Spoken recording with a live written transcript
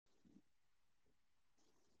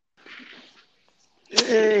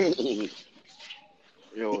Hey,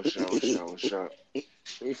 Yo, what's up?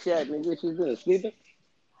 it's Shaq, nigga. What you doing? Sleeping?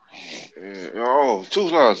 Yeah, yo, two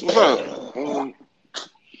slots. What's up?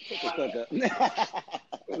 Shut the fuck up.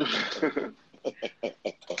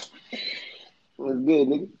 What's good,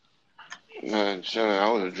 nigga? Man, shit, I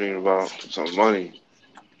was dreaming about some money.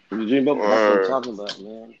 You dream about? That's what I'm Or talking about,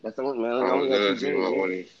 man. That's the one, man. I I was only got two never dreaming dreams, about man.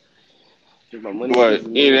 money. Dream about money, But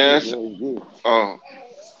bitches, yeah, man. Shit, that's man. It's good. oh,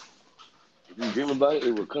 If you dream about it,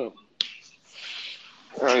 it will come.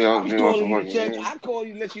 I I don't was dream about calling some you to money, check. man. I called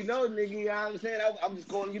you to let you know, nigga. You know what I'm saying? I'm just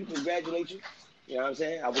calling you to congratulate you. You know what I'm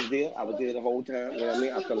saying? I was there. I was there the whole time. You know what I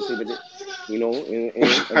mean? I fell asleep at it, you know,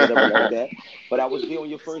 and whatever like that. But I was there on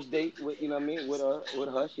your first date with, you know what I mean, with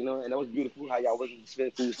Hush, you know, and that was beautiful how y'all went to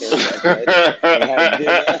spend food stamps last night and had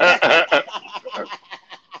dinner.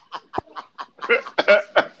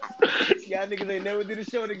 Y'all niggas ain't never did a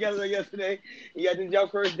show together yesterday. Y'all did y'all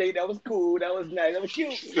first date. That was cool. That was nice. That was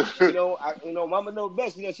cute. Mama knows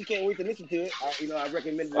best. You know, she can't wait to listen to it. I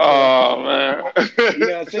recommended it to her. Oh man. You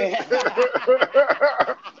know what I'm saying?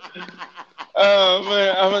 Oh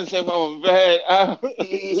man, I'm gonna say mama bad.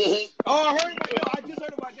 Oh, I heard about. Yo, I just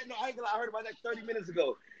heard about that. No, I ain't gonna lie. I heard about that 30 minutes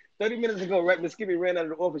ago. 30 minutes ago, right? Miss Skippy ran out of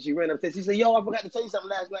the office. She ran upstairs. She said, "Yo, I forgot to tell you something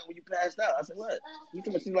last night when you passed out." I said, "What?" You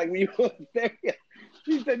told me she's like when you were there.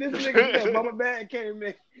 She said, "This nigga said Mama Bad came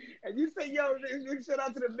in," and you said, "Yo, shout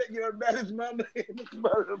out to the baddest mama in this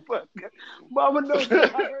motherfucker." Mama knows that.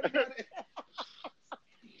 I heard about it.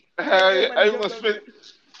 I heard Hell yeah, everybody everyone jumped on spent. there.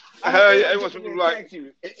 I heard Hell yeah, everybody everyone jumped on spent there and like. attacked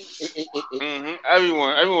you.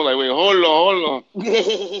 Everyone like, wait, hold on.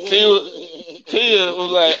 Tia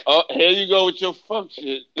was like, oh, here you go with your fuck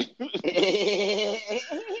shit.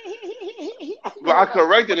 But I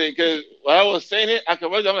corrected it because when I was saying it, I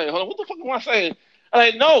corrected it. I'm like, hold on, what the fuck am I saying? I'm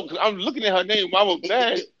like, no, because I'm looking at her name, Mama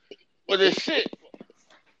Bad, but this shit.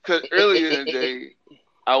 Because earlier in the day,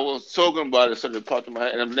 I was talking about it, something popped in my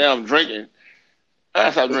head, and now I'm drinking. I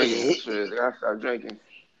gotta stop drinking. I swear, I gotta stop drinking.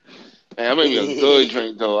 And I made me a good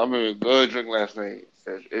drink, though. I made me a good drink last night.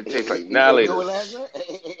 It tastes like You made a good one annihilators. last night?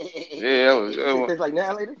 Yeah, that was a good It one. tastes like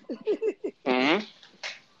now later? Mm-hmm.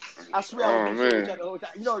 I swear I was Oh, messing with man. y'all the whole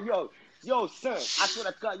time. Yo, son. I swear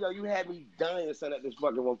to God, yo, you had me dying, son, at this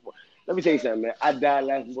fucking one point. Let me tell you something, man. I died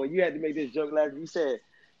laughing, boy. You had to make this joke last.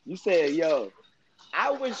 You said, yo,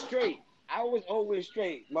 I was straight. I was always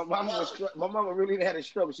straight. My mama really had a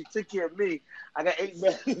struggle. She took care of me. I got 8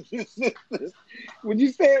 brothers and sisters. What you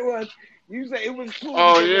said was, you said it was cool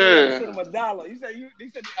Oh, because they only had to yeah. send them $1. You said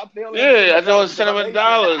they only had to send Yeah, them I a know dollar it's because I'm cinnamon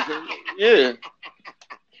Haitian. dollars. Yeah.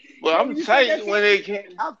 But Yo, I'm when you said that tight when shit, they can't.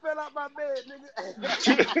 I fell out my bed, nigga.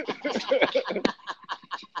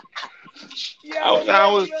 Yo, I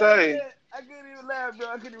yeah, was yo, tight. yeah. I couldn't even laugh, bro.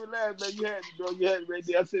 I couldn't even laugh, man. You had me, bro. You had me right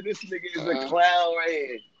there. I said, this nigga is a Uh, clown right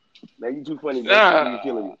here. Man, you too funny, bro. nah, You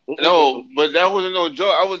killing no, me. but that wasn't no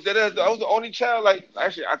joke. I was dead. I was the only child. Like,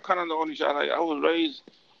 actually, I kind of the only child. Like, I was raised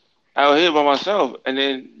out here by myself, and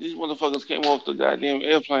then these motherfuckers came off the goddamn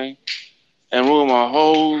airplane and ruined my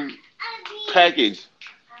whole package.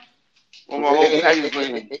 Ruined my whole package for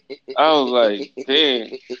him. I was like,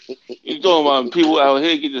 damn. You talking about people out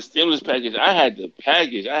here get the stimulus package? I had the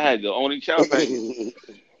package. I had the only child package.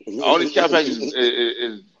 The only child package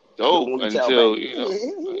is The dope only child until package. you know,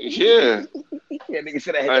 yeah. Yeah, nigga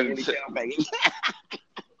said I had the only And child package.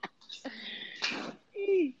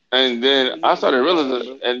 and then You I was a started clown, realizing,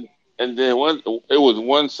 bro. and then it was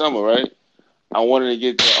one summer, right? I wanted to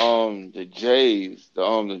get the J's,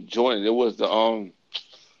 the Jordan. It was the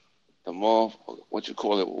motherfucker, what you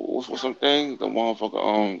call it? What's something? The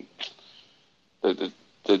motherfucker the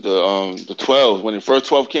the the 12 when the first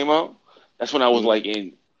 12 came out. That's when I was Mm-hmm. like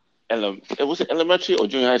in it was it elementary or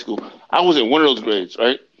junior high school. I was in one of those grades,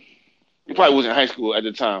 right? You probably was in high school at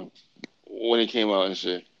the time when it came out and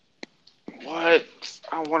shit. What?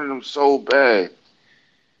 I wanted them so bad.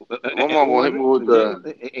 My mom What gonna was hit me it? with The James?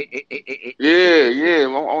 the yeah. I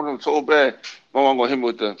want them so bad. My mom gonna hit me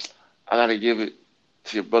with the I gotta give it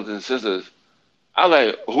to your brothers and sisters. I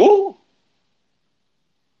like who?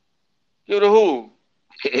 Give it to who?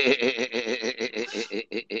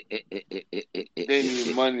 They need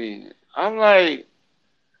money. I'm like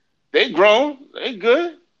they grown, they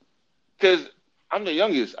good, cause I'm the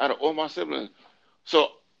youngest out of all my siblings. So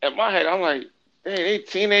in my head, I'm like, dang, they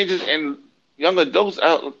teenagers and young adults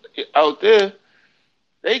out there.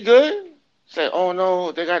 They good. Say, oh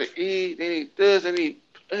no, they gotta eat. They need this. They need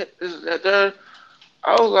this, that, that.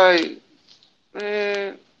 I was like,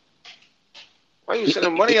 man, why you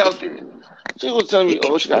sending money out there? She was telling me,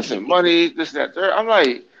 oh, she got to send money, this, that, third. I'm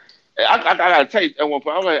like, I gotta tell you at one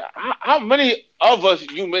point. I'm like, how many of us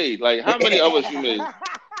you made? Like, how many of us you made?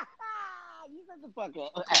 the fuck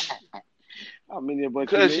up. I mean, but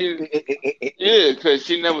Because because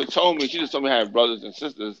she never told me. She just told me I had brothers and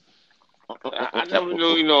sisters. I never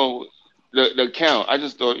knew, the count. I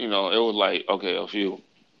just thought, it was like, okay, a few.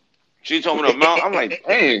 She told me the amount. I'm like,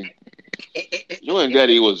 dang, you and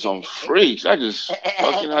daddy was some freaks. I just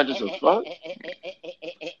fucking, I just a fuck.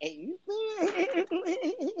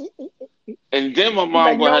 And then my You mom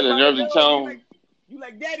like, gonna have no, the mama, nerve to no. tell him. You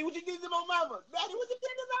like, Daddy, what you did to my mama? Daddy, what you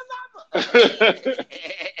did to my mama?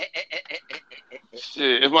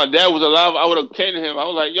 Shit, if my dad was alive, I would have came to him. I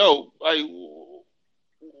was like, yo, like,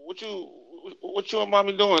 what you and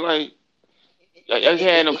mommy doing? Like, I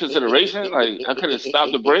had no consideration. Like, I could have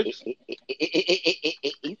stopped the brakes. He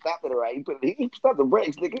stopped it right. He stopped the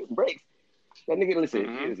brakes, nigga. Brakes. That nigga, listen,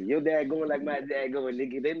 Mm-hmm. your dad going like my dad going,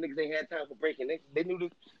 nigga. Them niggas ain't had time for breaking. They knew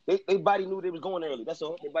they body knew they was going early. That's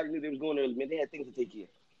all. Their body knew they was going early, man. They had things to take care of.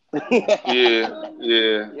 Yeah.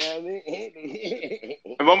 You know what I mean?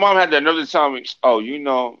 And my mom had that nerve to tell me,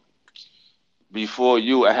 oh, before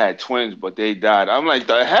you, I had twins, but they died. I'm like,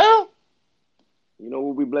 the hell? You know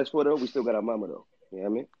what we blessed for though? We still got our mama though. You know what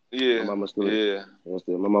I mean? Yeah. My mama's still, Yeah.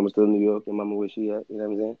 My mama's still in New York. And mama where she at? You know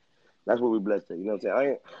what I'm saying? That's what we blessed her. You know what I'm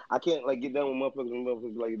saying? I can't like get down with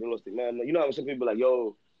motherfuckers like they lost it, man. You know how some people like,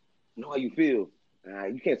 yo, you know how you feel.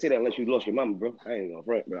 You can't say that unless you lost your mama, bro. I ain't gonna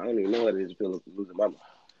front, bro. I don't even know what it is to feel losing mama.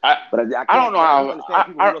 But I can't, don't know how. I understand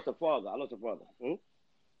people who lost a father. I lost a father.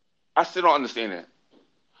 I still don't understand that.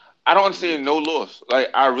 I don't understand no loss. Like,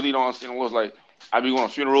 I really don't understand no loss. Like, I be going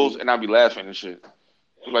to funerals and I be laughing and shit.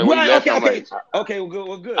 Like, when you laughing, I'm like, okay,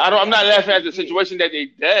 well, good. I'm not laughing at the situation that they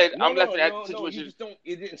dead. I'm laughing at the situation. You just don't.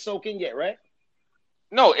 It didn't soak in yet, right?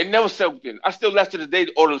 No, it never soaked in. I still laugh to the day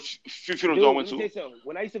all the few funerals I went to.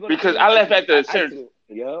 When I used to go because I laugh at the certain.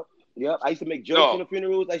 Yep. I used to make jokes in the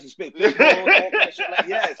funerals. I used to spit all kind of shit. Like,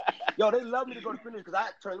 yes. Yo, they love me to go to funerals because I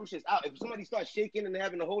turn them shits out. If somebody starts shaking and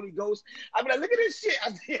having the Holy Ghost, I be like, look at this shit.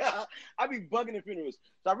 I be bugging in funerals.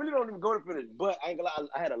 So I really don't even go to funerals. But I ain't gonna lie,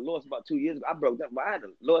 I had a loss about 2 years ago. I broke down, but I had a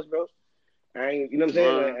loss, bro. I ain't, you know what I'm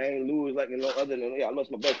saying? Like, I ain't lose like other than I lost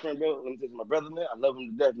my best friend, bro. Let me tell you, my brother, man. I love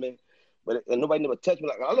him to death, man. But nobody never touched me.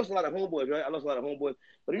 Like I lost a lot of homeboys, right?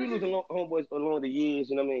 But if you lose homeboys along the years,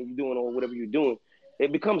 you know what I mean? You doing or whatever you're doing,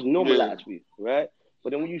 it becomes normalized for you, right?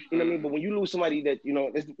 But then when you know what I mean? But when you lose somebody that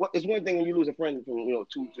it's one thing when you lose a friend from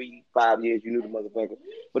 2, 3, 5 years, you knew the motherfucker,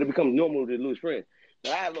 but it becomes normal to lose friends.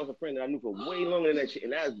 But I had lost a friend that I knew for way longer than that shit,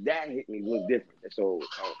 and that hit me was different. So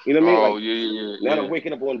you know what I mean? Oh like, yeah. Now I'm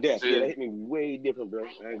waking up on death. Yeah, that hit me way different, bro.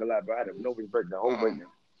 I ain't gonna lie, bro. I had a nervous breakdown, whole breakdown.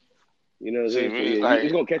 You know what I'm saying? So, yeah,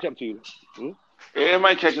 it's gonna catch up to you. Yeah, it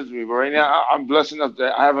might catch up to me, but right now I'm blessed enough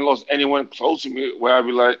that I haven't lost anyone close to me where I'd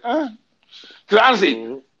be like, Because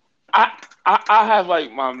honestly, I have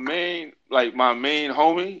like my main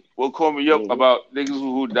homie will call me up about niggas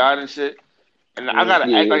who died and shit, and I gotta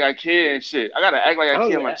act like I care and shit. I gotta act like I care.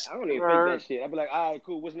 I don't even think that shit. I'd be like, all right,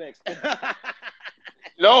 cool. What's next?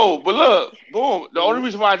 No, but look, boom. The only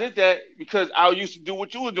reason why I did that because I used to do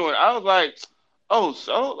what you were doing. I was like, oh,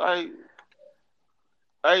 so like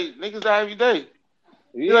niggas die every day.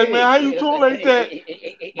 You're like, man, how you talk like that?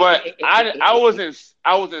 But I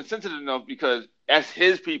wasn't sensitive enough because that's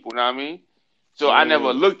his people, know what I mean? So I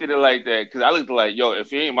never looked at it like that because I looked at it like, yo,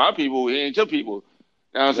 if he ain't my people, he ain't your people.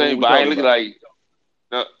 You know what I'm saying? But I ain't looking like,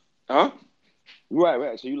 huh?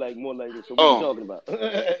 Right. So you like more like this. So what you talking about?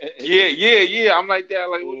 Yeah. I'm like that.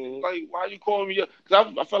 Like, why you calling me?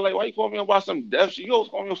 Because I felt like, why you calling me about some death? You always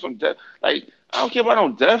calling me about some death. Like, I don't care about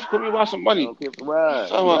no death. Call me about some money.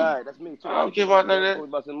 Right. That's me too. I don't care about none of that. Call me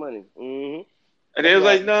about some money. And they was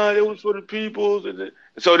like, nah, it was for the peoples.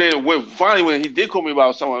 So then when he did call me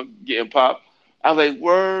about someone getting popped, I was like,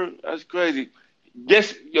 word, that's crazy.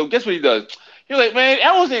 Guess what he does? He was like, man,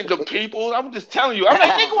 that wasn't the people. I'm just telling you. I'm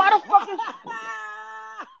like, nigga, why the fuck is...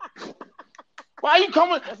 Why are you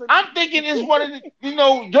coming? I'm thinking it's one of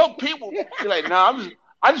the, your people. You're like, nah,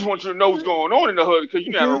 I just want you to know what's going on in the hood because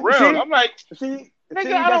you're not around. I'm like, nigga,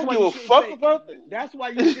 I don't give a fuck about that. That's why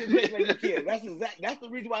you shouldn't fake like you care. That's the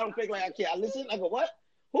reason why I don't fake like I care. I listen, I go, what?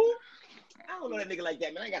 Who? I don't know that nigga like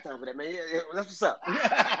that, man. I ain't got time for that, man. Yeah, that's what's up.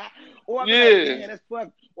 Or I'll be like, damn, that's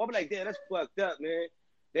fucked. Or I'll be like, damn, that's fucked up, man.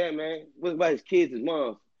 Damn, man. What about his kids, his mom?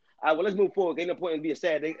 All right, well, let's move forward. Ain't no point in being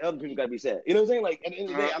sad. Other people got to be sad. You know what I'm saying? Like, at the end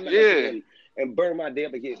of the day, I'm not going to and burn my day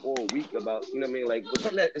up and get all week about, you know what I mean? Like,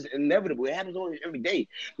 something that is inevitable. It happens every day.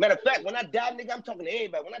 Matter of fact, when I die, nigga, I'm talking to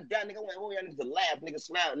everybody. When I die, nigga, I want all y'all niggas to laugh, nigga,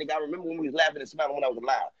 smile. Nigga, I remember when we was laughing and smiling when I was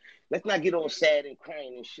alive. Let's not get all sad and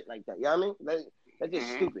crying and shit like that. You know what I mean? That's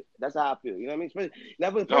just stupid. That's how I feel. You know what I mean? Now,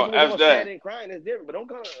 if a No, person was after all that. sad and crying, that's different. But don't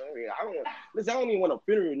come. I don't. Listen, I don't even want a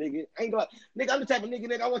funeral, nigga. I ain't gonna. Nigga, I'm the type of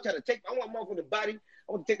nigga. I want y'all to take. I want motherfucking body.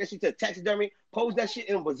 I want to take that shit to a taxidermy, pose that shit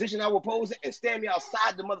in a position I will pose it, and stand me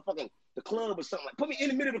outside the club or something. Like, put me in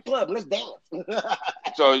the middle of the club and let's dance.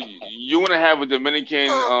 So you want to have a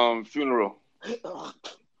Dominican funeral?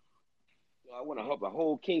 I want to have a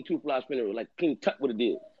whole King Two Fly funeral, like King Tut would have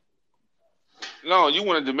did. No, you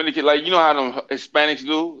want a Dominican, like you know how them Hispanics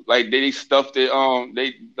do, like they stuff they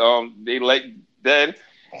like dead,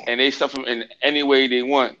 and they stuff them in any way they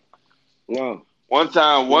want. No, One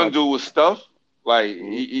time, no. one dude was stuffed, like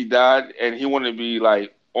he died, and he wanted to be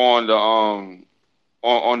like on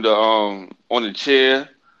the chair,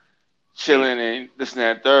 chilling and this and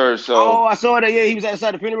that third. So I saw that. Yeah, he was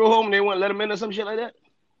outside the funeral home and they wouldn't let him in or some shit like that.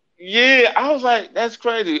 yeah, I was like, that's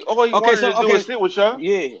crazy. All he wanted to do was sit with y'all.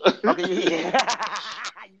 Yeah. Okay. Yeah.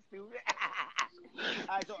 You stupid.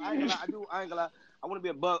 All right, so I ain't gonna lie. I want to be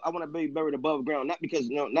above. I want to be buried above ground, not because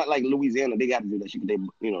not like Louisiana. They got to do that shit. They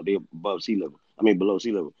they above sea level. I mean below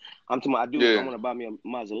sea level. I'm talking. I want to buy me a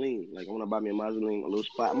mausoleum. Like I want to buy me a mausoleum, a little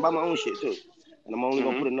spot. I'm buy my own shit too, and I'm only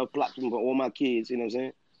gonna put enough plots for all my kids. You know what I'm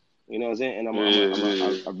saying? You know what I'm saying? And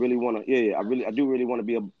I really want to. Yeah, I do really want to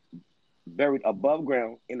be buried above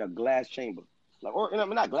ground in a glass chamber, like or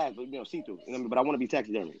not glass, but see through. You know what I mean? But I want to be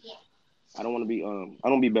taxidermy. I don't want to be I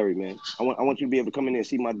don't be buried, man. I want you to be able to come in there and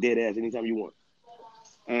see my dead ass anytime you want.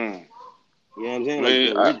 You know what I'm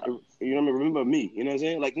saying? Like you know, remember me. You know what I'm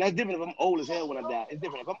saying? Like that's different if I'm old as hell when I die. It's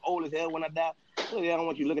different if I'm old as hell when I die. Really, I don't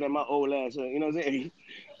want you looking at my old ass. You know what I'm saying?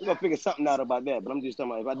 We're gonna figure something out about that. But I'm just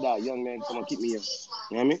talking about if I die young, man, someone keep me young.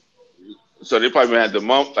 You know what I mean? So they probably had to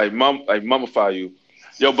mummify you.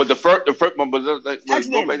 Yo, but the first one, but like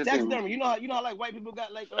taxidermy. You know how like white people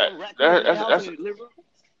got like raccoons in their house and liver.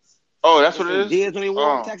 Oh, that's what it is. Dead when they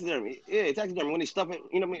walk, taxidermy. Yeah, taxidermy when they stuff it,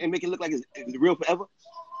 you know what I mean, and make it look like it's real forever.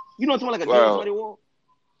 You know what I'm talking about, like a dead somebody walk.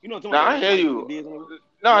 You know what I'm talking about? I hear you.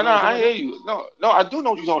 No, I hear you. No, I do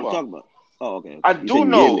know what you're talking about. Oh, okay. I do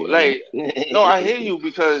know, like, no, I hear you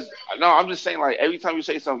because I'm just saying, like, every time you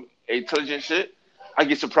say some intelligent shit, I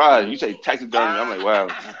get surprised. You say taxidermy, I'm like, wow.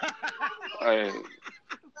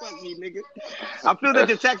 Fuck me, nigga. I filled out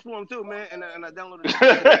your tax form too, man, and I downloaded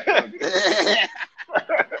it.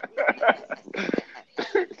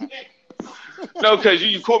 No, because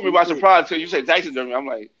you caught me by surprise because you said taxidermy. I'm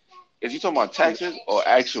like, is he talking about taxes or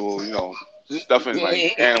actual, stuffing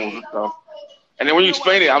like animals and stuff? And then when you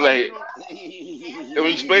explain it, I'm like,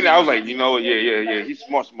 I was like, yeah, he's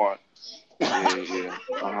smart. Yeah.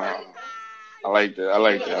 I like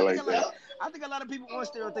that. I think a lot of people on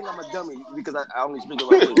stereo think I'm a dummy because I only speak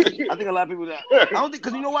about English. I think a lot of people I don't think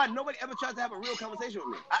because you know what? Nobody ever tries to have a real conversation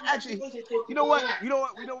with me. I actually, you know what? We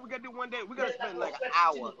gotta do one day. We gotta spend like an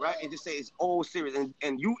hour, right, and just say it's all serious,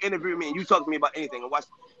 and you interview me and you talk to me about anything and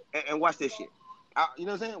watch this shit. You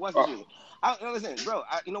know what I'm saying? Watch this shit. Listen, bro.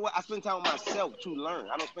 You know what? I spend time with myself to learn.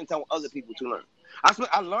 I don't spend time with other people to learn.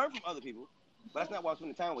 I learn from other people, but that's not why I'm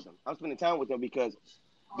spending time with them. I'm spending time with them because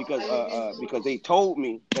they told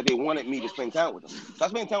me that they wanted me to spend time with them. So I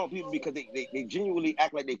spend time with people because they genuinely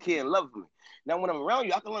act like they care and love me. Now when I'm around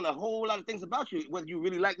you, I can learn a whole lot of things about you, whether you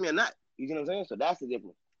really like me or not. You know what I'm saying? So that's the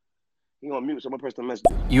difference. You on mute, so my personal message.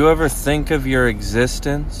 You ever think of your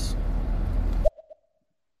existence?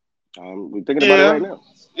 We're thinking about it right now.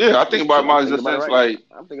 Yeah, I think about my existence.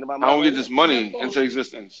 I'm thinking about I don't get this money into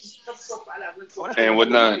existence and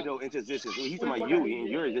whatnot. Into existence. He's talking about you in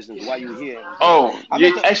your existence. Why you here? Oh,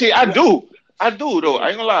 yeah. Actually, I do though. I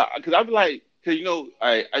ain't gonna lie, because I be like, because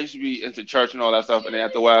I used to be into church and all that stuff, and then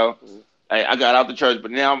after a while, I got out the church, but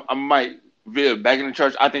now I might veer back in the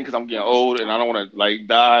church. I think because I'm getting old and I don't want to like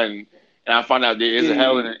die and I find out there is a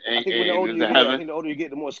hell and there's a heaven. I think the older you get,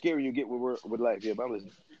 the more scary you get with life. Yeah, but I'm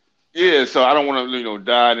listening. Yeah, so I don't want to,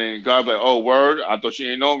 die, and God be like, oh, word, I thought you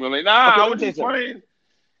ain't know me. I'm like, nah, I was just playing.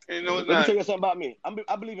 Let me tell you something about me.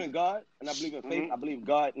 I believe in God, and I believe in faith. I believe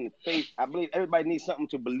God and faith. I believe everybody needs something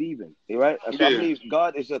to believe in, right? So I believe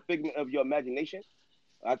God is a figment of your imagination.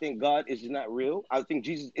 I think God is not real. I think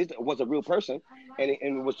Jesus was a real person, and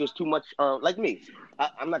it was just too much. Like me,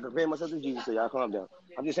 I'm not comparing myself to Jesus, so y'all calm down.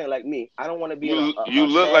 I'm just saying, like me, I don't want to be. You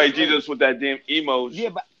look like Jesus with that damn emos. Yeah,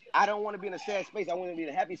 but I don't want to be in a sad space. I want to be in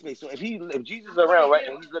a happy space. So if Jesus is around, right,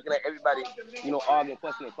 and he's looking at everybody, arguing,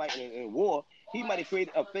 fussing, and fighting in war, he might have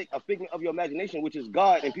created a figment of your imagination, which is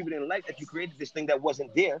God, and people didn't like that you created this thing that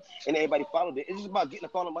wasn't there, and everybody followed it. It's just about getting a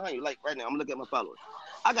following behind you. Like right now, I'm looking at my followers.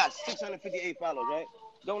 I got 658 followers, right?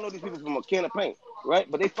 Don't know these people from a can of paint,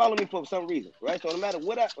 right? But they follow me for some reason, right? So no matter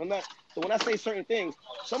what So when I say certain things,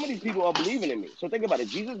 some of these people are believing in me. So think about it.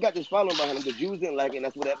 Jesus got this following behind him. The Jews didn't like it, and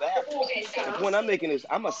that's whatever happened. The point I'm making is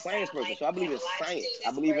I'm a science person, so I believe in science.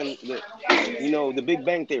 I believe in the Big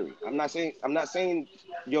Bang theory. I'm not saying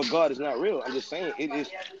your God is not real. I'm just saying it is.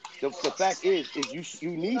 The fact is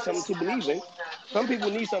you need something to believe in. Some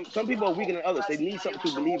people need some people are weaker than others. They need something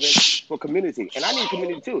to believe in for community. And I need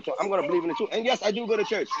community too. So I'm gonna believe in it too. And yes, I do go to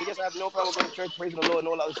church. And yes, I have no problem going to church, praising the Lord and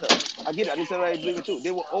all that other stuff. I get it. I need somebody to believe it too.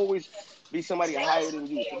 There will always be somebody higher than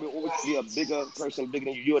you. There will always be a bigger person bigger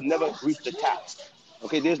than you. You'll never reach the top.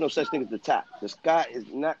 Okay, there's no such thing as the top. The sky is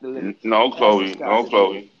not the limit. No, That's the Chloe. sky. No,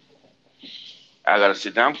 Chloe. I gotta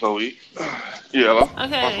sit down, Chloe. Yeah.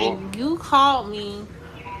 Okay, you called me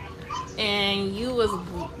and you was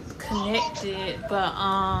connected, but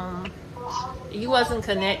you wasn't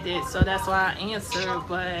connected, so that's why I answered,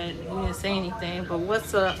 but you didn't say anything. But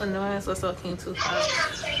what's up, Annoyance? What's up, King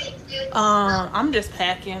 25? I'm just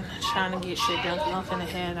packing, trying to get shit done because I'm finna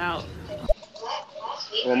head out.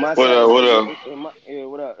 On my What side, up? What up?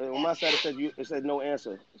 what up? On my side, it said no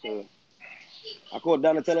answer. So I called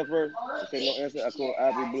Donatella first. It said no answer. I called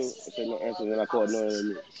Ivy Blue. It said no answer. Then I called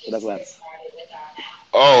AnnoyinglyAmused. So that's what happened.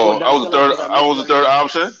 I Oh, called Donatella because I I met was the her. third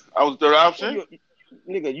option. I was the third Well, option.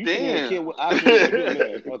 nigga, you shouldn't even care Damn. what option you gonna do,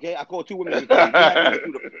 man. Okay, I called two women. You happy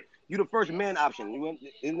because you the first man option.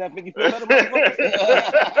 Isn't that make you feel better, motherfucker?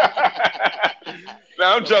 No,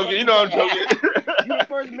 I'm joking. You know I'm joking. You the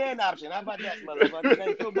first man option. How about that, motherfucker? Now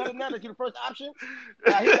you feel better now that you the first option?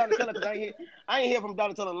 I hear Donatella because I ain't hear from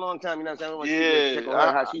Donatella in a long time. You know what I'm saying? I want to check on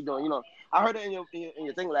her, how she doing. You know, I heard her in your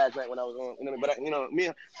thing last night when I was on. You know, but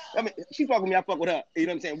she fuck with me. I fuck with her. You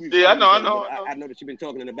know what I'm saying? I know. I know that she's been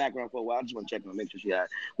talking in the background for a while. I just want to check on, make sure she had.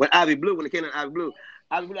 When Ivy Blue, when it came to Ivy Blue,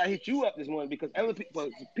 I hit you up this morning because other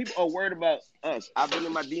people are worried about us. I've been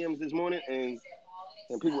in my DMs this morning and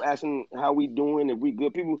people asking how we doing, if we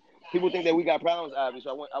good. People think that we got problems, Ivy. So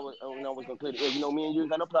I was gonna clear the air. You know, me and you ain't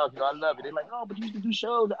got no problems. You know, I love it. They're like, oh, but you used to do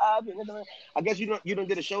shows, Ivy. I guess you don't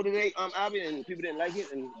did a show today, Ivy, and people didn't like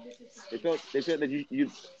it, and they felt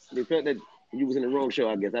that you was in the wrong show.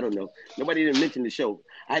 I guess I don't know. Nobody didn't mention the show.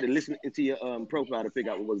 I had to listen into your profile to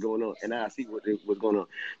figure out what was going on, and I see what was going on.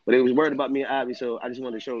 But it was worried about me and Ivy, so I just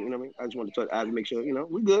wanted to show. You know what I mean? I just wanted to talk to Ivy, make sure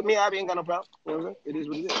we good. Me and Ivy ain't got no problem. You know what I'm saying? It is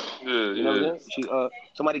what it is. Yeah, you know what I'm saying? She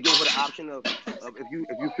somebody gave her the option of if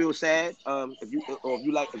you feel sad, if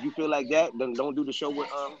you feel like that, then don't do the show with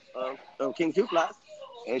King Two Fly.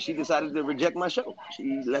 And she decided to reject my show.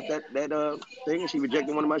 She left that thing and she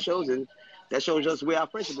rejected one of my shows, and that shows just where our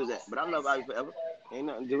friendship is at. But I love Ivy forever. Ain't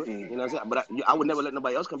nothing to do it. You know what I'm saying? But I would never let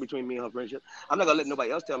nobody else come between me and her friendship. I'm not gonna let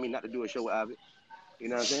nobody else tell me not to do a show with Ivy. You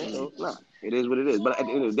know what I'm saying? So nah, it is what it is. But at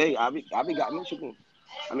the end of the day, Ivy got me. She can.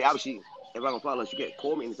 I mean, obviously, if I don't follow her, she can't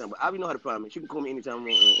call me anytime. But Ivy know how to find me. She can call me anytime on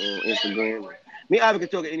Instagram. Me and Ivy can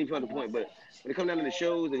talk at any further point. But when it comes down to the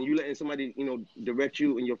shows and you letting somebody, direct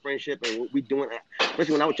you in your friendship and what we doing,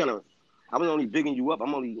 especially when I was only bigging you up.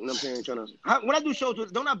 I'm only, you know what I'm saying, when I do shows,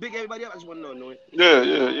 don't I big everybody up? I just want to know.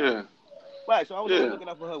 Yeah. Right, so I was only looking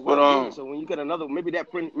out for her well-being. So when you get another, maybe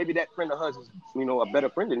that friend of hers is, a better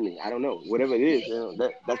friend than me. I don't know. Whatever it is,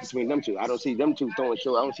 that's between them two. I don't see them two throwing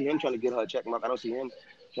show. I don't see him trying to get her a check mark. I don't see him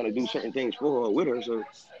trying to do certain things for her or with her. So,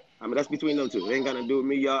 I mean, that's between them two. It ain't got to do with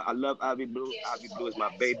me, y'all. I love Ivy Blue. Ivy Blue is my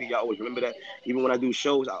baby. Y'all always remember that. Even when I do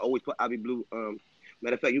shows, I always put Ivy Blue.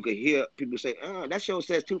 Matter of fact, you can hear people say, that show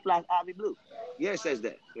says Two Flies Ivy Blue. Yeah, it says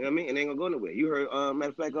that. You know what I mean? It ain't gonna go nowhere. You heard, matter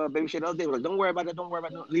of fact, baby shit the other day was like, don't worry about that. Don't worry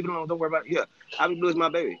about that. Leave it alone. Don't worry about it. Yeah, Ivy Blue is my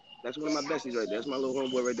baby. That's one of my besties right there. That's my little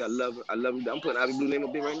homeboy right there. I love her. I love him. I'm putting Ivy Blue name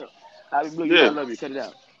up there right now. Ivy Blue, you know I love you. Cut it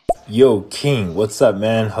out. Yo, King, what's up,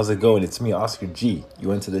 man? How's it going? It's me, Oscar G. You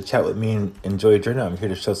went to the chat with me and enjoy your journey. I'm here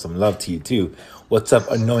to show some love to you, too. What's up,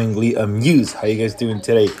 Annoyingly Amused? How you guys doing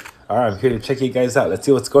today? All right, I'm here to check you guys out. Let's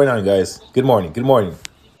see what's going on, guys. Good morning.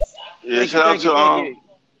 Yeah, shout out to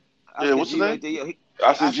Oscar what's G his name? right there.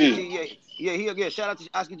 Oscar G. Yeah. Shout out to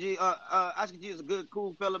Oscar G. Oscar G is a good,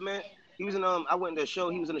 cool fella, man. He was in I went to the show.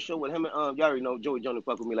 He was in the show with him and y'all already know Joey Jonas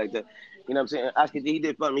fuck with me like that. You know what I'm saying? Oscar G, he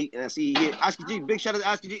did fun me, and I see here Oscar G. Big shout out to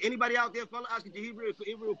Oscar G. Anybody out there follow Oscar G? He real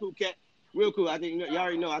cool cat. Real cool. I think y'all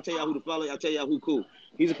already know. I'll tell y'all who to follow. I'll tell y'all who cool.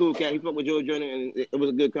 He's a cool cat. He fuck with Joey Jonas, and it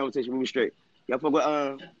was a good conversation. We were straight. Y'all fuck with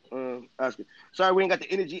Oscar. Sorry, we ain't got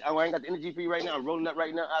the energy. I ain't got the energy for you right now. I'm rolling up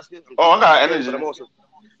right now, Oscar. I got energy. But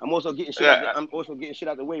I'm also getting shit. I'm also getting shit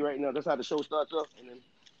out the way right now. That's how the show starts off, and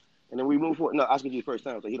then we move forward. No, Oscar G's first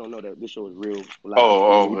time, so he don't know that this show is real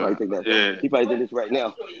live. He probably think that. Yeah. He probably did this right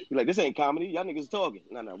now. He's like, this ain't comedy. Y'all niggas talking.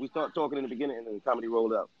 No. We start talking in the beginning, and then the comedy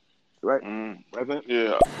roll out. Right? Right, man?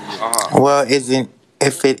 Yeah. Well, isn't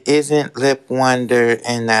If it isn't Lip Wonder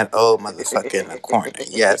and that old motherfucker in the corner,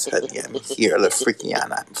 yes, honey, I'm here. La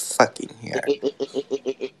Freakiana, I'm fucking here.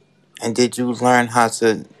 And did you learn how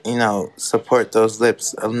to, support those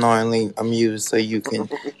lips annoyingly amused so you can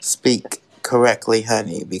speak correctly,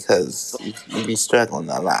 honey? Because you be struggling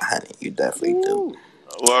a lot, honey. You definitely do.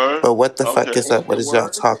 Word. But what the fuck Okay. is up? What is y'all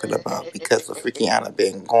talking about? Because La Freakiana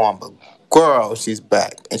been gone, but girl, she's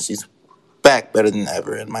back. And she's back better than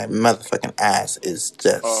ever, and my motherfucking ass is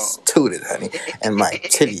just tooted, honey, and my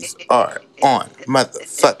titties are on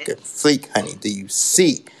motherfucking fleek, honey. Do you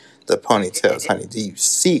see the ponytails, honey? Do you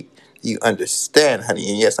see? Do you understand, honey?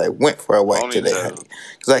 And yes, I went for a white today, honey,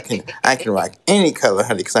 because I can rock any color,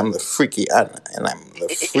 honey, because I'm the freaky Anna, and I'm the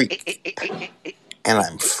freak, and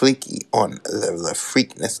I'm freaky on the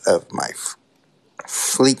freakness of my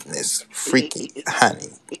fleekness, freaky, honey,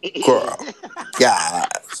 girl,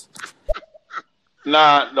 guys.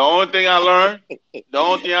 Nah, the only thing I learned.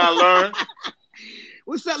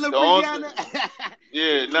 What's up, little Freakiana?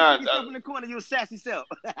 Yeah, nah. You yourself in the corner, you sassy self.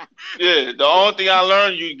 Yeah, the only thing I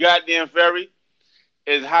learned, you goddamn fairy,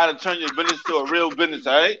 is how to turn your business to a real business.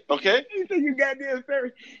 All right, okay? You think you goddamn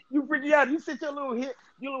fairy? You Freakiana, you sit your little hit,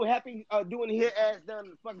 you little happy doing the hit ass down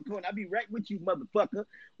in the fucking corner. I be right with you, motherfucker.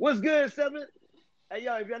 What's good, Seven? Hey,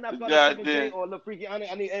 yo, if you're not following 7J or Lil Freaky Honor,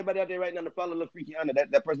 I need everybody out there right now to follow Lil Freaky Honor.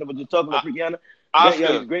 That person that was just talking, Lil Freaky Honor.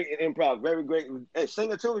 Yeah, he's great in improv. Very great. Hey,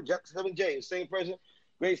 singer too, 7J, same person.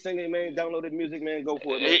 Great singer, man. Downloaded music, man. Go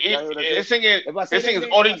for it, man. His singing is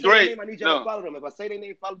only great. I need y'all to follow them. If I say their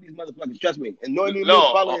name, follow these motherfuckers. Trust me. And knowingly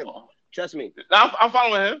follow him. Trust me. I'm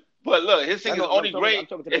following him. But look, his singing is only great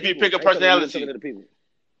if you pick a personality.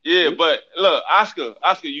 Yeah, but look, Oscar,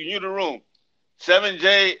 you knew the room.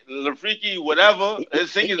 7J, LaFreaky, whatever,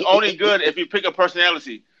 his singing is only good if you pick a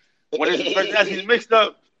personality. When his personality is mixed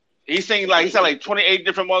up, he sound like 28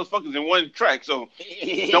 different motherfuckers in one track. So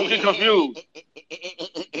don't get confused.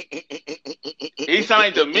 He sound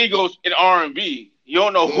like the Migos in R&B. You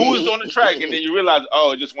don't know who is on the track, and then you realize,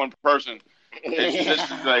 oh, it's just one person. It's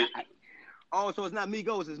just like, oh, so it's not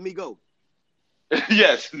Migos, it's Migo.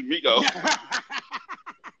 Yes, it's Migo.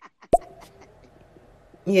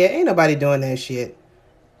 Yeah, ain't nobody doing that shit.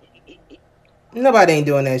 Nobody ain't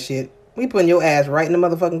doing that shit. We putting your ass right in the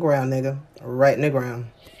motherfucking ground, nigga. Right in the ground.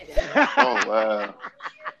 Oh, wow.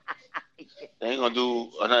 They ain't gonna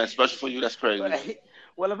do nothing special for you? That's crazy.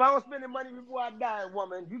 Well, if I was spending money before I die,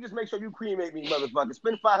 woman, you just make sure you cremate me, motherfucker.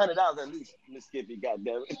 Spend $500 at least, Miss Skippy,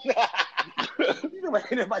 goddammit. You know what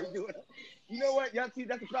ain't nobody doing it. You know what? Y'all see,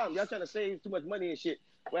 that's the problem. Y'all trying to save too much money and shit.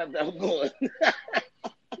 Where I'm going.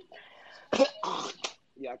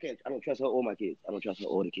 Yeah, I don't trust her or my kids. I don't trust her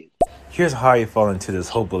or the kids. Here's how I fall into this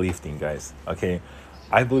whole belief thing, guys. Okay,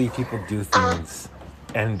 I believe people do things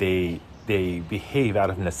and they behave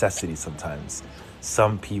out of necessity sometimes.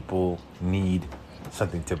 Some people need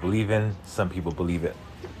something to believe in. Some people believe it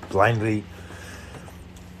blindly.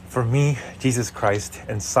 For me, Jesus Christ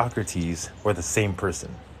and Socrates were the same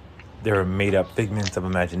person. They were made up figments of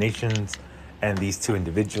imaginations, and these two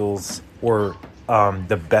individuals were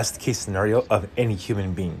the best case scenario of any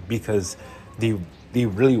human being, because they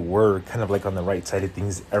really were kind of like on the right side of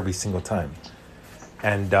things every single time.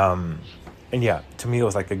 And yeah, to me it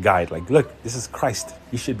was like a guide. Like, look, this is Christ.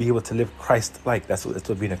 You should be able to live Christ-like. That's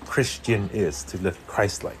what being a Christian is, to live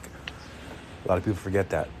Christ-like. A lot of people forget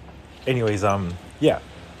that. Anyways, yeah.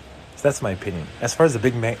 So that's my opinion. As far as the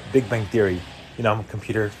Big Bang Theory, I'm a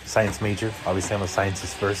computer science major. Obviously, I'm a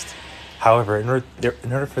scientist first. However, in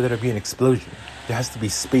order for there to be an explosion, there has to be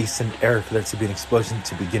space and air for there to be an explosion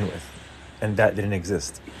to begin with, and that didn't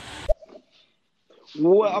exist.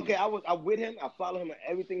 Well, okay, I'm with him. I follow him on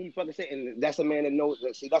everything he fucking said, and that's a man that knows.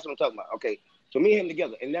 See, that's what I'm talking about. Okay, so me and him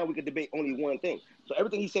together, and now we could debate only one thing. So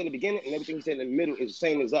everything he said in the beginning and everything he said in the middle is the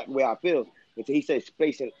same exact way I feel. Until he said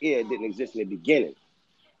space and air didn't exist in the beginning.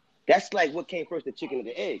 That's like what came first, the chicken or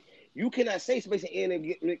the egg. You cannot say space and air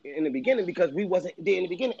in the beginning because we wasn't there in the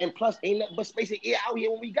beginning, and plus ain't nothing but space and air out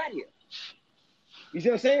here when we got here. You see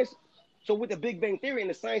what I'm saying? So with the Big Bang Theory and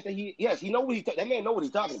the science that he know what that man know what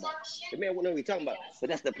he's talking about. The man will know what he's talking about.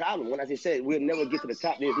 But that's the problem. When I just said we'll never get to the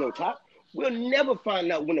top, there's no top. We'll never find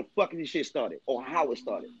out when the fuck this shit started or how it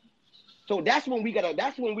started. So that's when we gotta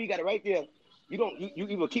right there. You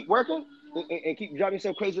either keep working and keep driving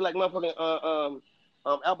yourself crazy like motherfucking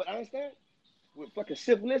Albert Einstein with fucking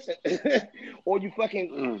syphilis, or you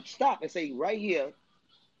fucking stop and say right here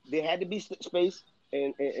there had to be space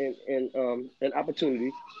and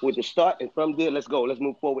opportunity with the start, and from there let's go, let's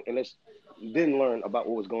move forward, and let's then learn about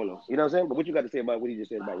what was going on. You know what I'm saying? But what you got to say about what he just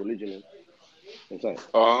said about religion and science?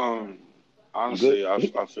 Honestly, I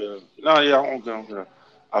feel I'm good.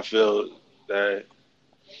 I feel that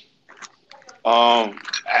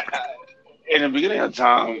In the beginning of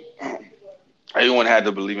time, everyone had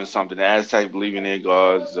to believe in something. The Aztecs believe in their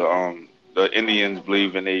gods. The Indians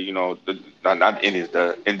believe in not the Indians,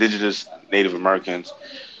 the indigenous Native Americans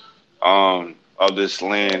of this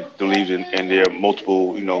land believed in their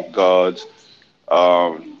multiple, gods.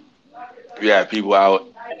 Um, you have people out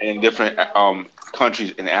in different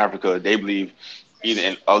countries in Africa. They believe either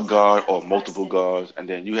in a god or multiple gods. And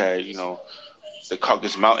then you had, the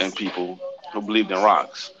Caucasus Mountain people who believed in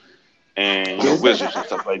rocks and wizards and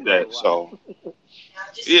stuff like that. So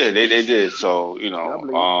yeah, they did. So I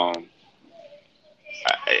believe it.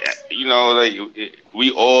 like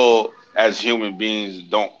we all as human beings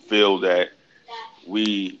don't feel that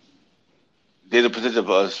we there's a percentage of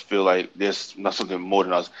us feel like there's not something more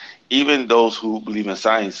than us. Even those who believe in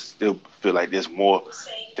science still feel like there's more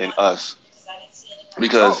than us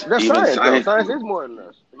Oh, because that's even science though. science, Science is more than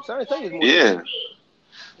us. Science tell you is more than us. yeah.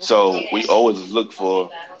 So we always look for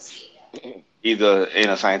either in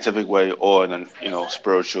a scientific way or in a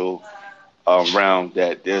spiritual realm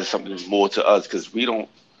that there's something more to us because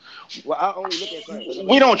Well, I only look at science. I never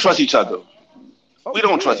we look don't at trust science each other. outside. Oh, We you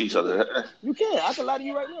don't trust can. each other. You can. I can lie to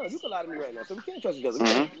you right now. You can lie to me right now. So we can't trust each other.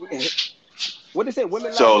 hmm What they say,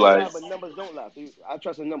 women lie, So men like lie, but numbers don't lie. So I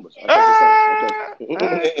trust in numbers. I trust in science. I trust.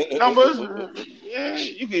 numbers, yeah,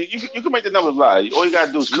 you can make the numbers lie. All you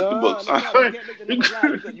gotta do is cook the No, books. no, no. You can't make the numbers lie.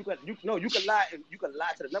 You can lie. You can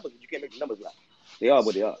lie to the numbers, but you can't make the numbers lie. They are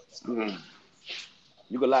what they are. Mhm.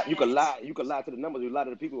 You can lie. You can lie. You can lie to the numbers. You lie to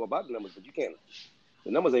the people about the numbers, but you can't.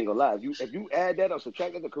 The numbers ain't gonna lie. If you add that or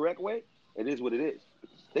subtract that the correct way, it is what it is.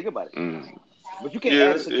 Think about it. Mm. But you can't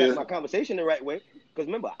add Yeah, and subtract yeah. my conversation the right way. Because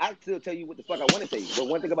remember, I still tell you what the fuck I want to tell you. But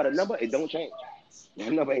one thing about a number, it don't change.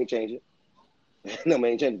 That number ain't changing. That number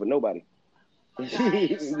ain't changing for nobody.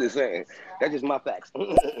 I'm just saying. That's just my facts.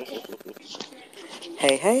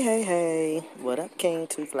 Hey, hey, hey, hey. What up, King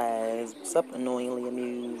Two Flies? What's up, Annoyingly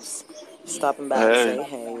Amused? Stopping by to Hey, say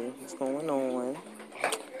hey. What's going on?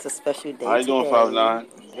 It's a special how day you doing, five today. nine?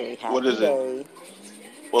 Very What happy is it? day.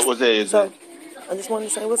 What day is So, it? I just wanted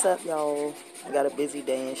to say what's up, y'all. I got a busy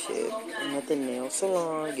day and shit. I'm at the nail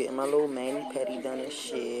salon getting my little mani petty done and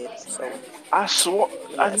shit. So, I swore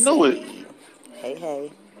I yes, knew it. indeed. Hey,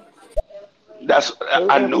 hey. That's Hey,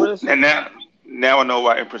 I knew, Empress. and now I know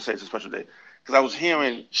why Empress says it's a special day because I was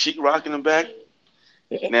hearing sheetrock in the back.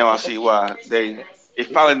 Now I see why they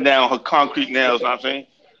falling down her concrete nails. Know what I'm saying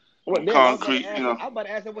Well, them damn, I was about to concrete, ask her. I was about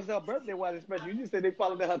to ask her what's her birthday was special. You just said they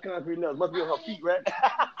followed her concrete nuts. Must be on her feet, right?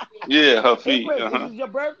 Yeah, her feet. Empress, is it your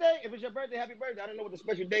birthday? If it's your birthday, happy birthday. I don't know what the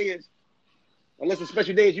special day is. Unless the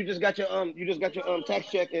special day is you just got your tax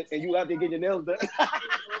check and you out there getting your nails done.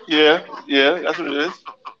 Yeah, yeah, that's what it is.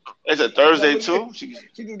 It's a Like Thursday what you, too. she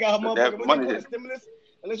just got her That motherfucker, what they money call it, there. stimulus.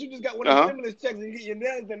 Unless you just got one of the Uh huh. stimulus checks and you get your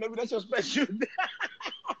nails done, maybe that's your special day.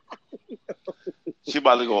 She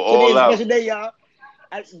about to go all Today's a out. special day, y'all.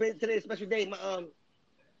 Today's a special day.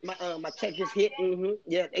 My check just hit.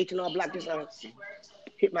 Yeah, H&R Block just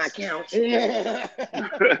hit my account. I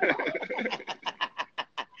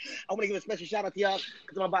want to give a special shout out to y'all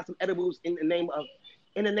because I'm gonna buy some edibles in the name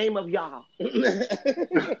of y'all.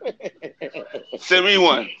 Send me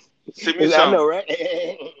one. Send me I some. know, right?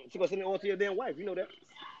 She gonna send it all to your damn wife. You know that.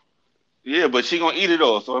 Yeah, but she gonna eat it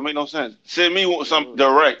all, so it make no sense. Send me some Mm.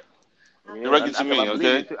 direct, Yeah, direct it to I me,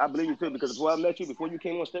 believe you okay? too. I believe you too because before I met you, before you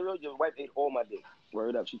came on stereo, your wife ate all my dick.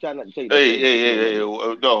 Word up. She tried not to tell you that Hey, story, but hey, she ate hey, all my hey, dick.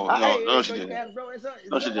 no, no, Hey, no, she bro, you can didn't. have it, bro. It's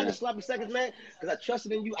No, she nothing like a didn't. sloppy seconds, man. Because I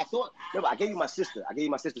trusted in you. I thought, remember, I gave you my sister.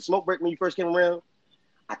 Smoke break when you first came around.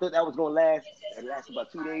 I thought that was gonna last. It lasted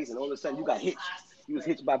about 2 days, and all of a sudden you got hitched. You was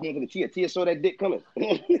hitched by being in the Tia. Tia saw that dick coming.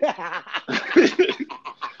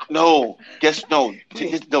 No, guess no.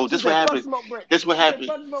 she, No, she this what said, "Fuck happened. smoke break." This what She said, happened.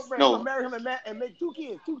 "Fuck smoke break. I'm gonna No, marry him and make 2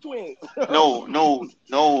 kids, 2 twins."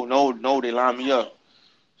 no. They lined me up.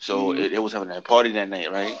 So Mm-hmm. it was having that party that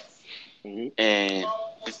night, right? Mm-hmm. And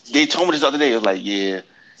they told me this other day. It was like, yeah.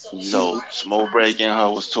 Mm-hmm. So Smoke Break and her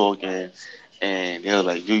was talking, and they was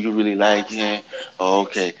like, "Do you really like him? Oh,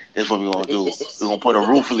 okay, this is what we're gonna do. We're gonna put a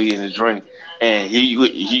roofly in the drink, and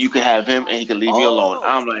you can have him, and he can leave me alone." Oh,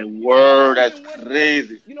 I'm like, I've "Word, always that's been wondering that.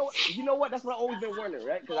 crazy." You know what? You know what? That's what I've always been wondering,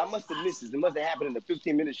 right? Because I must have missed this. It must have happened in the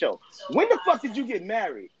 15-minute show. When the fuck did you get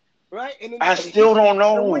married? Right? And then I still don't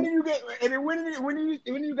and when know. did you get and then when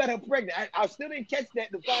you got her pregnant? I still didn't catch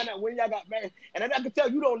that to find out when y'all got married. And I can tell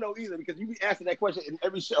you don't know either because you be asking that question in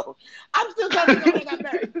every show. I'm still trying to figure out when I got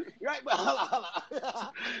married. Right? But hold on.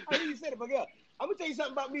 I hear you said it, but yeah. I'm gonna tell you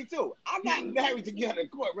something about me too. I got married together in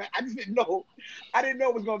court, right? I just didn't know. I didn't know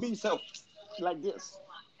it was gonna be so like this.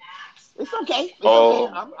 It's okay. It's okay.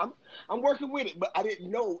 Oh, I'm working with it, but I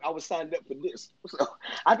didn't know I was signed up for this. So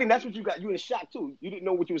I think that's what you got. You in shock too. You didn't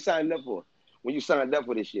know what you were signing up for when you signed up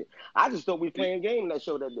for this shit. I just thought we were playing game that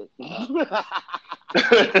show that day.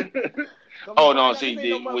 Oh no, see,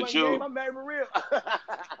 with you, I'm married for real.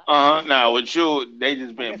 Now with you, they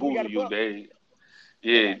just bamboozle you. They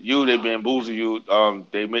bamboozle you.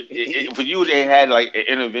 For you, they had like an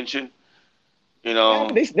intervention. You know,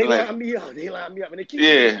 they like, line me up. They line me up, and they keep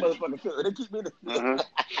me in this motherfucking field. They keep me in the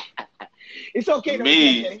It's okay though.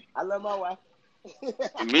 It's okay. I love my wife.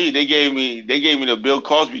 They gave me the Bill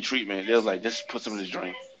Cosby treatment. They was like, just put some of this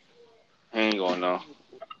drink. I ain't gonna know.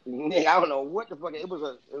 Nigga, I don't know what the fuck it was.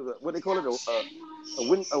 A what they call it, a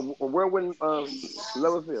whirlwind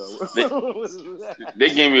lower field. They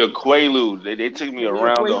gave me a Quaalude. They took me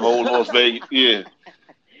around the whole Las Vegas. Yeah,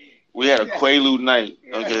 we had a Quaalude night.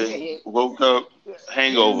 Okay, woke up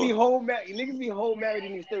hangover. Niggas be whole married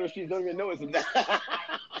in these stereo streets. Don't even know it's that.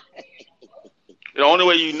 The only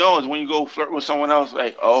way you know is when you go flirt with someone else.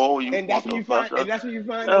 Like, oh, you. And that's when you find. And that's when you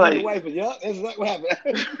find out your wife is. Yup, that's what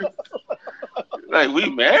happened. Like, we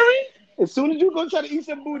married? As soon as you go try to eat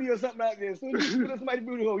some booty or something out there, as soon as you put somebody's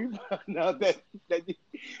booty hole, you find out that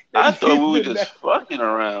I thought we were just fucking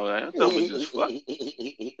around. Like, I thought we were just fucking.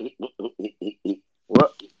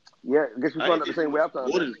 What? Yeah, I guess we found out the same way I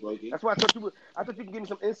found out. That's why I thought you could give me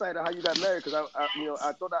some insight on how you got married, because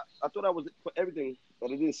I thought I was for everything,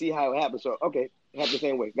 but I didn't see how it happened. So okay, it happened the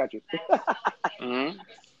same way. Got you.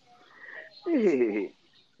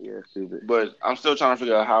 Yeah, stupid. But I'm still trying to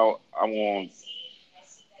figure out how I'm going.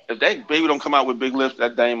 If that baby don't come out with big lips,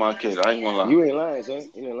 that ain't my kid. I ain't gonna lie. You ain't lying, son.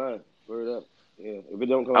 You ain't lying. Word up. Yeah. If it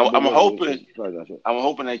don't come out, I'm hoping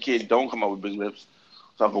that kid don't come out with big lips,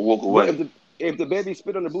 so I can walk away. But if the baby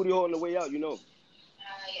spit on the booty hole on the way out, you know.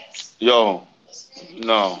 Yo,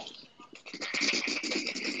 no.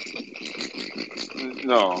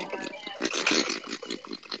 No.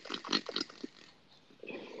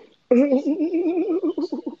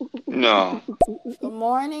 No. Good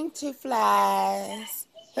morning, Two Flies.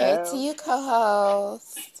 Hey to your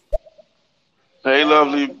co-host. Hey,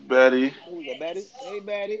 lovely Betty. Who's that, Betty? Hey,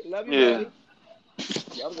 Betty. Love you, yeah.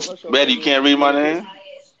 Betty. Betty, you can't read my name?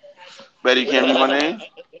 Betty, you can't read my name?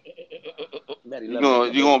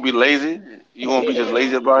 You gonna be lazy? You gonna be just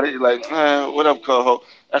lazy about it? Like, what up, co-host?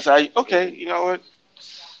 That's how. Okay, you know what?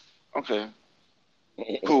 Okay.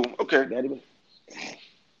 Cool. Okay.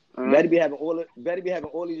 Betty be having all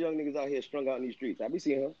these young niggas out here strung out in these streets. I be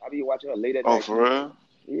seeing her. I be watching her late at night. Oh, for real?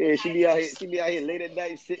 Yeah, she be out here late at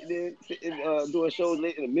night, sitting doing shows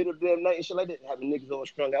late in the middle of the night and shit like that, having niggas all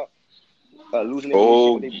strung out, losing their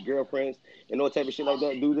shit with their girlfriends and all type of shit like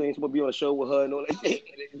that. Dudes ain't supposed to be on a show with her and all that shit.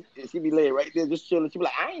 And she be laying right there just chilling. She be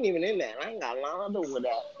like, I ain't even in that. I ain't got nothing to do with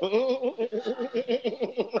that.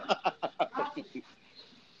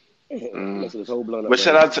 This whole blown up. But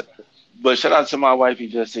shout out to my wifey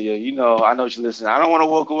just here. You know, I know she listening. I don't want to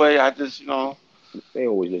walk away. I just, you know. They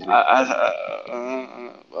always listen.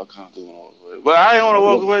 I can't do walk away. But I ain't want to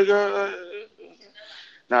walk away, girl.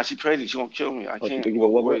 Nah, she crazy. She gonna kill me. I can't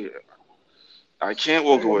walk away. I can't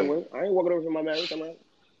walk away. I ain't walking away from my marriage. I'm out.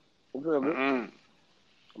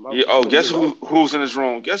 Yeah. Oh, guess who's in this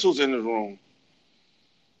room? Guess who's in this room?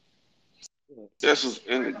 Guess who's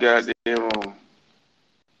in the goddamn room?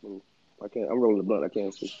 I can't. I'm rolling the blunt. I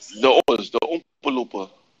can't see. The Oompa Loompa.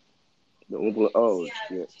 The Oompa. Oh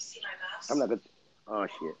shit. I'm not gonna. Oh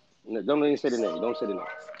shit. No, don't even say the name. Don't say the name.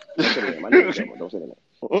 Don't say the name. I know don't say the name.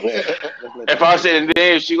 If I say the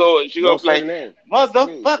name, she go like,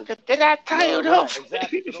 motherfucker, did I tell you though?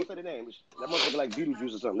 Exactly. So don't say the name. That motherfucker like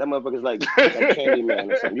Beetlejuice or something. That motherfucker's like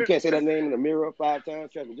Candyman or something. You can't say that name in the mirror 5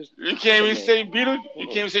 times. Trust me. You can't even say Beetlejuice. You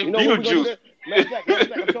can't even say Beetlejuice. Matter of fact,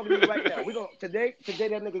 I'm talking to you right now. We gonna today that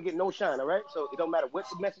nigga get no shine, all right? So it don't matter what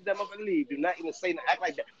message that motherfucker leave. Do not even say act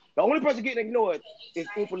like that. The only person getting ignored is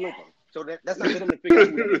Oompa Loompa. So that's not for them to figure out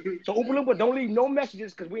who that is. So Oompa Loompa, don't leave no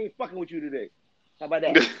messages because we ain't fucking with you today. How about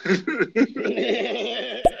that?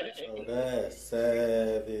 Oh, that's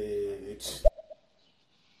savage.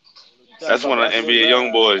 That's one of the NBA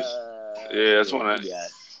young boys. Yeah, that's one of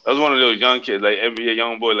those young kids, like NBA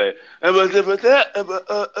young boy, like.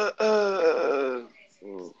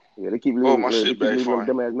 Yeah, they keep leaving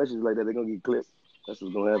dumbass messages like that. They're gonna get clipped. That's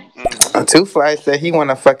what's gonna happen. Two Fly said he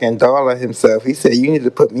want to fucking dollar himself. He said you need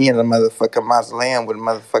to put me in a motherfucking mausoleum with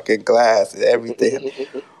motherfucking glass and everything.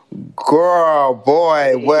 Girl,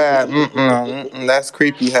 boy, what? That's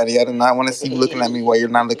creepy, honey. I do not want to see you looking at me while you're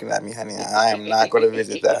not looking at me, honey. I am not going to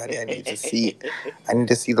visit that, honey. I need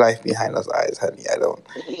to see life behind those eyes, honey. I don't,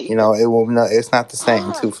 it will. No, it's not the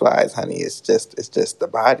same. Two flies, honey. It's just the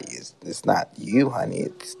body. It's not you, honey.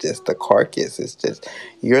 It's just the carcass. It's just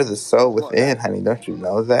you're the soul within, honey. Don't you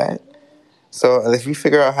know that? So if you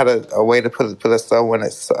figure out a way to put a soul in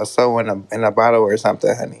a soul in a bottle or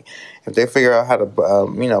something, honey, if they figure out how to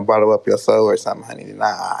bottle up your soul or something, honey, then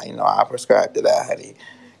I prescribe to that, honey,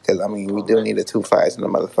 because we do need the two flies in the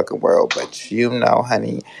motherfucking world, but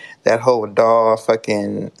honey, that whole doll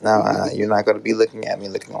fucking you're not gonna be looking at me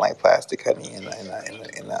looking like plastic, honey, in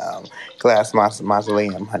a glass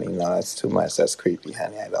mausoleum, honey. No, that's too much. That's creepy,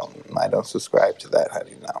 honey. I don't subscribe to that,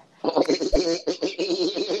 honey. No.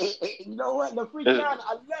 You know what? The Freakiana,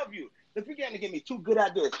 I love you. The Freakiana gave me two good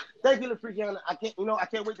ideas. Thank you, the Freakiana. I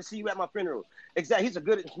can't wait to see you at my funeral. Exactly. He's a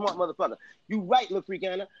good and smart motherfucker. You right, little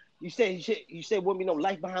Freakiana. You said won't be no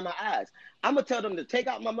life behind my eyes. I'm gonna tell them to take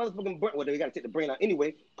out my motherfucking brain. Well, they gotta take the brain out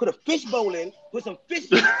anyway. Put a fish bowl in, put some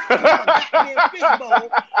fish in my fish bowl,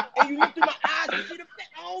 and you look through my eyes and see the fish.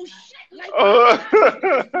 Oh shit! Like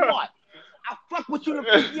smart. I fuck with you,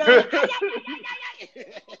 little Freakiana.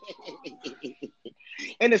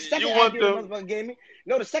 And the second idea the motherfucker gave me,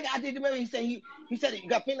 the second idea, remember, he said he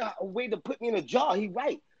got a way to put me in a jar. He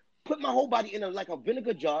right. Put my whole body in a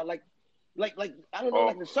vinegar jar, like I don't know,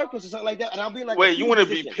 like the circus or something like that. And I'll be like, wait, you want to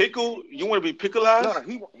be pickled? You want to be picklized?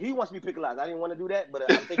 No, he wants to be picklized. I didn't want to do that, but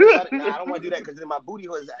I'm thinking about it. Nah, I don't want to do that because then my booty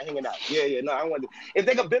hole is hanging out. Yeah, no, I don't want to. If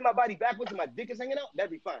they could bend my body backwards and my dick is hanging out, that'd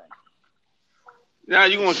be fine. Now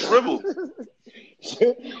you gonna shrivel.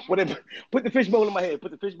 Put the fishbowl in my head.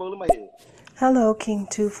 Hello, King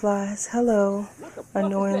Two Flies. Hello,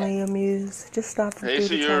 Annoyingly Amused. Just stopping through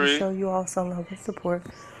to try to show you all some love and support.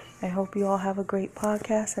 I hope you all have a great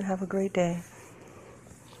podcast and have a great day.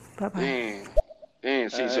 Bye-bye. Damn.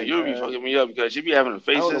 See, so you'll be fucking me up because you be having the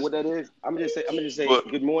faces. I don't know what that is. I'm just say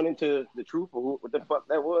good morning to the truth or what the fuck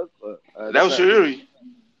that was. That was Sayuri.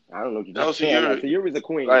 I don't know what you that was Sayuri. Sayuri's a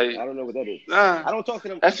queen. Like, I don't know what that is. Nah, I don't talk to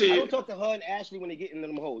them. I don't talk to her and Ashley when they get into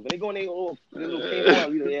them hoes. When they go in their little cave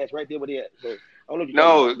on, leave their ass right there where they at. So I don't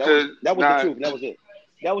know what you're talking about. That was the truth. That was it.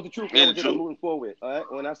 That was the truth. That was it. I'm moving forward. All right.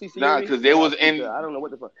 When I see Sayuri, because they was in. I don't know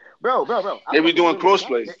what the fuck, bro. They be doing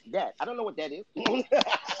crossplay. That I don't know what that is.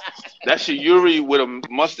 That's Sayuri with a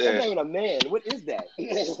mustache. That's not even a man. What is that?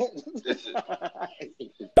 It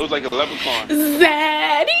was like a leprechaun.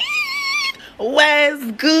 Zaddy,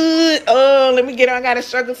 what's good? Oh, let me get on. I got a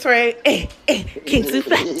struggle tray. King Two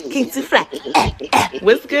Fly.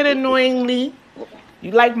 What's good, Annoyingly?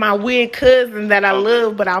 You like my weird cousin that I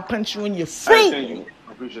love, but I'll punch you in your face. I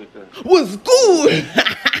appreciate that. What's good?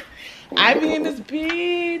 I be in this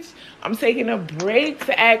bitch. I'm taking a break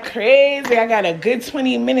to act crazy. I got a good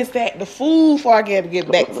 20 minutes to act the fool before I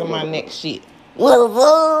get back to my next shit.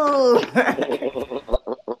 Whoa.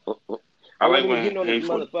 I like when getting on this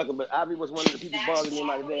motherfucker, but Ivy was one of the people bothering me in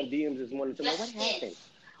my damn DMs this morning. What happened?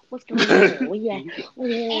 What's going on? Where you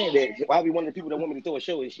at? Ivy one of the people that want me to throw a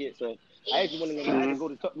show and shit. So I actually wanted to, I had to go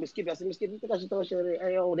to talk to Miss Skippy. I said, Miss Skippy, you think I should throw a show? They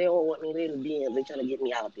don't want me in the DMs. They trying to get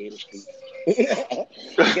me out there in the street.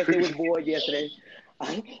 I guess they was bored yesterday.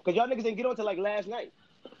 Because y'all niggas didn't get on till like last night.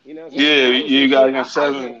 You know what I'm saying? Yeah, you got in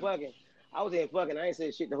 7. I was in fucking. I ain't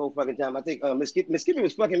said shit the whole fucking time. I think Miss Skippy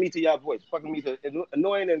was fucking me to y'all voice, fucking me to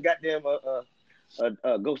annoying and goddamn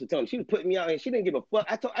ghost of tongue. She was putting me out and she didn't give a fuck.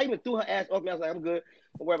 I even threw her ass off me. I was like, I'm good.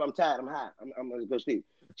 Don't worry, I'm tired. I'm high. I'm gonna go sleep.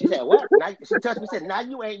 She said, what? She touched me. Said, nah,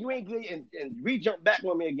 you ain't good, and re-jumped back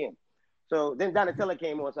on me again. So then Donatella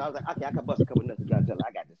came on. So I was like, okay, I can bust a couple nuts to Donatella.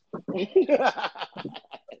 I got this.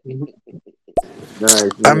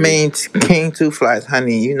 Nice. King Two Flies,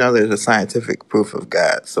 honey, there's a scientific proof of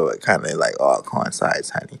God, so it kind of like all coincides,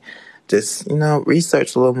 honey. Just,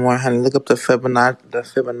 research a little more, honey. Look up the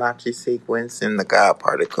Fibonacci sequence and the God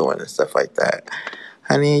particle and stuff like that.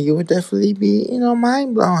 Honey, you would definitely be,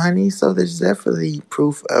 mind blown, honey. So there's definitely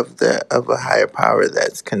proof of a higher power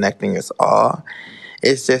that's connecting us all.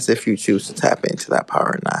 It's just if you choose to tap into that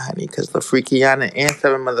power or not, honey. Because the Freakiana and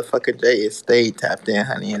 7 motherfucking J is stayed tapped in,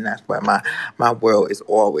 honey. And that's why my world is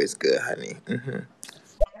always good, honey. Mm-hmm.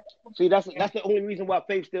 See, that's the only reason why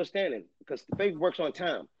faith's still standing. Because faith works on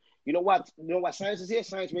time. You know why science is here?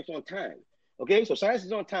 Science works on time. Okay, so science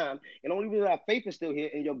is on time, and the only reason why faith is still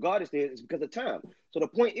here and your God is there is because of time. So the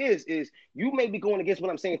point is you may be going against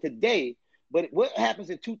what I'm saying today, but what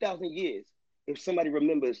happens in 2,000 years if somebody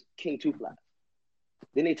remembers King Two Flies?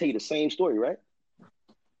 Then they tell you the same story, right?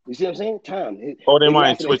 You see what I'm saying? Time. They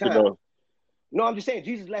might switch it though. No, I'm just saying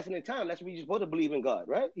Jesus lasted in time. That's what you're supposed to believe in God,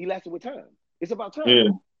 right? He lasted with time. It's about time. Yeah.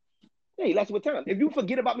 Yeah, he likes with time. If you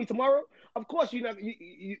forget about me tomorrow, of course you're not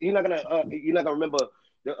gonna remember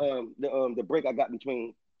the break I got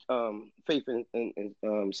between faith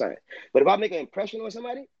and science. But if I make an impression on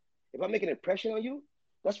somebody, if I make an impression on you,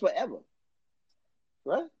 that's forever,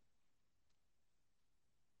 right?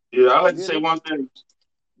 Yeah, I like to say one thing.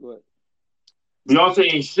 What?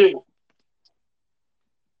 Beyonce ain't shit.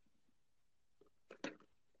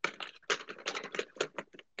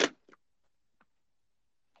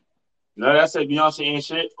 Now that I said Beyonce ain't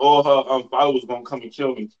shit, all her followers gonna come and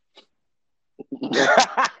kill me.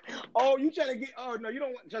 Oh, you trying to get? Oh no, you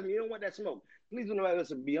don't want. Trust me, you don't want that smoke. Please do not mess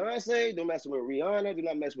with Beyonce. Don't mess with Rihanna. Do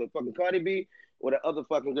not mess with fucking Cardi B or the other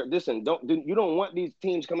fucking girl. Listen, you don't want these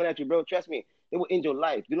teams coming at you, bro. Trust me, it will end your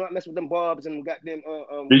life. Do not mess with them Bobs and goddamn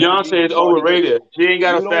Cardi B Beyonce is and Cardi B. overrated. She ain't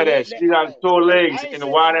got You a fat don't want ass. that. She got short Listen, legs I ain't and a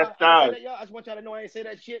say that, wide ass y'all. I ain't say thighs. that, y'all. I just want y'all to know I ain't say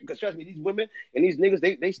that shit. Because trust me, these women and these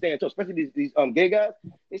niggas, they stand tall. Especially these gay guys,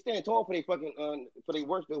 they stand tall for they fucking for they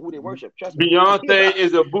worship who they worship. Trust me. Beyonce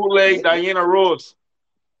is a bootleg Diana Ross.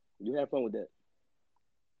 You have fun with that.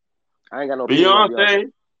 I ain't got no opinion on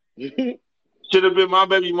Beyonce Beyonce. should have been my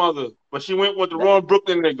baby mother, but she went with the wrong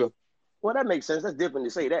Brooklyn nigga. Well, that makes sense. That's different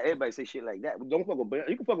to say that. Everybody say shit like that. Don't fuck with Beyonce.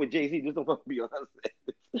 You can fuck with Jay-Z, just don't fuck with Beyonce.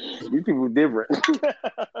 These people different.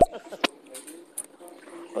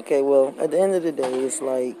 Okay, well, at the end of the day, it's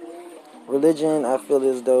like religion, I feel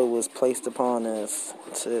as though, was placed upon us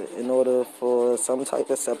in order for some type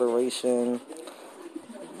of separation,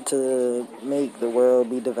 to make the world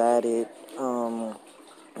be divided.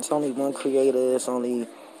 It's only one creator. There's only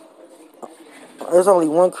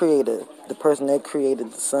one creator. The person that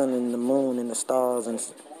created the sun and the moon and the stars and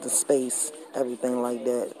the space, everything like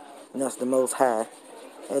that. And that's the Most High.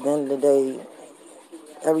 At the end of the day,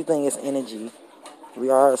 everything is energy. We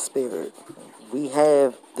are a spirit. We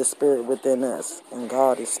have the spirit within us, and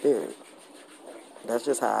God is spirit. That's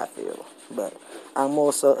just how I feel. But I'm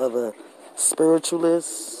also of a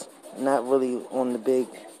spiritualist, not really on the big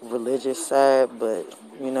religious side, but,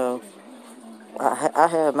 I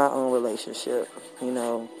have my own relationship,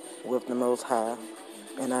 with the Most High,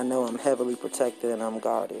 and I know I'm heavily protected and I'm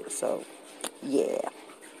guarded, so, yeah.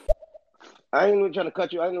 I ain't even trying to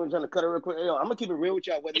cut you. I ain't even trying to cut it real quick. Yo, I'm gonna keep it real with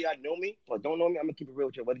y'all, whether y'all know me or don't know me. I'm gonna keep it real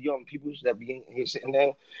with y'all. Whether y'all people that be in here sitting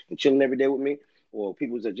down and chilling every day with me, or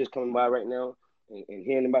people that just coming by right now and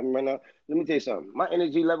hearing about me right now. Let me tell you something. My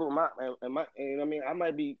energy level, you know what I mean, I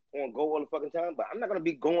might be on go all the fucking time, but I'm not gonna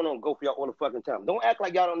be going on go for y'all all the fucking time. Don't act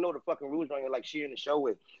like y'all don't know the fucking rules on here, like sharing the show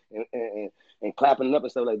with and clapping up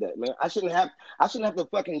and stuff like that, man. I shouldn't have to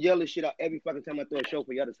fucking yell this shit out every fucking time I throw a show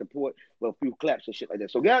for y'all to support with a few claps and shit like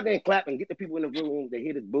that. So get out there and clap and get the people in the room to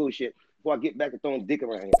hear this bullshit before I get back to throwing dick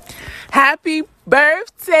around here. Happy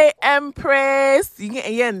birthday, Empress. You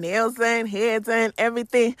getting your nails done, hair done,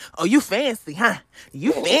 everything. Oh, you fancy, huh?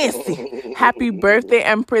 You fancy. Happy birthday,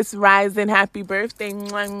 Empress Rising. Happy birthday.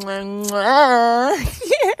 Mwah, mwah, mwah.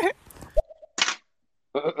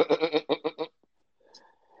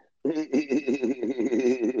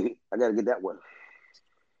 I gotta get that one.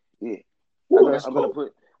 Yeah. Ooh, I'm gonna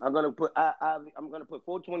put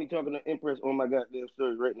 420 talking to Empress on my goddamn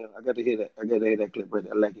story right now. I got to hear that. I got to hear that clip right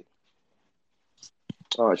there. I like it.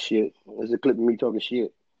 Oh shit. There's a clip of me talking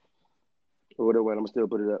shit. Or whatever, I'm gonna still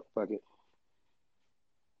put it up. Fuck it.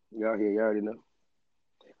 Y'all here, y'all already know.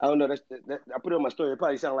 I don't know. I put it on my story. It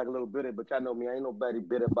probably sound like a little bitter, but y'all know me. I ain't nobody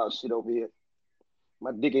bitter about shit over here.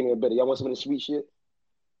 My dick ain't even bitter. Y'all want some of the sweet shit?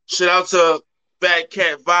 Shout out to Fat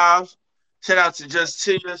Cat Vibes. Shout out to Just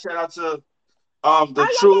Tia. Shout out to the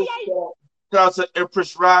Truth. Shout out to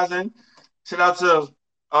Empress Rising. Shout out to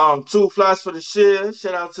Two Flies for the Share.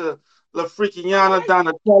 Shout out to La Freakiana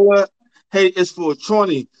Donatella. Hey, it's for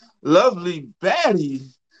 20. Lovely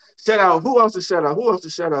Baddie. Shout out. Who else to shout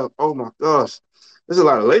out? Oh my gosh. There's a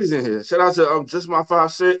lot of ladies in here. Shout out to Just My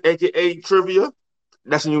 5 Cent, aka Trivia.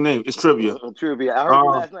 That's a new name. It's Trivia. Trivia. I heard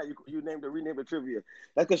you last night. You renamed it Trivia.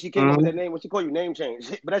 That's because she came up with that name when she called you name change.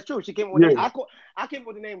 But that's true. She came up with I came up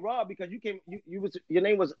with the name Rob because your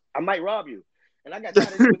name was I might rob you. And I got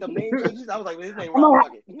tired of you with them name changes. I was like, well, his name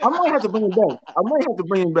Rob. I might have to bring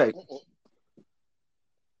him back.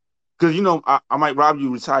 Because I might rob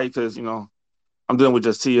you retire because I'm dealing with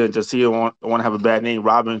Just Tia, and Just Tia want to have a bad name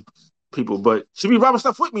robbing people, but she be robbing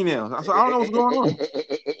stuff with me now. So I don't know what's going on.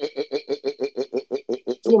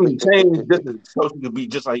 She want me to change just so she could be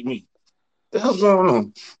just like me. What the hell's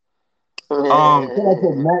going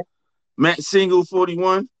on? Matt Single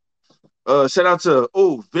 41. Shout out to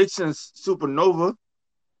Vixen Supernova.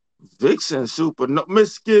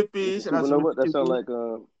 Miss Skippy. Shout out to Supernova. Miss Skippy.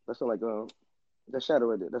 That sound like that Shadow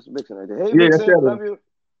right there. That's Vixen right there. Hey, Yeah, Vixen, love you.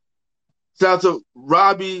 Shout out to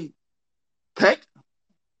Robbie Peck.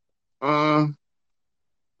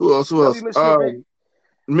 else? Who else?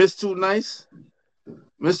 Miss Too Nice.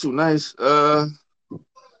 Miss Too Nice.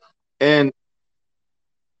 And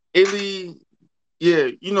Illy. Yeah,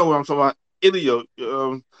 you know what I'm talking about. Ilio.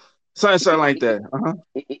 Something like that.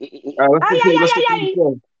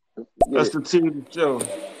 Let's continue the show.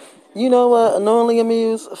 You know what? Annoyingly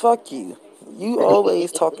Amused? Fuck you. You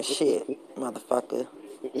always talking shit, motherfucker.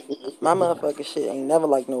 My motherfucking shit ain't never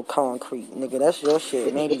like no concrete, nigga. That's your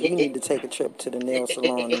shit. Maybe you need to take a trip to the nail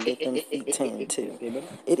salon and get them feet tanned too.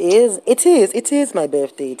 It is my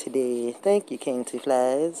birthday today. Thank you, King Two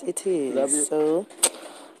Flies. It is. So,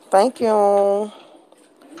 thank you.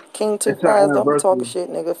 King Two Flies, don't be talking shit,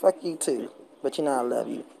 nigga. Fuck you too. But you know I love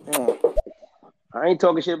you. I ain't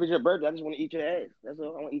talking shit about your birthday. I just want to eat your ass. That's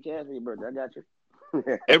all. I want to eat your ass for your birthday. I got you.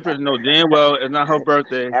 Empress know damn well it's not her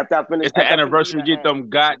birthday. After I finish, it's the anniversary. Get them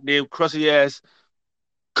goddamn crusty ass,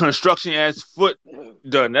 construction ass foot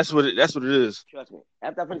done. That's what it is. Trust me.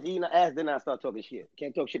 After I finish eating the ass, then I start talking shit.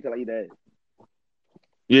 Can't talk shit till I eat the ass.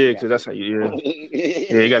 Yeah, because that's how you.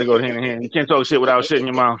 Yeah, you got to go hand in hand. You can't talk shit without shit in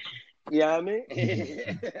your mouth. Yeah, I mean,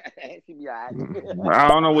 she be alright. I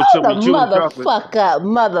don't know what you be chewing. Motherfucker.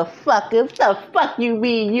 What the fuck you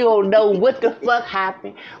mean? You don't know what the fuck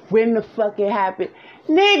happened, when the fuck it happened,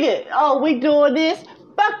 nigga? Oh, we doing this?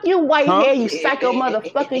 Fuck you, white hair, you psycho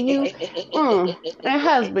motherfucker, you. And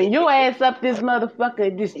husband, your ass up this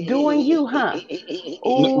motherfucker just doing you, huh?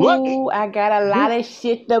 Ooh, I got a lot of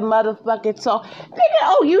shit to motherfucking talk. Nigga,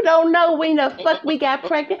 oh, you don't know when the fuck we got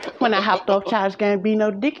pregnant? When I hopped off Charles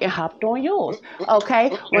Gambino dick and hopped on yours. Okay?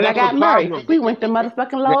 When I got married, we went to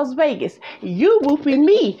motherfucking Las Vegas. You whooping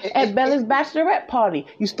me at Bella's bachelorette party.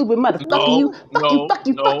 You stupid motherfucker,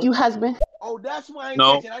 fuck you, husband. Oh, that's why I ain't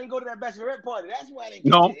catch it. I didn't go to that bachelorette party. That's why I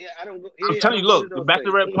didn't catch it. I don't go. I'm telling you, look, the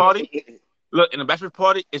bachelorette party. Look, in the bachelorette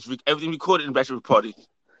party, it's everything recorded in the bachelorette party.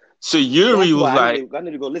 So Yuri was like, I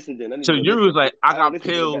need to go listen to it. So Yuri was like, I got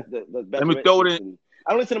pills. Let me throw it in.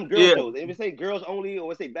 I don't listen to them girl shows. If it say girls only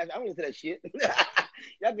or it say back, I don't listen to that shit.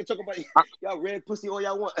 Y'all can talk about y'all red pussy all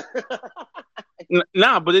y'all want.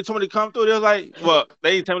 Nah, but they told me to come through. They was like, well,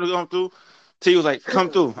 they didn't tell me to come through. T was like, come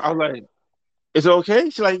through. I was like, is it okay?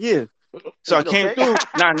 She's like, yeah. So I came through,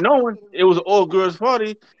 not knowing it was an all girls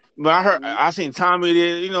party, but I seen Tommy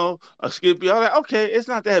there, a Skippy. I was like, okay, it's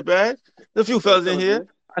not that bad. There's a few fellas in here.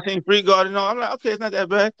 I seen Free Guard, I'm like, okay, it's not that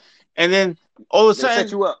bad. And then all of a sudden,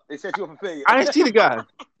 they set you up for failure. I didn't see the guys.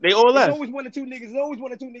 They all left. There's always one or two niggas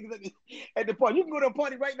at the party. You can go to a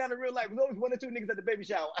party right now in real life. There's always one or two niggas at the baby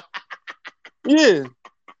shower. Yeah.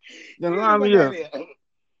 Then line me up.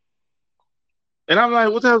 And I'm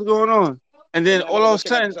like, what the hell's going on? And then all of a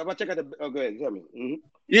sudden, go ahead, tell me. Mm-hmm.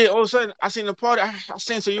 Yeah, all of a sudden, I seen the party. I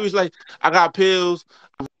seen so you was like, I got pills,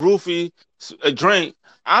 roofie, a drink.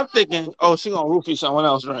 I'm thinking, oh, she gonna roofie someone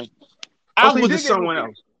else drink. I was someone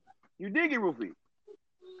else. You did get roofie.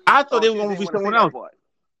 I thought they were gonna roofie someone else,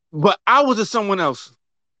 but I was someone else.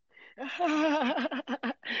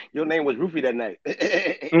 Your name was Roofie that night.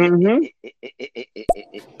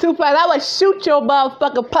 Tupac, I would shoot your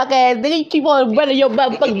motherfucking punk ass. Then you keep on running your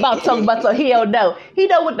motherfucking mouth talking about so he don't know. He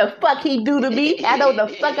know what the fuck he do to me. I know what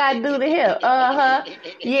the fuck I do to him.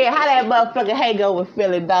 Yeah, how that motherfucking hangover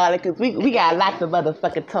feeling, darling? Cause we got lots of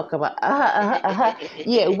motherfucking talk about.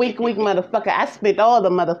 Yeah, weak motherfucker. I spent all the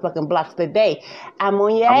motherfucking blocks today. I'm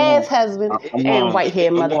on your ass, husband. And white hair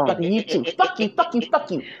motherfucker, you too. Fuck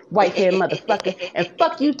you. White hair motherfucker. And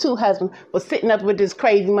fuck you too, husband, for sitting up with this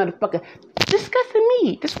crazy motherfucker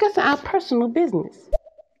discussing our personal business.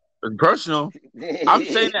 Personal? I'm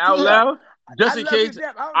saying it out loud just in case.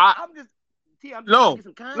 No,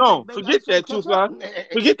 forget that, Two Flies.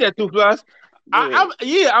 Forget that, Two Flies.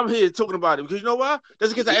 I'm here talking about it because you know why?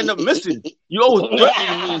 That's because I end up missing. You always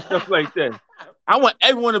threatening me and stuff like that. I want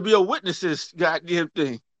everyone to be a witness to this goddamn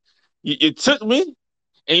thing. You took me,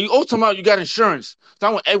 and you also talking about you got insurance. So I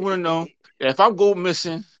want everyone to know that if I go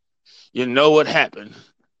missing, you know what happened.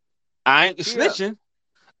 I ain't snitching.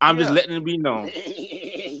 I'm just letting it be known.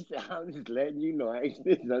 I'm just letting you know. I ain't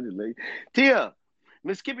snitching. I'm just letting you. Tia,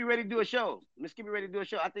 Miss Skippy ready to do a show.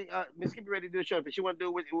 I think Miss Skippy ready to do a show. If she want to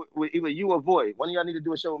do it with either you or Void, one of y'all need to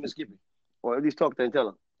do a show with Miss Skippy. Or at least talk to her and tell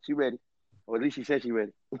her. She ready. Or at least she said she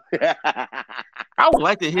ready. I would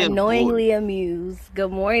like to hear Annoyingly Amused.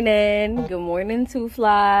 Good morning. Good morning, Two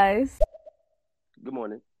Flies. Good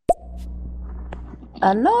morning.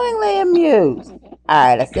 Annoyingly Amused.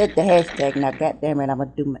 Alright, I said the hashtag. Now, goddammit, I'm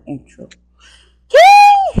gonna do my intro.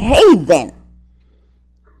 King Haven.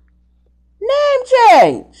 Name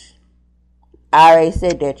change. I already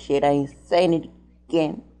said that shit. I ain't saying it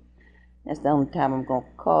again. That's the only time I'm gonna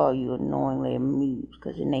call you Annoyingly Amused,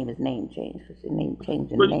 because your name is name changed. Because your name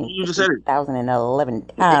changed in But the name you just said it. 50,011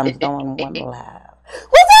 times on one live.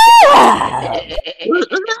 What's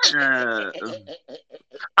up?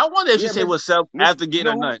 I wonder if she Yeah, say what's up Miss, after you getting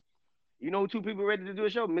know a who? nut. You know who two people ready to do a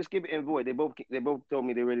show? Miss Skip and Void. They both told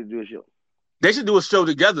me they're ready to do a show. They should do a show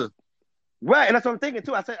together. Right, and that's what I'm thinking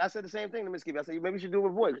too. I said the same thing to Miss Skip. I said maybe you should do it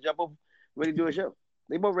with Void because y'all both ready to do a show.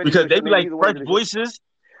 They both ready to do Because a they show. be like Neither one fresh did a show. voices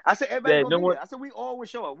I said everybody that gonna know be what. there. I said we all would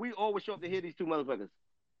show up. We all would show up to hear these two motherfuckers.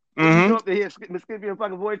 If we Mm-hmm. show up to hear Miss Skip and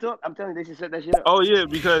fucking Void talk, I'm telling you they should set that shit up. Oh yeah,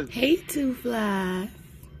 because Hey, Two Fly.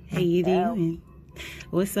 How you Al. doing?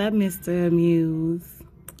 What's up, Mr. Amuse?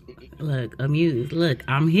 Look, Amuse. Look,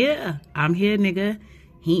 I'm here. I'm here, nigga.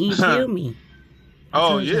 He ain't kill me. I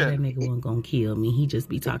told y'all that nigga wasn't gonna kill me. He just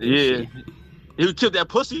be talking shit. He would kill that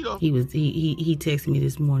pussy though. He texted me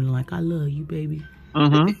this morning like, I love you, baby.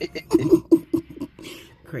 Mm-hmm.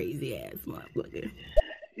 Crazy ass motherfucker.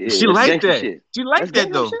 Yeah, she like that. Shit. She like that's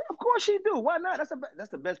that though. Shit. Of course she do. Why not? That's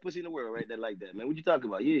the best pussy in the world, right? That like that, man. What you talking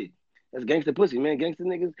about? Yeah. That's gangster pussy, man. Gangster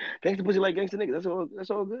niggas, gangster pussy like gangster niggas. That's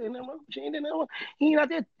all good. Ain't nothing wrong. She ain't nothing wrong. He ain't out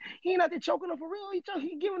there choking her for real. He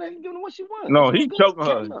giving her what she wants. No, he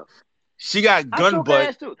choking her. She got gun butt.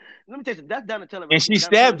 Ass too. Let me tell you something. That's Donatella. And she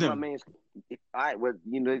stabbed him. All right, well,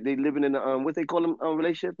 you know they living in the what they call them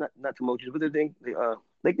relationship, not tumultuous. What they think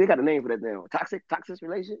they got a name for that now. Toxic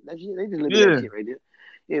relationship. That shit. They just live in that shit right there.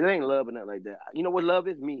 Yeah, they ain't love or nothing like that. You know what love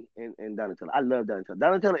is? Me and Donatella. I love Donatella.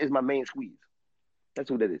 Donatella is my main squeeze. That's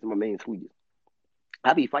who that is. My main squeeze.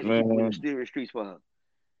 I be fighting people in the mysterious streets for her.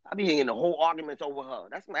 I be getting the whole arguments over her.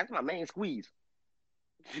 That's my main squeeze.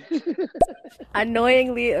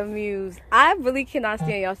 Annoyingly Amused. I really cannot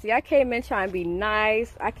stand y'all. See, I came in trying to be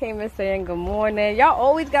nice. I came in saying good morning. Y'all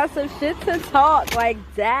always got some shit to talk. Like,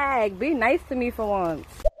 dag, be nice to me for once.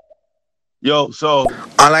 Yo, so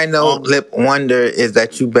all I know, Lip Wonder, is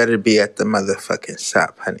that you better be at the motherfucking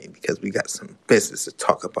shop, honey, because we got some business to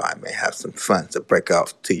talk about. I may have some funds to break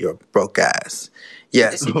off to your broke ass.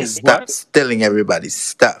 Yes, you can stop stealing everybody's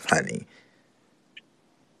stuff, honey.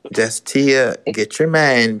 Just Tia, get your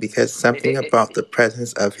man, because something about the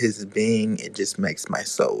presence of his being, it just makes my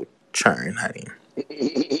soul churn, honey.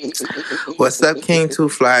 What's up, King Two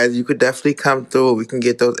Flies? You could definitely come through. We can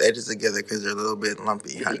get those edges together because they're a little bit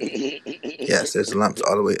lumpy, honey. Yes, there's lumps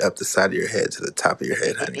all the way up the side of your head to the top of your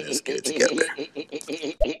head, honey. Let's get it together.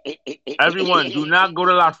 Everyone, do not go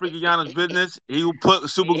to La Frickiana's business. He will put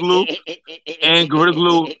super glue and Gorilla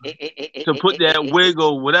Glue to put that wig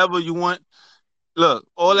or whatever you want. Look,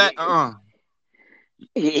 all that,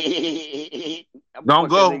 Don't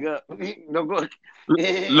go. Don't go.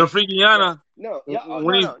 La Frickiana. No,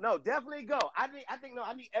 definitely go. I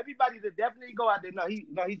need everybody to definitely go out there.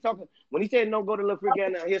 He's talking when he said don't go to La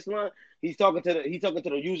Frickiana his salon. He's talking to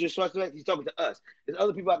the user suspect. He's talking to us. There's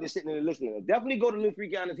other people out there sitting there listening. Definitely go to La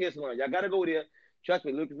Frickiana's hair salon. Y'all gotta go there. Trust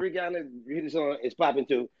me, La Frickiana's hair salon is popping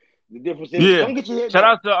too. The difference is don't get your hair done. Shout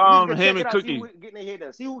out to Ham and Cookie. See who's getting their hair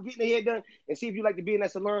done. See who's getting their hair done, and see if you like to be in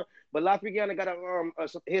that salon. But La Frickiana got a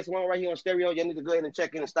hair salon right here on Stereo. Y'all need to go ahead and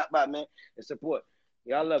check in and stop by, man, and support.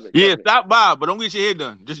 Y'all love it. Yeah, stop by, but don't get your hair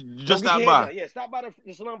done. Just stop by. Yeah, stop by the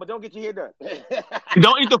salon, but don't get your hair done.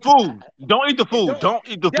 Don't eat the food. Don't eat the food. Don't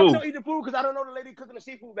eat the food. Don't eat the food because I don't know the lady cooking the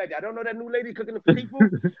seafood back there. I don't know that new lady cooking the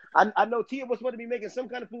seafood. I know Tia was supposed to be making some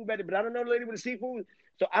kind of food back there, but I don't know the lady with the seafood.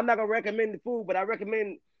 So I'm not gonna recommend the food, but I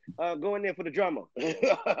recommend going there for the drama.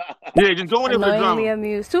 Yeah, just go in there for the drama. Annoyingly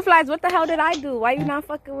Amused. Two Flies, what the hell did I do? Why you not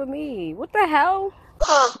fucking with me? What the hell?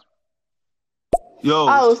 Yo.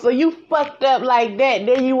 Oh, so you fucked up like that.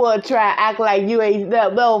 Then you want to try to act like you ain't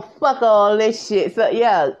no fuck all this shit. So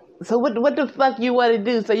yeah. So what the fuck you want to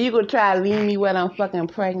do? So you gonna try to leave me when I'm fucking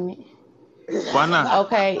pregnant? Why not?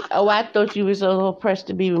 Okay. Oh, I thought you were so pressed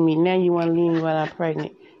to be with me. Now you want to leave me when I'm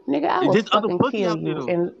pregnant. Nigga, I will fucking kill you.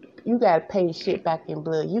 And you gotta pay shit back in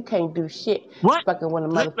blood. You can't do shit fucking with a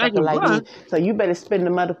motherfucker like me. So you better spin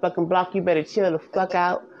the motherfucking block. You better chill the fuck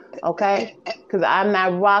out. Okay? Because I'm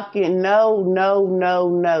not rocking. No.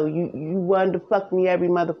 You wanted to fuck me every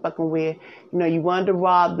motherfucking where. You know, you wanted to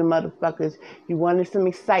rob the motherfuckers. You wanted some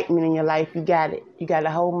excitement in your life. You got it. You got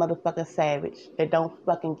a whole motherfucking savage that don't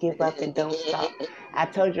fucking give up and don't stop. I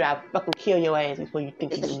told you I'd fucking kill your ass before you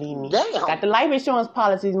think you can leave me. Damn. Got the life insurance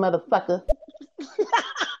policies, motherfucker.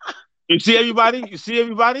 You see everybody?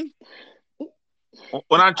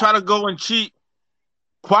 When I try to go and cheat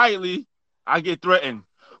quietly, I get threatened.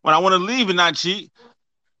 When I want to leave and not cheat,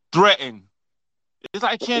 threatened. It's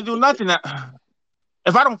like I can't do nothing.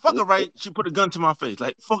 If I don't fuck her right, she put a gun to my face.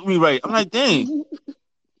 Like, fuck me right. I'm like, dang.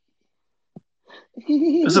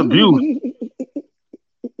 It's abuse.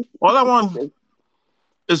 All I want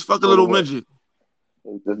It's fuck a little midget.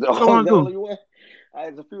 The only one?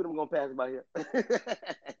 There's a few of them gonna pass by here.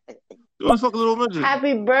 You want to fuck a little midget?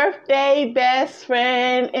 Happy birthday, best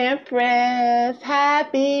friend, Empress.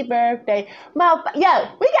 Happy birthday. Yo,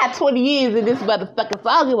 we got 20 years in this motherfucker, so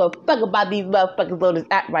I don't give a fuck about these motherfuckers on this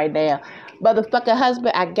app right now. Motherfucker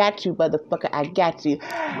husband, I got you, motherfucker, I got you.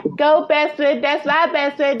 Go best friend, that's my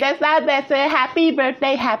best friend, that's my best friend. Happy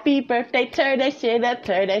birthday, turn that shit up,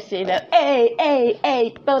 Hey, hey,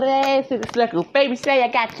 hey, throw that ass in the circle. Baby say I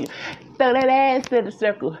got you. Throw that ass in the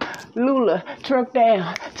circle. Lula, truck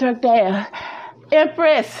down.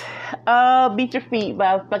 Empress, beat your feet,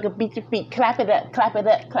 motherfucker, beat your feet. Clap it up.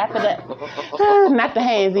 Not the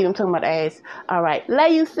hands, even talking about the ass. All right,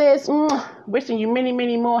 love you, sis. Wishing you many,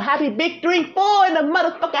 many more. Happy big 3-4 in the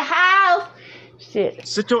motherfucking house. Shit.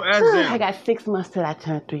 Sit your ass down. I got 6 months till I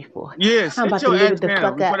turn 3-4. Yeah, sit your ass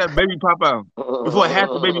down before that baby pop out. Before half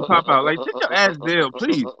the baby pop out. Like, sit your ass down,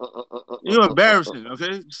 please. You're embarrassing,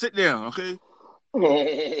 okay? Sit down, okay?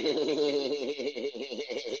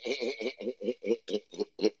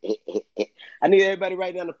 I need everybody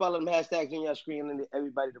right now to follow them hashtags on your screen. I need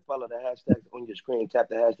everybody to follow the hashtags on your screen. Tap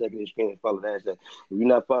the hashtag on your screen and follow the hashtag. If you're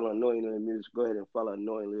not following Annoyingly Amused, go ahead and follow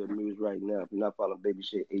Annoyingly Amused right now. If you're not following Baby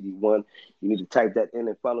Shit 81, you need to type that in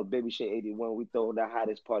and follow Baby Shit 81. We throw the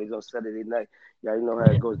hottest parties on Saturday night. Y'all know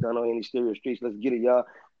how it goes down on any stereo streets. Let's get it, y'all.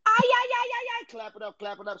 Clap it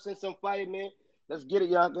up. Send some fire, man. Let's get it,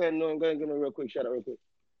 y'all. Go ahead and give me a real quick shout out real quick.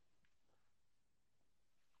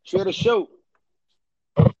 Share the show.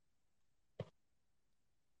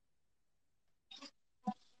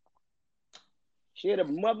 Share the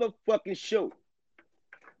motherfucking show.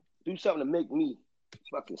 Do something to make me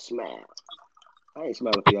fucking smile. I ain't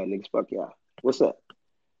smiling for y'all niggas. Fuck y'all. What's up?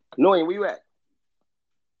 Annoying, where you at?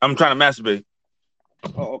 I'm trying to masturbate.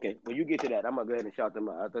 Oh, okay. When you get to that, I'm going to go ahead and shout them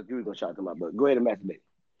out. I thought you were going to shout them out, but go ahead and masturbate.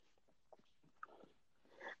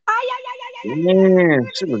 Man,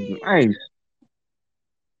 she looking nice.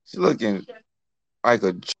 She looking like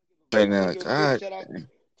a right now. God. Shout out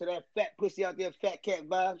to that fat pussy out there, Fat Cat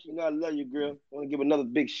Vibes. You know I love you, girl. I want to give another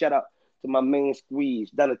big shout out to my main squeeze,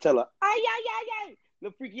 Donatella.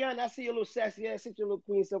 Little freaky on, I see your little sassy ass. Sit your little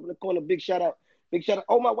queen stuff in the corner. Big shout out.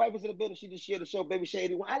 Oh, my wife was in the building. She just shared the show, Baby Shit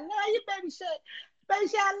 81. I love you, Baby Shit. Baby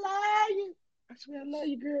Shit, I love you. I swear I love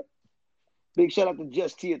you, girl. Big shout out to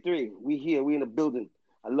Just Tier 3. We here. We in the building.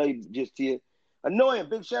 I love you, Just Tier. Annoying.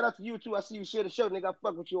 Big shout out to you, too. I see you share the show, nigga. I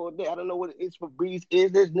fuck with you all day. I don't know what it's for breeze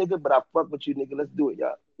is this, nigga, but I fuck with you, nigga. Let's do it,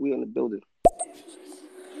 y'all. We in the building.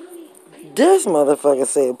 This motherfucker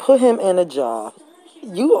said, put him in a job.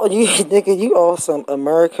 You nigga, you all some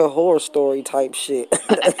American Horror Story type shit.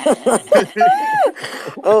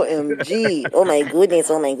 OMG. Oh my goodness.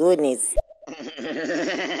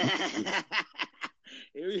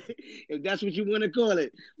 If that's what you want to call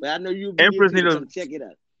it. But I know you'll be Empress able to check it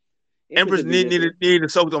out. Empress need to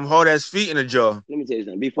soak them hard ass feet in a jar. Let me tell you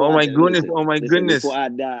something. Oh my goodness. Before I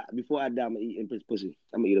die, I'm gonna eat Empress pussy.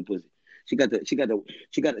 I'm gonna eat her pussy. She got a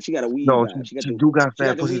weed. No, vibe. she do got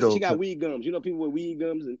fat pussy though. She got weed gums. You know people with weed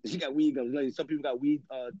gums, and she got weed gums. Like some people got weed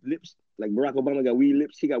lips. Like Barack Obama got weed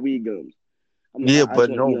lips. She got weed gums.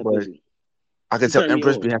 But I can tell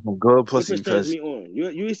Empress be having good pussy because me on.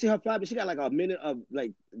 You see her five. She got like a minute of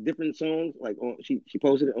like different songs. Like she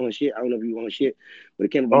posted it on shit. I don't know if you on shit, but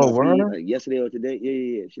it came up on my feed, like yesterday or today.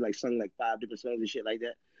 Yeah. She like sung like 5 different songs and shit like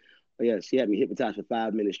that. But yeah, she had me hypnotized for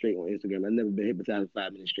 5 minutes straight on Instagram. I've never been hypnotized for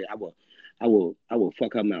 5 minutes straight. I will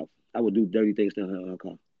fuck her mouth. I will do dirty things to her in her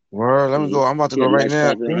car. Word, let me go. I'm about to go right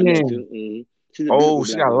now. She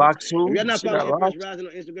got locks too. If you're not following Empress Rising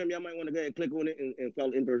on Instagram, y'all might want to go ahead and click on it and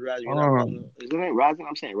follow Empress Rising. You're not following her. Is it ain't Rising?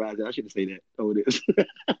 I'm saying Rising. I shouldn't say that. Oh, it is.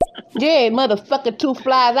 Yeah, motherfucker, 2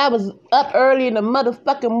 flies. I was up early in the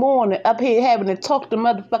motherfucking morning, up here having to talk to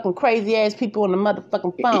motherfucking crazy ass people on the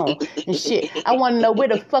motherfucking phone and shit. I want to know where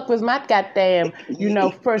the fuck was my goddamn,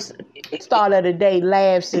 first start of the day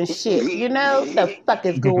laughs and shit. The fuck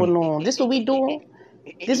is going on? This what we doing?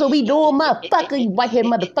 Motherfucker, you white-haired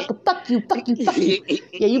motherfucker. Fuck you.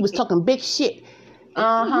 Yeah, you was talking big shit.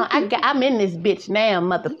 I'm in this bitch now,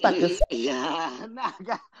 motherfuckers.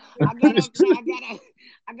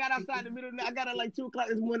 I got outside in the middle of the night. I got at like 2 o'clock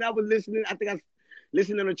this morning. I was listening. I think I was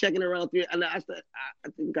listening or checking around 3. And I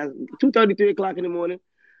think 2:30, 3 o'clock in the morning.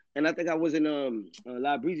 And I think I was in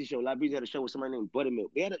La Breezy show. La Breezy had a show with somebody named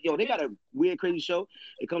Buttermilk. They got a weird, crazy show.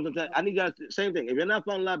 It comes on. I need y'all same thing. If you're not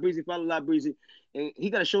following La Breezy, follow La Breezy. And he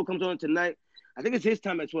got a show comes on tonight. I think it's his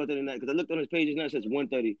time at 12:30 tonight because I looked on his pages now. It says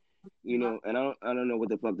 1:30. And I don't know what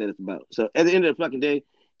the fuck that is about. So at the end of the fucking day,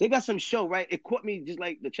 they got some show, right? It caught me just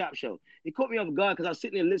like the Chop show. It caught me off guard because I was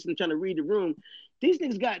sitting there listening, trying to read the room. These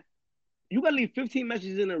niggas got you gotta leave 15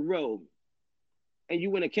 messages in a row, and you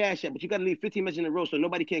win a cash app, but you gotta leave 15 messages in a row so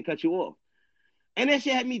nobody can cut you off. And that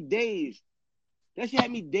shit had me dazed. That shit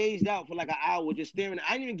had me dazed out for like an hour just staring.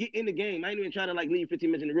 I didn't even get in the game. I didn't even try to like leave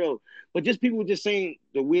 15 minutes in a row. But just people were just saying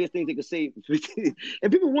the weirdest things they could say.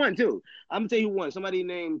 And people won too. I'm gonna tell you who won. Somebody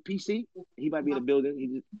named PC. He might be in the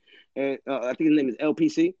building. And I think his name is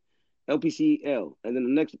LPC. LPCL. And then the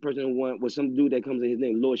next person who won was some dude that comes in his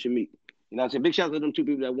name, Lord Shamik. You know what I'm saying? Big shout out to them two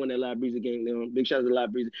people that won that Live Breezy game. You know? Big shout out to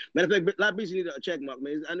Live Breezy. Matter of fact, Live Breezy need a check mark,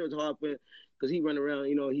 man. I know it's hard for him because he run around,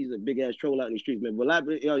 you know, he's a big ass troll out in the streets, man. But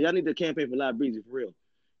y'all need to campaign for Live Breezy for real.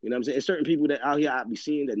 You know what I'm saying? There's certain people that out here I be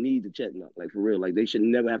seeing that need the check mark, like for real. Like they should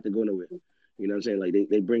never have to go nowhere. You know what I'm saying? Like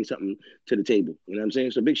they bring something to the table. You know what I'm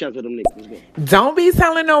saying? So big shout out to them niggas. Let's go. Don't be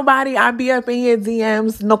telling nobody I be up in your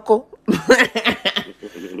DMs, knuckle.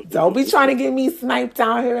 Don't be trying to get me sniped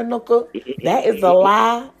out here, knuckle. That is a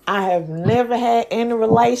lie. I have never had any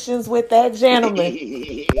relations with that gentleman.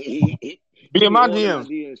 Be in my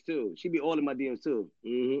DMs too. She be all in my DMs too.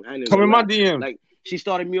 I ain't Come in my DMs. Like she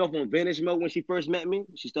started me off on Vanish mode when she first met me.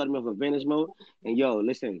 She started me off on Vanish mode. And yo,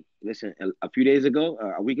 listen. A few days ago,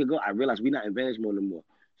 a week ago, I realized we're not in Vanish mode no more.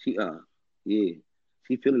 She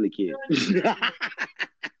feeling the kid.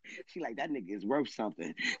 She like, that nigga is worth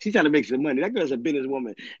something. She's trying to make some money. That girl's a business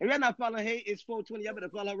woman. If you're not following, hey, it's 420. Y'all better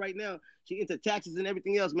follow her right now. She into taxes and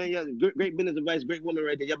everything else, man. Yeah, great business advice. Great woman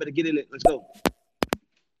right there. Y'all better get in it. Let's go.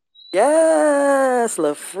 Yes,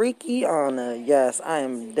 La Freaky Honor. Yes, I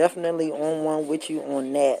am definitely on one with you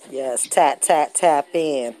on that. Yes, tap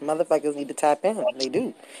in. Motherfuckers need to tap in. They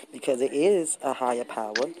do. Because it is a higher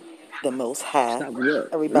power, the most high.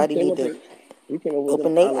 Everybody need to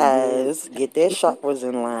open their eyes, get their chakras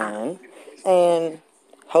in line, and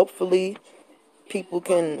hopefully people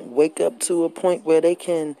can wake up to a point where they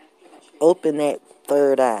can open that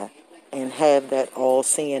third eye and have that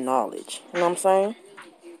all-seeing knowledge. You know what I'm saying?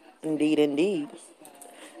 Indeed.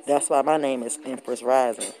 That's why my name is Empress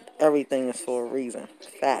Rising. Everything is for a reason.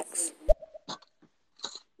 Facts.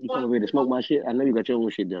 You coming ready to smoke my shit? I know you got your own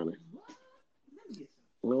shit down there.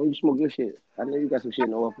 Well, you smoke your shit. I know you got some shit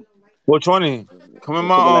in the office. 420. Come in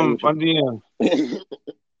my DM.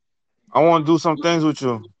 I want to do some things with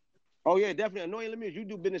you. Oh yeah, definitely. Annoyingly Amused, you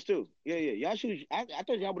do business too. Yeah. Y'all should. I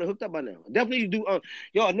thought y'all would have hooked up by now. Definitely you do.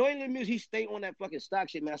 Yo, Annoyingly Amused, he stay on that fucking stock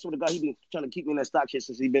shit, man. I swear to God, he been trying to keep me in that stock shit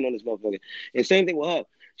since he been on this motherfucker. And same thing with her.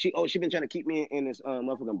 She been trying to keep me in this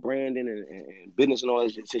motherfucking branding and business and all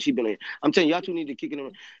that shit since she been in. I'm telling y'all two need to kick it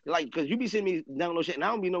on. Like, cause you be sending me download shit and I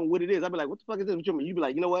don't be knowing what it is. I be like, what the fuck is this? You be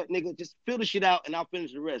like, you know what, nigga, just fill the shit out and I'll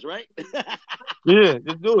finish the rest, right? Yeah,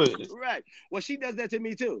 just do it. Right. Well, she does that to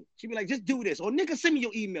me too. She be like, just do this. Or nigga, send me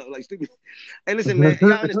your email. Like, stupid. Hey, listen, man,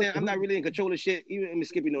 y'all understand I'm not really in control of shit. Even Miss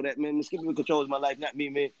Skippy know that, man. Miss Skippy controls my life, not me,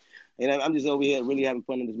 man. And I'm just over here really having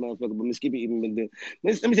fun in this motherfucker. But Miss Skippy even been doing.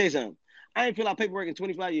 Let me tell you something. I ain't fill out paperwork in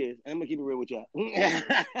 25 years. And I'm going to keep it real with y'all.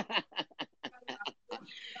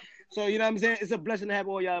 So, you know what I'm saying? It's a blessing to have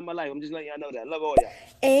all y'all in my life. I'm just letting y'all know that. I love all y'all.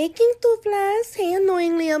 Hey, King Tuflas. Hey,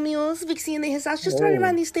 Annoyingly Amused. Vixie in his house. Just running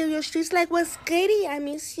around these stereo streets like, what's goody? I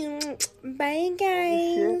miss you. Bye,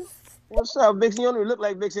 guys. What's up, Vixen? You don't even look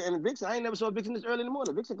like Vixen. And Vixen, I ain't never saw Vixen this early in the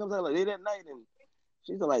morning. Vixen comes out like late at night and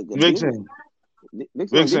she's like a Vixen.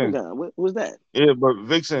 Vixen. Who's that? Yeah, but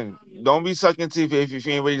Vixen, don't be sucking teeth if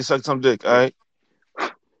you ain't ready to suck some dick, all right?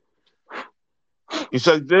 You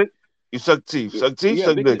suck dick, you suck teeth. Suck teeth,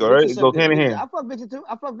 suck dick, all right? It goes hand in hand. I fuck Vixen too.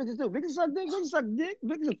 Vixen suck dick, Vixen suck dick,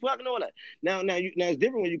 Vixen fucking all that. Now it's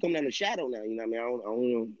different when you come down the shadow now, you know what I mean? I don't know,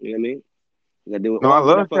 you know what I mean? You gotta do it. No, I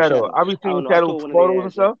love Shadow. I be seeing Shadow photos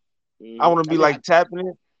and stuff. I want to be like tapping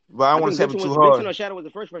it, but I want to tap it too hard. Vixen or Shadow was the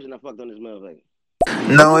first person I fucked on this motherfucker.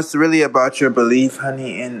 No, it's really about your belief,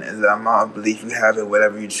 honey, and the amount of belief you have in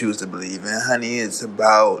whatever you choose to believe in. Honey, it's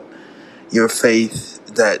about your faith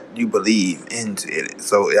that you believe into it.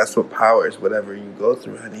 So that's what powers whatever you go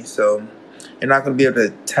through, honey. So you're not going to be able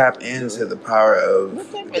to tap into the power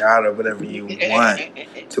of God or whatever you want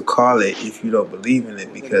to call it if you don't believe in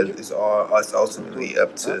it, because it's ultimately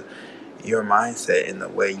up to your mindset and the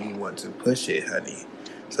way you want to push it, honey.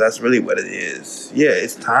 So that's really what it is. Yeah,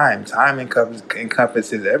 it's time. Time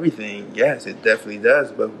encompasses everything. Yes, it definitely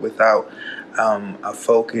does. But without a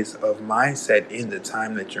focus of mindset in the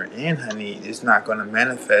time that you're in, honey, it's not going to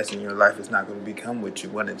manifest in your life. It's not going to become what you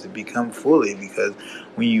want it to become fully, because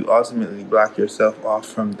when you ultimately block yourself off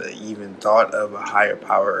from the even thought of a higher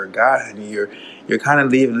power or God, honey, you're kind of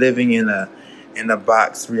living in a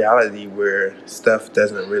box reality where stuff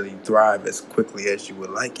doesn't really thrive as quickly as you would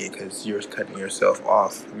like it, because you're cutting yourself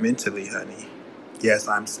off mentally, honey. Yes,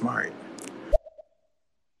 I'm smart.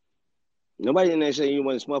 Nobody in there saying you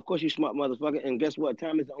wasn't smart. Of course you smart, motherfucker. And guess what?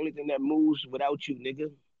 Time is the only thing that moves without you, nigga.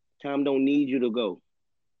 Time don't need you to go.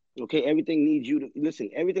 Okay, everything needs you to listen.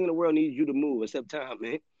 Everything in the world needs you to move except time,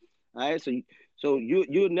 man. All right, so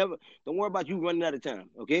you'll never. Don't worry about you running out of time.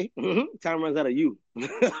 Okay, time runs out of you.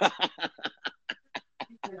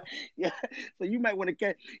 Yeah, so you might want to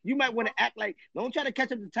catch. You might want to act like. Don't try to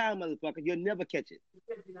catch up to time, motherfucker. You'll never catch it.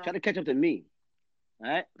 Try to catch up to me. All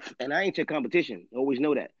right, and I ain't your competition. Always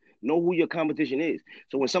know that. Know who your competition is.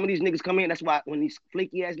 So when some of these niggas come in, that's why when these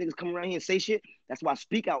flaky ass niggas come around here and say shit, that's why I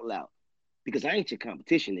speak out loud. Because I ain't your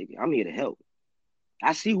competition, nigga. I'm here to help.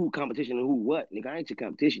 I see who competition and who what, nigga. I ain't your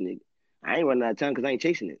competition, nigga. I ain't running out of time because I ain't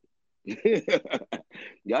chasing it.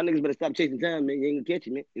 Y'all niggas better stop chasing time, man. You ain't gonna catch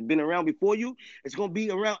it, man. It's been around before you. It's gonna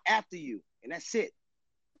be around after you, and that's it.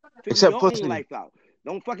 Figure Except your pussy. own life out.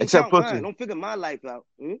 Don't fucking Except count pussy. mine. Don't figure my life out.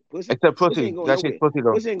 Pussy. Except Pussy pussy. ain't You going gotta chase nowhere. pussy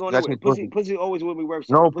though. Pussy ain't going You gotta nowhere. chase pussy. Pussy always will be worth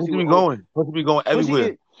something. No, Pussy pussy will be always. going. Pussy be going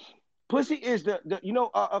everywhere. Pussy is the you know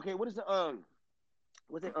okay, what is the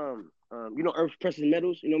what's it you know earth precious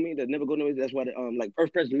metals, you know what I mean, that never go nowhere. That's why the like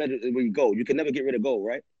earth precious metals is where you go. You can never get rid of gold,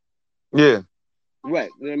 right? Yeah. Right.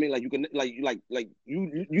 You know what I mean? Like you can like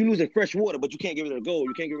you losing fresh water, but you can't get rid of gold,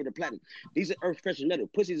 you can't get rid of platinum. These are earth precious metal.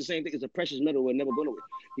 Pussy is the same thing. It's a precious metal, will never go nowhere.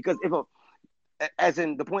 Because if as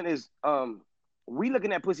in the point is we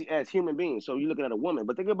looking at pussy as human beings, so you're looking at a woman,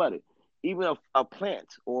 but think about it. Even a plant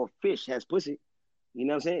or a fish has pussy. You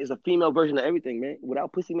know what I'm saying? It's a female version of everything, man.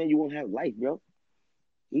 Without pussy, man, you won't have life, bro.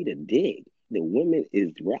 Eat a dick. The women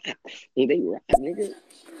is rocks. They rock, nigga.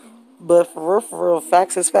 But for real,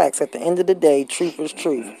 facts is facts. At the end of the day, truth is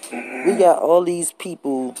truth. We got all these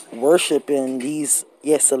people worshiping these,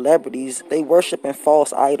 celebrities. They worshiping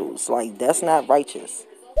false idols. Like, that's not righteous.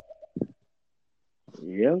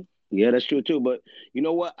 Yeah, yeah, that's true too. But you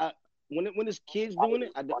know what? When it's kids doing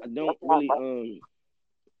it, I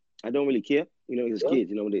don't really care. You know, it's kids.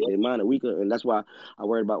 You know, they mind are weaker, and that's why I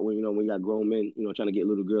worry about when you got grown men, trying to get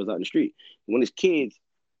little girls out in the street. When it's kids,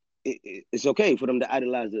 it's okay for them to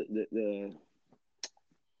idolize the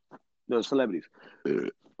celebrities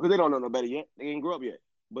because they don't know no better yet. They ain't grow up yet.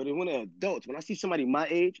 But when they're adults, when I see somebody my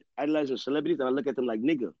age idolizing celebrities, and I look at them like,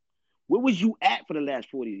 nigga, where was you at for the last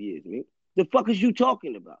 40 years, man? The fuck is you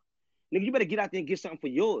talking about? Nigga, you better get out there and get something for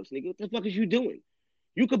yours, nigga. What the fuck is you doing?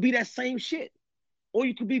 You could be that same shit. Or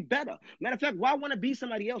you could be better. Matter of fact, why want to be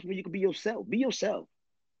somebody else when you could be yourself? Be yourself.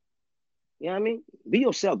 You know what I mean? Be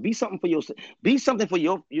yourself. Be something for yourself. Be something for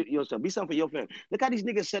yourself. Be something for your family. Look how these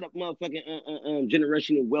niggas set up motherfucking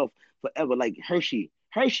generational wealth forever. Like Hershey,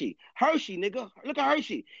 nigga. Look at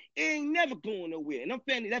Hershey. It ain't never going nowhere. And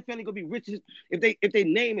that family gonna be rich if they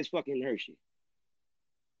name is fucking Hershey.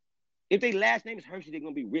 If their last name is Hershey, they're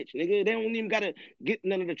gonna be rich, nigga. They don't even gotta get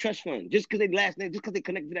none of the trust fund just because they last name, just because they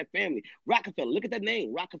connected to that family. Rockefeller, look at that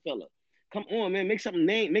name, Rockefeller. Come on, man, make something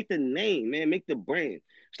name, make the name, man, make the brand.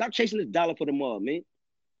 Stop chasing this dollar for the mob, man.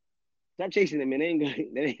 Stop chasing it, man. They ain't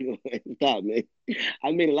gonna stop, man.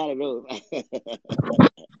 I made a lot of those.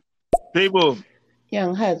 People.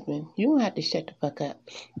 Young husband, you don't have to shut the fuck up,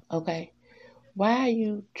 okay? Why are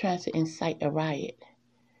you trying to incite a riot?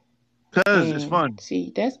 Because it's fun.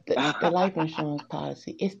 See, that's the life insurance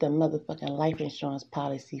policy. It's the motherfucking life insurance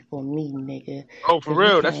policy for me, nigga. Oh, for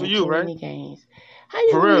real? That's for you, right? Too many games. How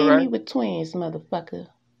you for gonna real, leave right? me with twins, motherfucker?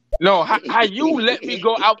 No, how you let me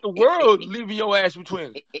go out the world leaving your ass with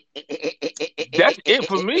twins? That's it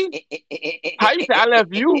for me. How you say I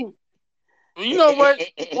left you? You know what?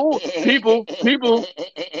 Ooh, people,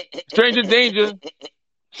 stranger danger.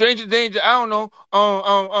 I don't know.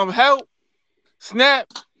 Help, snap,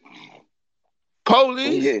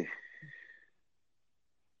 police. Yeah.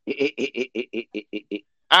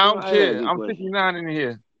 I don't care. I'm 69 in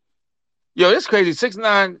here. Yo, it's crazy.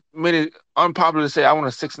 6'9" made it unpopular to say I want a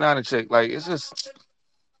 6'9" chick. Like, it's just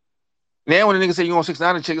now when the nigga say you want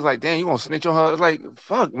 6'9" chick, it's like, damn, you gonna snitch on her? It's like,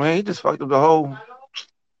 fuck, man, he just fucked up the whole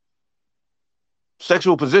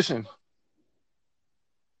sexual position.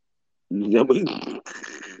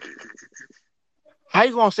 How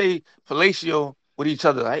you gonna say fellatio with each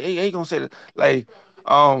other? How you gonna say that? Like,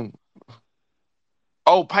 oh,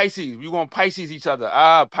 Pisces, we want Pisces each other.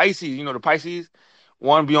 Pisces, you know the Pisces,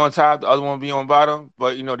 one be on top, the other one be on bottom,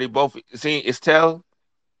 but you know they both see it's tail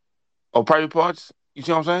or private parts. You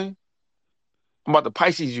see what I'm saying? I'm about to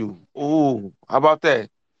Pisces you. Ooh, how about that?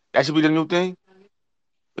 That should be the new thing.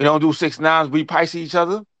 We don't do 6'9s, we Pisces each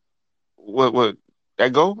other. What?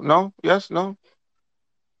 That go? No? Yes? No?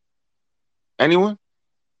 Anyone?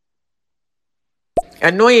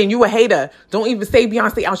 Annoying, you a hater. Don't even say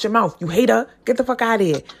Beyonce out your mouth. You hater. Get the fuck out of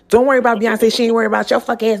here. Don't worry about Beyonce. She ain't worry about your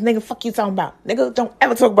fuck ass nigga. Fuck you talking about. Nigga, don't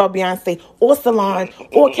ever talk about Beyonce or Solange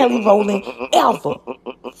or Kelly Rowland ever.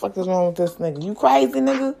 Fuck is wrong with this nigga? You crazy,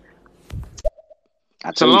 nigga?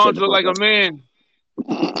 Solange look like a man.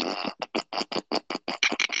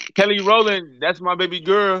 Kelly Rowland, that's my baby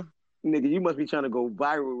girl. Nigga, you must be trying to go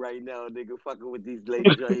viral right now, nigga, fucking with these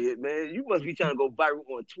ladies right here, man. You must be trying to go viral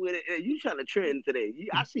on Twitter. You trying to trend today.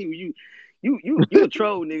 I see you a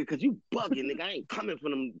troll, nigga, because you bugging, nigga. I ain't coming for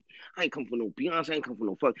them. I ain't come for no Beyonce. I ain't come for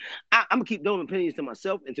no fuck. I'm going to keep those opinions to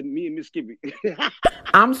myself and to me and Miss Skippy.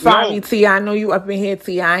 I'm sorry, T. I know you up in here,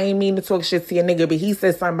 T. I ain't mean to talk shit to your nigga, but he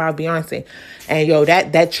said something about Beyonce. And yo,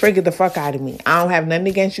 that triggered the fuck out of me. I don't have nothing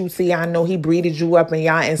against you, T. I know he breeded you up and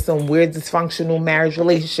y'all in some weird dysfunctional marriage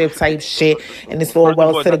relationship type shit. And it's all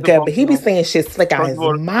well to the good. But he be saying shit slick out his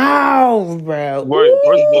mouth, bro.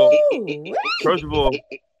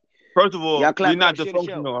 First of all, we're not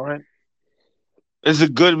dysfunctional, all right? It's a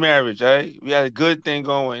good marriage, all right? We had a good thing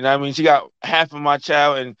going. I mean, she got half of my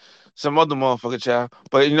child and some other motherfucker child.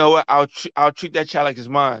 But you know what? I'll treat that child like it's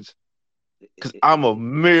mine. Because I'm a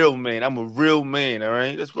real man. I'm a real man, all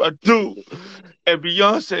right? That's what I do. And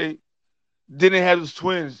Beyonce didn't have those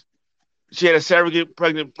twins. She had a surrogate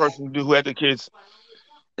pregnant person who had the kids.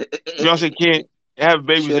 Beyonce can't have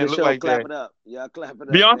babies that look like that. It up. Yeah, clap it up.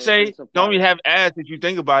 Beyonce don't even have ass if you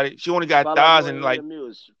think about it. She only got thighs and like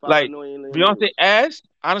Beyonce ass.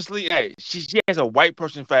 Honestly, hey, she has a white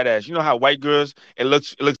person fat ass. You know how white girls it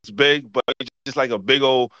looks big, but it's just like a big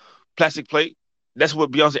old plastic plate. That's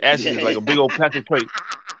what Beyonce ass is, like a big old plastic plate.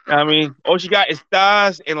 I mean, all she got is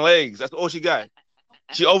thighs and legs. That's all she got.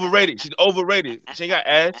 She overrated. She's overrated. She ain't got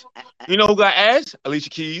ass. You know who got ass? Alicia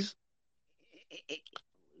Keys.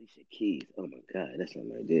 Alicia Keys. Oh my God, that's not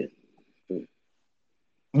my idea.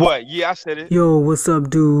 What? Yeah, I said it. Yo, what's up,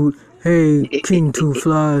 dude? Hey, King Two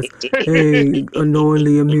Flies. Hey,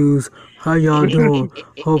 Annoyingly Amused. How y'all doing?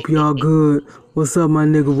 Hope y'all good. What's up, my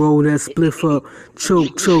nigga? Roll that spliff up.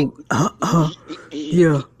 Choke.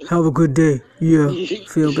 Yeah, have a good day. Yeah.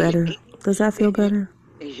 Feel better? Does that feel better?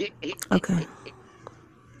 Okay.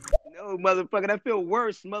 No, motherfucker, that feel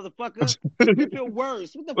worse, motherfucker. It feel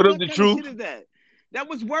worse. What the what fuck the kind truth? of shit is that? That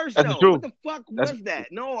was worse, That's though. the truth. What the fuck was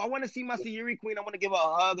that? No, I want to see my Sayuri queen. I want to give her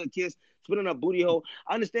a hug, a kiss, spit on her booty hole.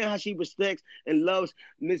 I understand how she respects and loves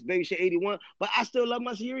Miss Baby Shit 81, but I still love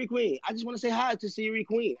my Sayuri queen. I just want to say hi to Sayuri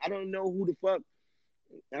queen. I don't know who the fuck.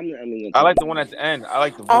 I like the one at the end. I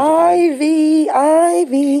like the voice Ivy.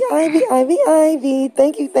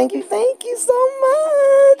 Thank you so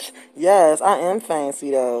much. Yes, I am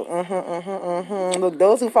fancy though. Look,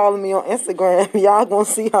 those who follow me on Instagram, y'all gonna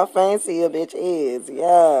see how fancy a bitch is.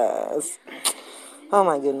 Yes. Oh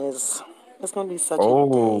my goodness. It's gonna be such a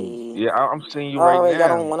day. Yeah, I'm seeing you I right already got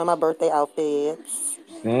now. on one of my birthday outfits.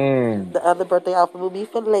 Damn. The other birthday outfit will be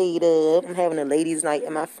for later. I'm having a ladies' night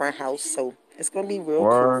in my friend house, so it's gonna be real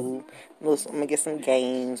cool. Listen, I'm gonna get some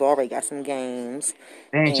games. Already got some games.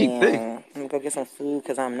 Damn, she thick. And I'm gonna go get some food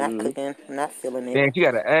because I'm not cooking. I'm not feeling it. Damn, she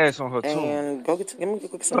got an ass on her too. And let me go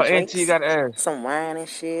get some Auntie drinks, got ass. some wine and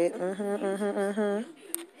shit.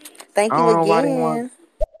 Thank you I don't know why they want. again.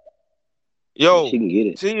 Yo, she can get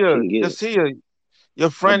it. Tia, your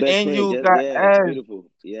friend and you got ass. Beautiful.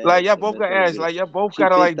 Yes, like y'all both got ass. Like y'all both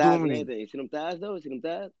gotta like do me. See them thighs though? See them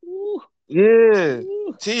thighs? Ooh. Yeah,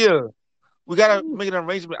 Ooh. Tia, we gotta make an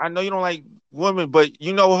arrangement. I know you don't like women, but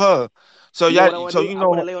you know her. So you know y'all, what I want to do? I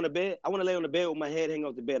want to lay on the bed. I want to lay on the bed with my head hanging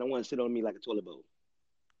off the bed. I want to sit on me like a toilet bowl.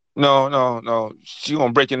 No. She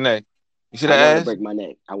gonna break your neck. You see that ass? I want her ass? to break my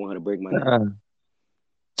neck. I want her to break my neck.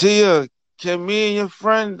 Tia, can me and your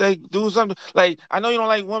friend do something? Like, I know you don't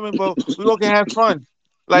like women, but we all can have fun.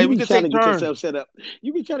 Like, we can take turns.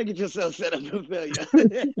 You be trying to get yourself set up for failure.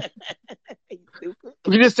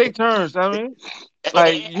 We can just take turns. I mean,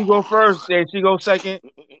 like you go first, then she go second.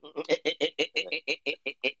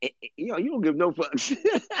 Yo, you don't give no fucks.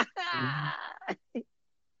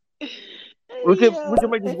 We can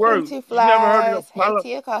make this work. Hey, You never heard of Hey to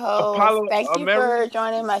your co-host. Thank you for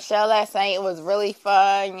joining my show last night. It was really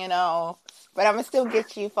fun, But I'm gonna still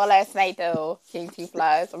get you for last night though, King Two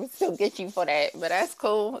Flies. I'm gonna still get you for that. But that's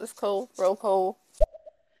cool. It's cool. Real cool.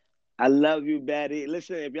 I love you, Batty.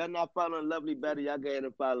 Listen, if y'all not following Lovely Batty, y'all go ahead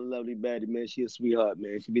and follow Lovely Batty, man. She a sweetheart,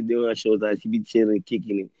 man. She be doing her shows out. She be chilling,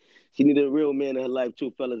 kicking it. She need a real man in her life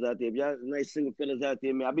too, fellas out there. If y'all nice single fellas out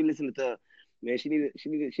there, man, I be listening to her. Man, she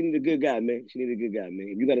need a good guy, man. She need a good guy,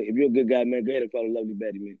 man. If you're a good guy, man, go ahead and follow Lovely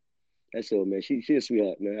Betty, man. That's all, man. She a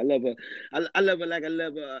sweetheart, man. I love her. I love her like I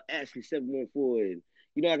love Ashley 714.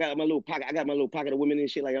 And I got my little pocket. I got my little pocket of women and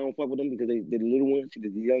shit. Like I don't fuck with them because they're the little ones, the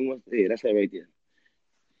young ones. Yeah, that's her right there.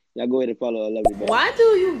 Y'all go ahead and follow. I love you, bro. Why do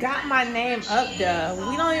you got my name up there?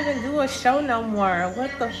 We don't even do a show no more.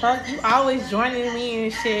 What the fuck? You always joining me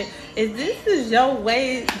and shit. Is your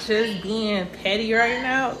way just being petty right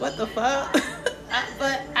now? What the fuck?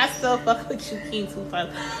 But I still fuck with you, King Tupac.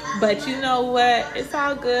 But you know what? It's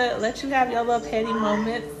all good. Let you have your little petty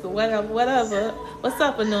moments. Whatever. What's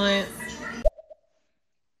up, Annoyance?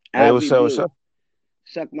 Hey, what's up? What's up?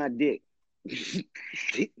 Suck my dick.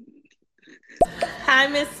 Hi,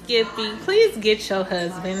 Miss Skippy. Please get your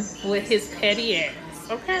husband with his petty ass,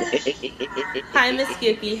 okay? Hi, Miss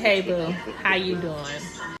Skippy. Hey, boo. How you doing?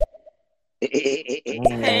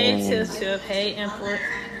 Hey, Tisha. Hey,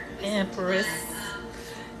 Empress.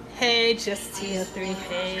 Hey, Just Tia3.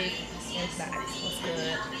 Hey, everybody. What's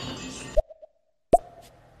good?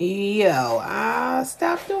 Yo,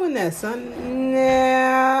 stop doing that, son.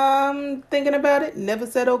 Nah, I'm thinking about it. Never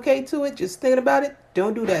said okay to it. Just thinking about it.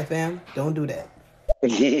 Don't do that, fam. Don't do that. I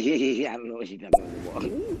don't know what she's talking about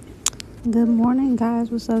anymore. Good morning, guys.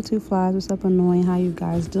 What's up, Two Flies? What's up, Annoying? How you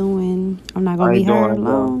guys doing? I'm not gonna be here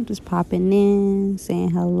long. Just popping in, saying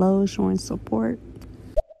hello, showing support.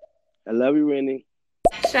 I love you, Randy.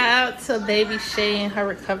 Shout out to Baby Shay and her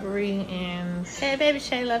recovery. And hey, Baby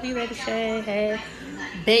Shay, love you, Baby Shay. Hey,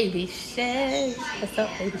 Baby Shay. What's up,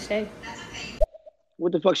 Baby Shay?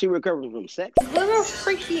 What the fuck she recovering from? Sex? Little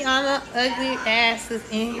freaky Anna, ugly ass is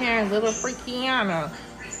in here. Little freaky Anna.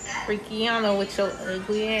 Freaky Anna with your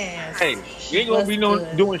ugly ass. Hey, you ain't gonna be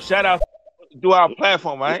doing shout outs through our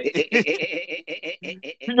platform, right?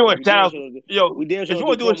 You doing shout outs. Yo, if you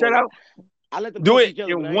want to do a shout out, do it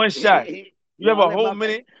in one shot. You have a whole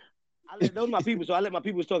minute. Those are my people, so I let my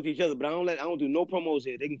people talk to each other, but I don't do no promos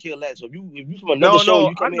here. They can kill that. So if you from another show,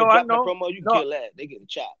 you come here and drop that promo, you can kill that. They get a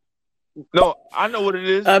chop. No, I know what it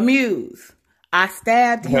is. Amuse. I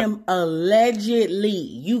stabbed him allegedly.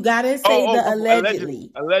 You gotta say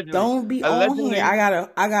allegedly. Allegedly. Don't be on here. I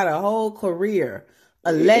got a whole career.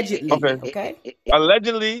 Allegedly. Okay.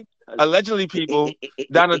 Allegedly, people,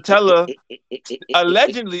 Donatella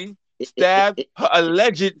allegedly stabbed her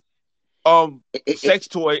alleged sex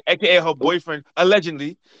toy, aka her boyfriend,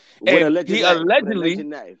 allegedly. And he allegedly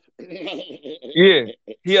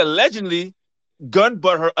he allegedly gun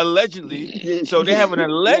butt her allegedly. So they have an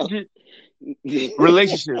alleged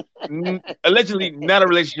relationship. Allegedly not a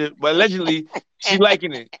relationship, but allegedly she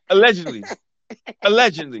liking it. Allegedly.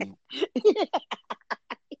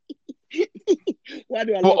 Why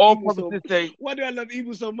do I For love all Ebu purposes' sake. Why do I love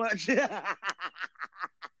Ebu so much?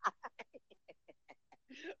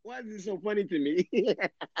 Why is it so funny to me?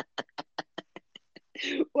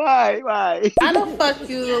 Why? How the fuck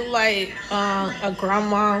you look like a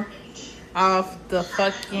grandma off the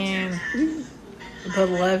fucking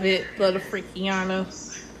Beloved, Little Freakiana?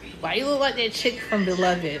 Why you look like that chick from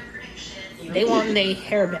Beloved? They want their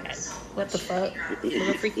hair back. What the fuck?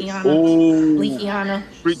 Little Freakiana. Leakiana.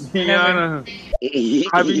 Freakiana.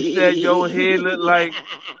 Javi said your hair look like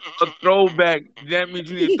a throwback. That means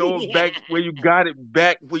you need to throw it back where you got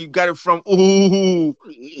it from. Ooh.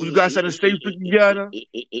 You got something to say, Freakiana?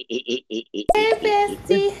 Hey,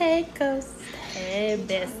 bestie. Hey, Ghost. Hey,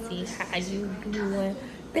 bestie. How you doing?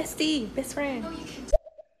 Bestie. Best friend.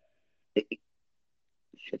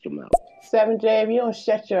 Shut your mouth. 7J, if you don't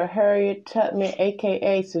shut your Harriet Tubman,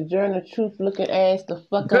 a.k.a. Sojourner Truth looking ass the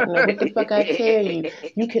fuck up. Now, what the fuck I tell you?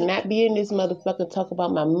 You cannot be in this motherfucker talk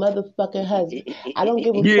about my motherfucking husband. I don't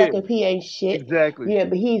give a fuck if he ain't shit. Exactly. Yeah,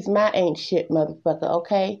 but he's my ain't shit motherfucker,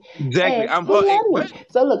 okay? Exactly. And he love me.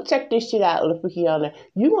 So look, check this shit out, little Freakiana.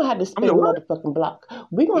 You gonna have to spin the motherfucking block.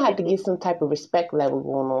 We gonna have to get some type of respect level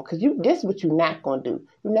going on, because this is what you're not gonna do.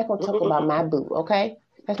 You're not gonna talk about my boo, okay?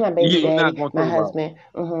 That's my baby daddy, my husband,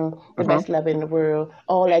 the best lover in the world,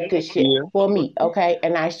 all that good shit for me, okay?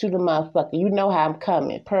 And I shoot a motherfucker. You know how I'm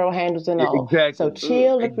coming, pearl handles and all. Exactly. So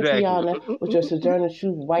chill, Freakiana, with your Sojourner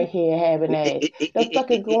Truth white hair having ass. The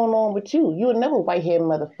fuck is going on with you? You another white haired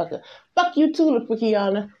motherfucker. Fuck you too,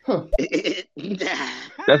 Freakiana.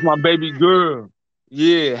 That's my baby girl.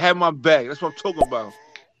 Yeah, have my back. That's what I'm talking about.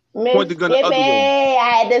 Point the gun the other way. I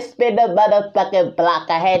had to spin the motherfucking block.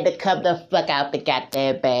 I had to come the fuck out the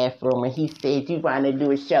goddamn bathroom. And he said, you want to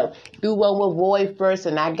do a show. Do one with Boy first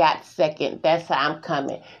and I got second. That's how I'm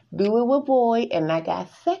coming. Do it with Boy and I got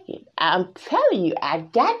second. I'm telling you, I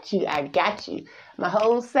got you. My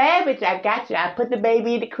whole savage, I got you. I put the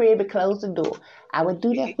baby in the crib and close the door. I would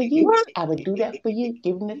do that for you. What? I would do that for you.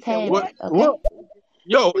 Give him the time. Okay? What?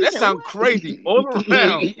 Yo, that sounds crazy all around.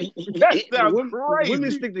 That sounds crazy. Women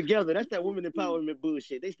stick together. That's that women empowerment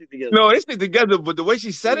bullshit. They stick together. No, they stick together, but the way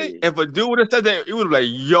she said it, if a dude would have said that, it would have been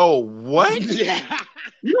like, yo, what?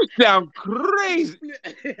 You sound crazy.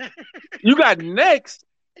 You got next.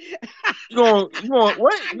 You going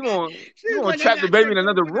what? You going to trap the baby in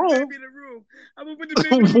another room? I'm gonna put the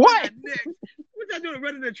baby in the room. What? Next. What y'all doing?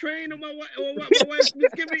 Running the train on my wife?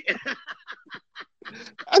 Miss Kimmy?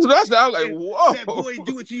 That's what I said. I was like, whoa. That boy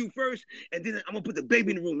do it to you first, and then I'm gonna put the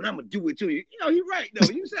baby in the room, and I'm gonna do it to you. You know, he right though.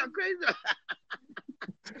 You sound crazy.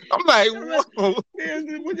 I'm like, whoa.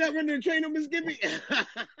 What y'all running the train on Miss Kimmy?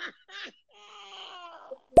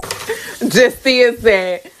 Justia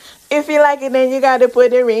said, if you like it, then you gotta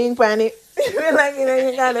put the ring on it. If you like it, then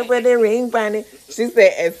you gotta put the ring on it. She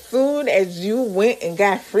said, as soon as you went and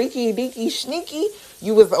got freaky, deaky, sneaky,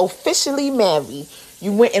 you was officially married.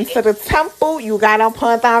 You went into the temple, you gotta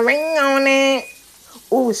put the ring on it.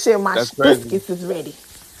 Ooh, shit, my biscuits is ready.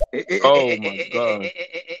 Oh, my God.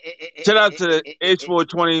 Shout out to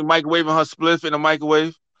H420 microwaving her spliff in the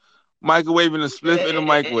microwave. Microwaving the spliff in the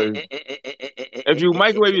microwave. If you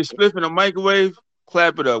microwave your spliff in the microwave,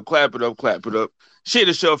 clap it up, clap it up, clap it up. Share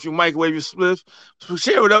the show if you microwave your spliff.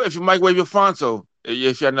 Share it up if you microwave your Fonto.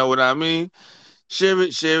 If y'all know what I mean. Share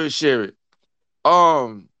it, share it, share it.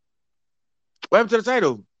 What happened to the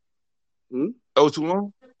title? Oh, too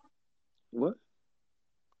long? What?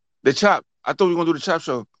 The chop. I thought we were gonna do the chop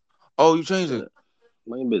show. Oh, you changed it.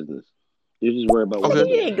 My business. You just worry about what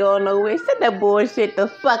You ain't going nowhere. Sit that bullshit the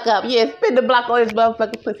fuck up. Yeah, spin the block on this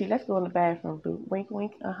motherfucking pussy. Let's go in the bathroom, boo. Wink,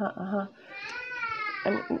 wink. Come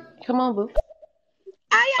on, boo.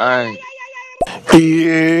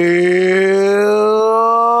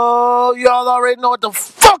 Y'all already know what the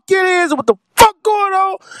fuck it is. What the fuck going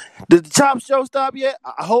on? Did the chop show stop yet?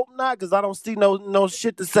 I hope not, because I don't see no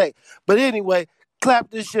shit to say. But anyway, clap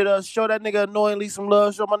this shit up. Show that nigga Annoyingly some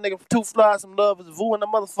love. Show my nigga Two Flies some love. It's Vu in the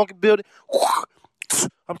motherfucking building.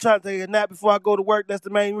 I'm trying to take a nap before I go to work. That's the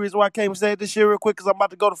main reason why I came and say this shit real quick, because I'm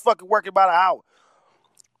about to go to fucking work in about an hour.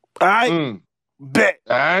 All right? Bet.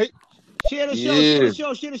 All right. Share the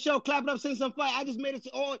show, share the show, clap it up, sing some fire. I just made it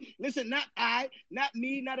all. Listen, not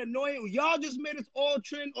me, not Annoying. Y'all just made us all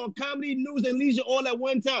trend on comedy, news, and leisure all at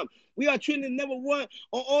one time. We are trending number one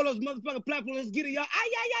on all those motherfucking platforms. Let's get it, y'all.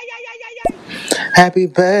 Happy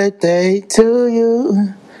birthday to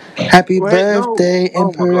you. Happy birthday,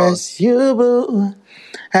 Empress you boo.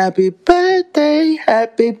 Happy birthday,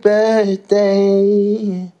 happy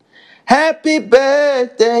birthday. Happy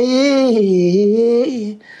birthday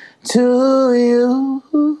to you.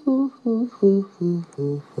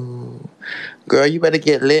 Girl, you better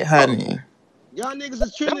get lit, honey. Y'all niggas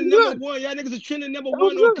is trending number one. Y'all niggas is trending number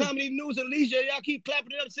one on comedy, news, and leisure. Y'all keep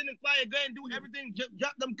clapping it up, sending fire, go and do everything.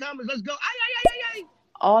 Drop them comments. Let's go.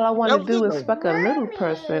 All I want to do is fuck a little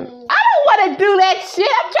person. I don't want to do that shit.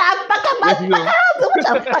 I'm trying to fuck a motherfucker. What the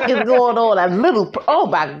fuck is going on? Oh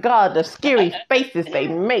my God, the scary faces they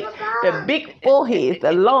make. The big foreheads,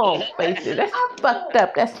 the long faces. That's fucked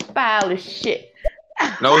up. That's foul as shit.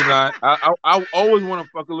 No, it's not. I always want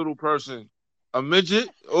to fuck a little person. A midget?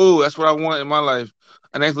 Oh, that's what I want in my life.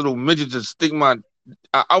 A nice little midget to stick my...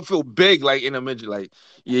 I'll feel big like in a midget. Like,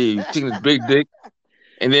 yeah, you taking this big dick.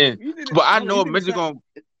 And then... But I know a midget gonna...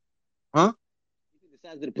 Huh? You think the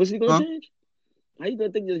size of the pussy gonna change? How you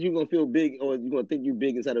gonna think that you're gonna feel big or you gonna think you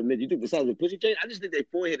big inside a midget? You think the size of the pussy change? I just think their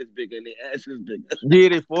forehead is bigger and their ass is bigger. Yeah,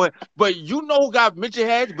 their forehead. But you know who got midget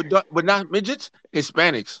heads but not midgets?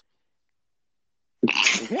 Hispanics.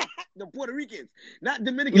 The Puerto Ricans, not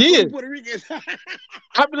Dominicans, Puerto Ricans.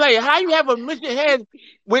 I'd be like, how you have a midget head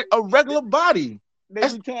with a regular body? They're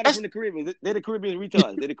retarded from the Caribbean. They're the Caribbean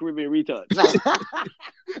retards. They're the Caribbean retards. I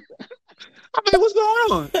mean, what's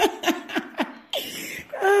going on?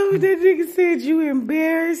 Oh, that nigga said you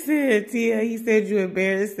embarrassing, Tia. He said you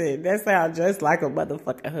embarrassing. That sounds just like a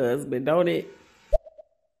motherfucking husband, don't it?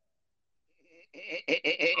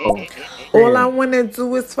 All I want to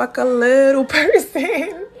do is fuck a little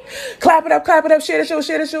person. Clap it up, share the show,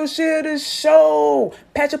 share the show, share the show.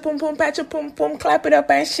 Patch a pum pum, clap it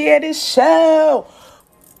up and share the show.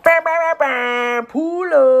 Bam, bam, bam, bam.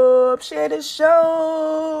 Pull up, share the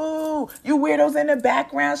show. You weirdos in the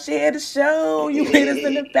background, share the show. You weirdos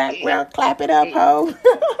in the background, clap it up, ho.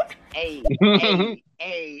 Hey.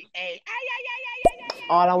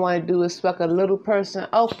 All I want to do is fuck a little person.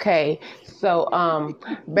 Okay. So,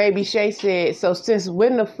 Baby Shay said, so since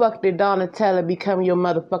when the fuck did Donatella become your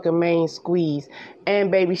motherfucking main squeeze? And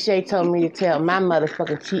Baby Shay told me to tell my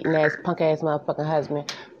motherfucking cheating ass, punk ass motherfucking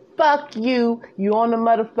husband, fuck you. You on the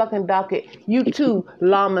motherfucking docket. You too,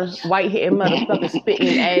 llama, white-headed motherfuckers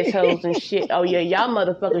spitting assholes and shit. Oh yeah, y'all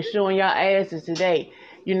motherfuckers showing y'all asses today.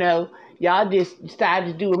 You know, Y'all just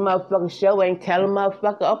decided to do a motherfucking show, ain't tell a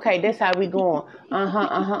motherfucker, okay, that's how we going.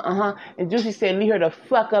 And Juicy said, leave her the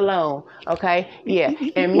fuck alone, okay? Yeah,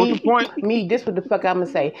 and What's the point? this what the fuck I'ma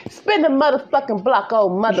say. Spin the motherfucking block,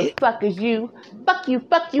 old motherfuckers, you. Fuck you,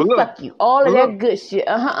 fuck you, fuck you. All of that good shit.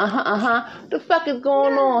 The fuck is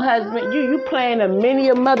going on, husband? You playing a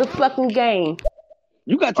motherfucking game.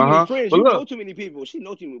 You got too many friends. You know too many people. She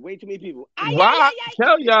know way too many people. Why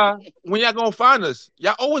tell y'all when y'all gonna find us?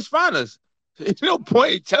 Y'all always find us. There's no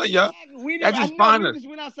point telling y'all. Y'all just find us.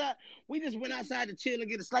 We just went outside to chill and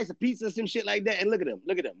get a slice of pizza and some shit like that. And look at them.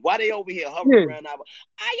 Why they over here hovering around our?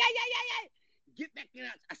 Get back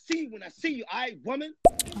there. I see you when I see you. All right, woman.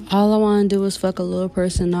 All I want to do is fuck a little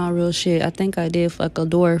person, not real shit. I think I did fuck a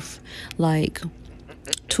dwarf like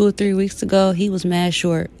 2 or 3 weeks ago. He was mad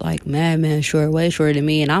short, like mad short, way shorter than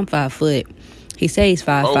me, and I'm 5 foot. He says he's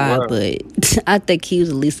 5'5", wow. but I think he was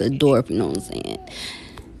at least a dwarf, you know what I'm saying?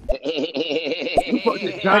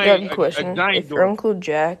 I got a question. If your Uncle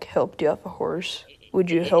Jack helped you off a horse, would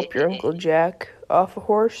you help your Uncle Jack off a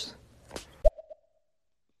horse?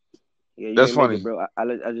 Yeah, you That's ain't funny. Make it, bro. I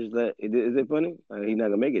just let. Is it funny? He's not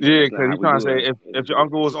gonna make it. Yeah, because he's trying to say if your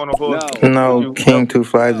uncle was on a horse. No, King Two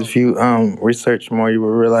Flies. If you research more, you will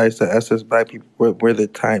realize that us as black people, we're the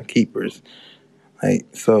timekeepers. Like,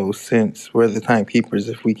 so since we're the timekeepers,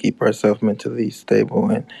 if we keep ourselves mentally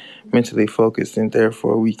stable and mentally focused, and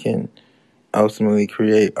therefore we can ultimately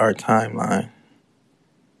create our timeline.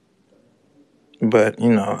 But,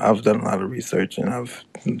 I've done a lot of research and I've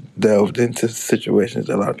delved into situations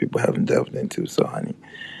that a lot of people haven't delved into. So, honey,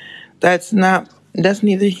 that's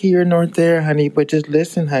neither here nor there, honey. But just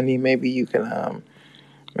listen, honey. Maybe you can,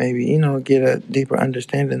 get a deeper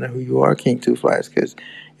understanding of who you are, King Two Flies, because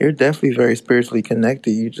you're definitely very spiritually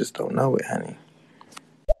connected. You just don't know it, honey.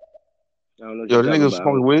 I don't know what Yo, you're the talking nigga's about.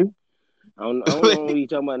 smoking weed. I don't know what you're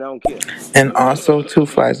talking about. And I don't care. And also, Two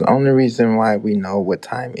Flies, the only reason why we know what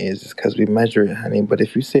time is because we measure it, honey. But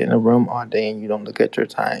if you sit in a room all day and you don't look at your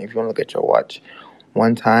time, if you don't look at your watch,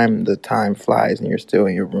 one time the time flies and you're still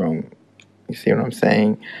in your room. You see what I'm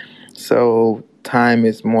saying? So time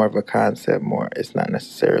is more of a concept, it's not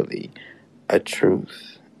necessarily a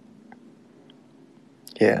truth.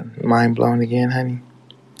 Yeah, mind blown again, honey.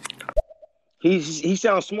 He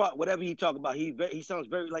sounds smart. Whatever he talk about, he sounds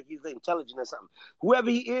very like he's intelligent or something.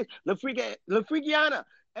 Whoever he is, La Freakiana.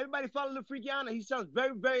 Everybody follow La Freakiana. He sounds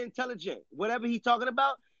very, very intelligent. Whatever he talking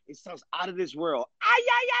about, it sounds out of this world.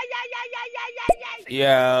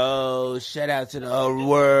 Yo, shout out to the whole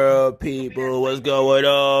world, people. What's going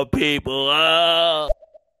on, people? I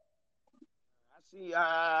see.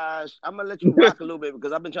 I'm gonna let you rock a little bit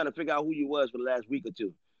because I've been trying to figure out who you was for the last week or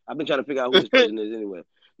two. I've been trying to figure out who this person is anyway.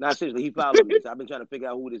 Nah, seriously, he followed me. So I've been trying to figure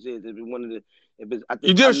out who this is. If it's, I think,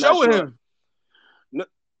 you did a show with him. No,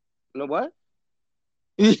 what?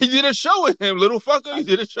 You did a show with him, little fucker. You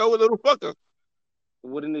did a show with little fucker.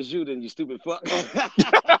 What in this you then, you stupid fuck? I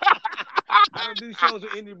don't do shows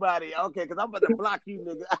with anybody. Okay, because I'm about to block you,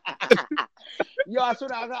 nigga. Yo, I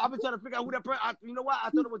swear I've been trying to figure out who that person. You know what? I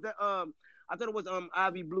thought it was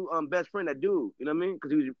Ivy Blue best friend, that dude. You know what I mean?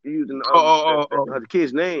 Because he was using the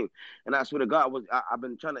kid's name. And I swear to God, I've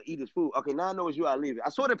been trying to eat his food. Okay, now I know it's you. I leave it. I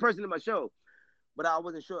saw that person in my show, but I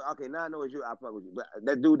wasn't sure. Okay, now I know it's you. I fuck with you. But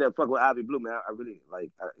that dude that fuck with Ivy Blue, man, I really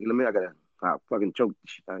like. You know what I mean? I gotta fucking choke.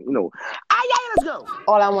 Let's go.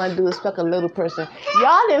 All I want to do is fuck a little person.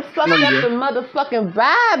 Y'all done fucked up the motherfucking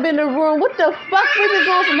vibe in the room. What the fuck? We been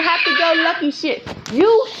going some happy-go-lucky shit.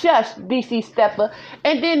 You shush, DC Stepper.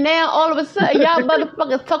 And then now, all of a sudden, y'all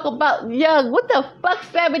motherfuckers talk about, what the fuck,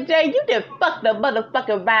 Savage J? You done fucked the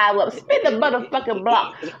motherfucking vibe up. Spin the motherfucking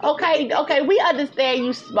block. Okay, we understand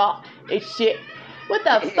you smart and shit. What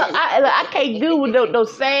the fuck? I can't do with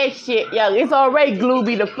those sad shit, yo. It's already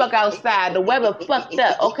gloomy the fuck outside. The weather fucked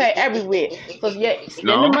up, okay, everywhere. So spin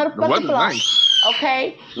the motherfucking block. Nice.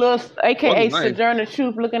 Okay? Little AKA Sojourner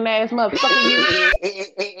Truth looking ass motherfucker.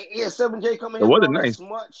 Yeah, 7J coming here with all that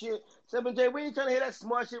smart shit. 7J, we ain't trying to hear that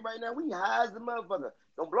smart shit right now. We high as the motherfucker.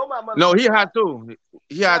 Don't blow my motherfucker. No, he high too.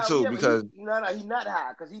 He high too because he's not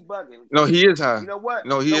high because he bugging. No, he is high. You know what?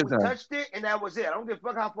 No, he is high. We touched it and that was it. I don't give a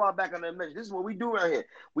fuck how far back on that message. This is what we do around here.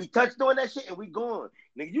 We touched on that shit and we gone.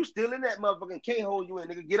 Nigga, you still in that motherfucking K-hole you in,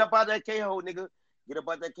 nigga. Get up out of that K-hole, nigga. Get up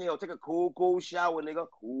out that KO. Take a cool shower, nigga.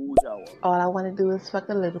 Cool shower. All I want to do is fuck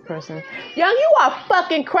a little person. Young, you are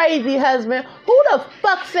fucking crazy, husband. Who the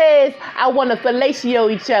fuck says I want to fellatio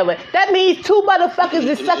each other? That means two motherfuckers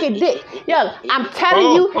is sucking dick. Young, I'm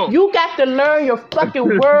telling you, you got to learn your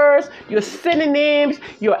fucking words, your synonyms,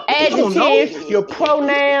 your adjectives, your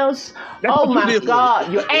pronouns. Oh my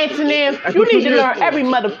God, your antonyms. You need to learn every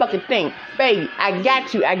motherfucking thing. Baby, I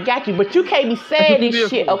got you. But you can't be saying this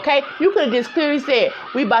shit, okay? You could have just clearly said,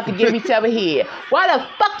 we about to give each other head. Why the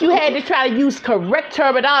fuck you had to try to use correct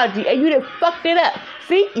terminology and you done fucked it up?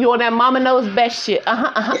 See, you on that mama knows best shit. No,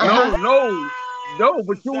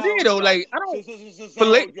 but you did though. Like I don't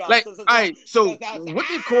like. All right, so what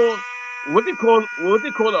they call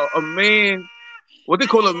a man? What they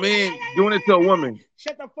call a man doing it to a woman?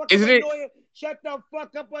 Shut the fuck Isn't up, it? annoying. Shut the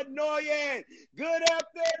fuck up, annoying. Good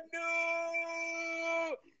afternoon,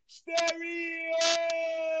 stereo.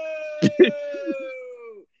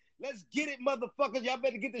 Let's get it, motherfuckers. Y'all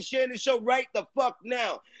better get the share the show right the fuck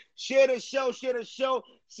now. Share the show.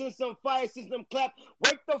 Send some fire, send some clap.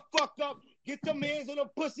 Wake the fuck up. Get them hands on them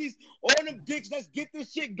pussies, on them dicks. Let's get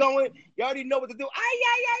this shit going. You already know what to do.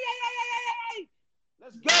 Ay.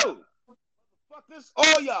 Let's go. Motherfuckers,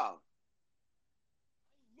 all y'all.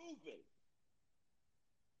 Moving.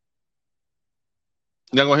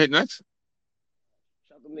 Y'all gonna hit next?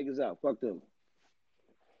 Shout them niggas out. Fuck them.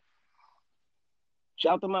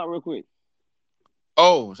 Shout them out real quick.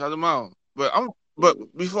 Oh, shout them out. But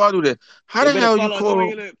before I do that, how the hell you call?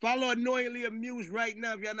 Follow Annoyingly Amused right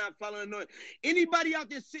now if y'all not following Annoying. Anybody out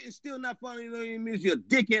there sitting still not following Annoyingly Amused, you're a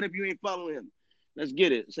dickhead if you ain't following him. Let's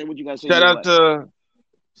get it. Say what you guys say. Shout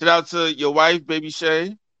out to your wife, Baby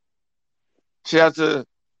Shay. Shout out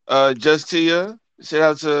to Just Tia. Shout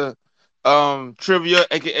out to Trivia,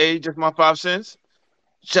 aka Just My 5 Cents.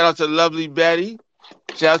 Shout out to Lovely Betty.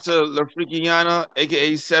 Shout out to La Freakiana,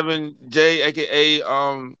 aka 7J, aka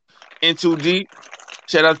Into Deep.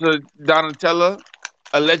 Shout out to Donatella,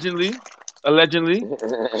 allegedly.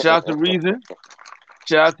 Shout out to Reason.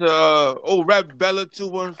 Shout out to Rap Bella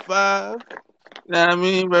 215. You know what I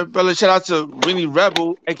mean? Rap Bella. Shout out to Rennie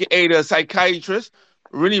Rebel, aka the psychiatrist.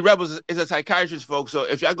 Rennie Rebel is a psychiatrist, folks. So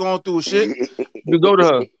if y'all going through shit, you go to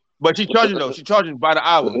her. But she charging though. She charging by the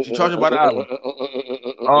hour. Shout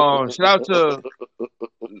out to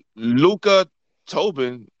Luca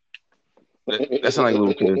Tobin. That sounds like a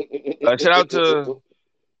little kid. Shout out to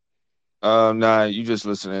nah, you just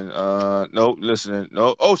listening. Nope, listening.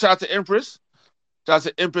 No. Oh, shout out to Empress. Shout out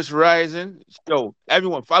to Empress Rising. Yo,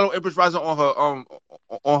 everyone follow Empress Rising on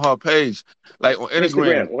her page, like on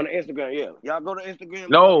Instagram. On Instagram, yeah. Y'all go to Instagram.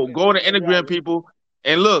 No, go to Instagram, people,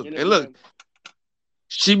 and look.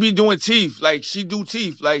 She be doing teeth, like she do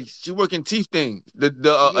teeth, like she working teeth thing,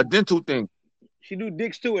 a dental thing. She do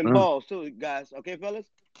dicks too and balls too, guys. Okay, fellas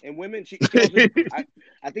and women. She also,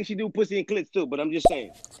 I think she do pussy and clits too. But I'm just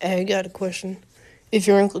saying. Hey, I got a question. If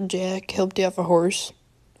your Uncle Jack helped you off a horse,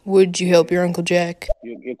 would you help your Uncle Jack?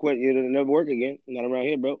 You'll never work again. Not around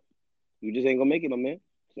here, bro. You just ain't gonna make it, my man.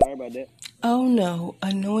 Sorry about that. Oh no,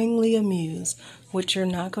 Annoyingly Amused. What you're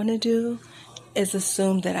not gonna do is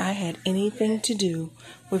assume that I had anything to do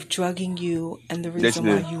with drugging you and the reason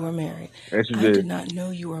why you were married. Yes, you I did. did not know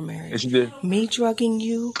you were married. Yes, you did. Me drugging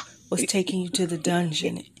you was taking you to the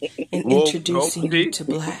dungeon and introducing you to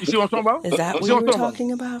Black. You see what I'm talking about? Is that what you were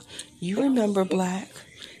talking about? You remember Black.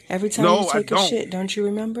 Every time you take a shit, don't you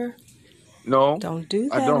remember? No. Don't do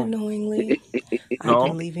that annoyingly. I've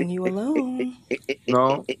been leaving you alone.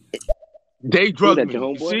 No. They drugged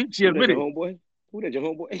me. See? She admitted. Who that, your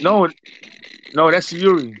homeboy? No, that's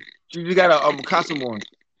Yuri. She just got a costume on.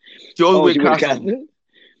 She always wear costume.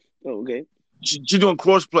 Oh, okay. She doing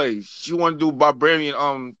cross plays. She want to do Barbarian,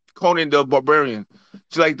 Conan the Barbarian.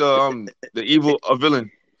 She like the evil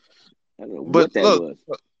villain. I don't know what that was.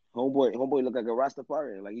 Homeboy look like a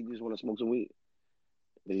Rastafarian. Like he just want to smoke some weed.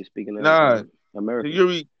 But he's speaking of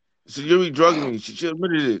American. So Yuri drugged me. She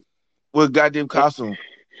admitted it with a goddamn costume.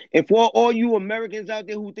 And for all you Americans out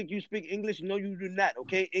there who think you speak English, no, you do not,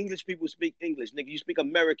 okay? English people speak English, nigga. You speak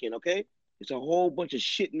American, okay? It's a whole bunch of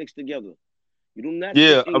shit mixed together. You do not speak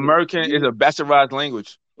English. American is a bastardized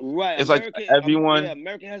language. Right. It's American, like everyone...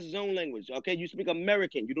 American has its own language, okay? You speak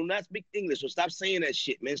American. You do not speak English, so stop saying that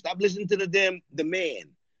shit, man. Stop listening to the man.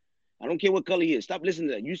 I don't care what color he is. Stop listening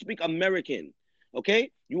to that. You speak American,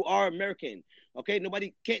 okay? You are American, okay?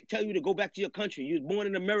 Nobody can't tell you to go back to your country. You was born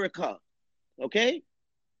in America, okay?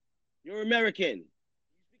 You're American. You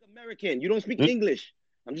speak American. You don't speak English.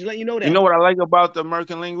 I'm just letting you know that. You know what I like about the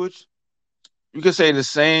American language? You can say the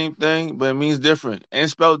same thing, but it means different and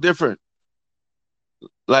spelled different.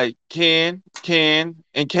 Like can,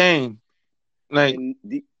 and cane. Like,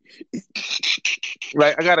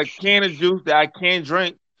 like I got a can of juice that I can't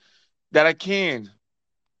drink that I can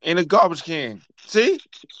in a garbage can. See?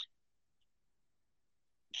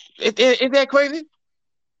 Isn't that crazy?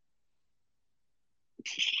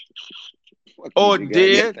 Or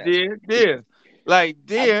deer. Like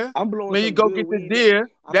deer, I'm blowing when you some go good get the weed. deer,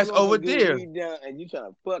 I'm that's blowing over some good deer. weed down, and you trying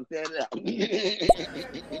to fuck that up.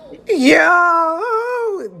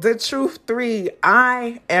 Yo, the truth 3.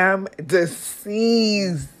 I am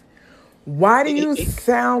deceased. Why do you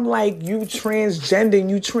sound like you transgending,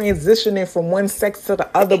 you transitioning from one sex to the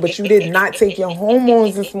other, but you did not take your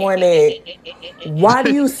hormones this morning? Why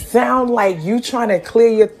do you sound like you trying to clear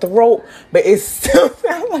your throat, but it still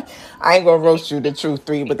sound like I ain't gonna roast you, the truth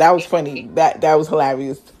 3, but that was funny. That was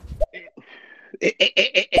hilarious.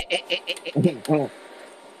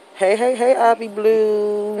 Hey, Abby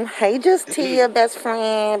Blue. Hey, just Tia, best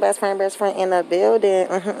friend in the building.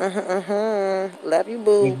 Love you,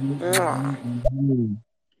 boo. Mwah.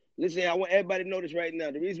 Listen, I want everybody to know this right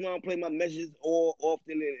now. The reason why I don't play my messages all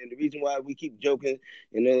often, and the reason why we keep joking,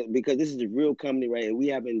 because this is a real company, right? And we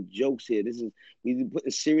having jokes here. We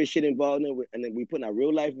putting serious shit involved in it, and then we putting our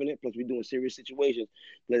real life in it. Plus, we doing serious situations.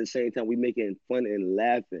 But at the same time, we making fun and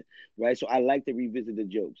laughing, right? So I like to revisit the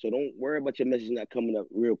joke. So don't worry about your message not coming up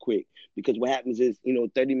real quick, because what happens is,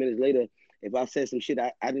 30 minutes later, if I said some shit,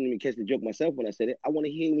 I didn't even catch the joke myself when I said it. I want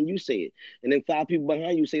to hear when you say it. And then 5 people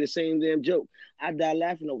behind you say the same damn joke. I die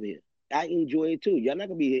laughing over here. I enjoy it too. Y'all not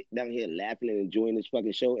gonna be down here laughing and enjoying this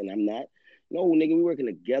fucking show, and I'm not. No, nigga, we working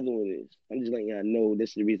together on this. I'm just letting y'all know this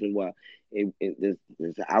is the reason why I'm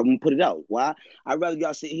gonna put it out. Why? I'd rather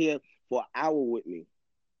y'all sit here for an hour with me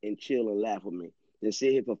and chill and laugh with me than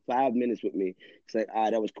sit here for 5 minutes with me. It's like,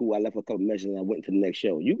 that was cool. I left a couple messages and I went to the next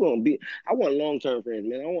show. I want long-term friends,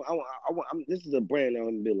 man. This is a brand that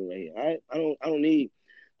I'm building right here. All right, I don't need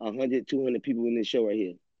 100, 200 people in this show right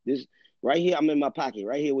here. This right here, I'm in my pocket,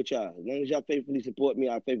 right here with y'all. As long as y'all faithfully support me,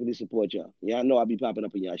 I faithfully support y'all. Y'all know I'll be popping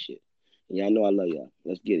up in y'all shit. And y'all know I love y'all.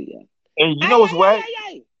 Let's get it, y'all. And you know what's whack?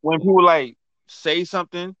 When people like say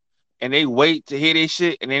something and they wait to hear their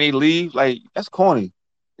shit and then they leave, like that's corny.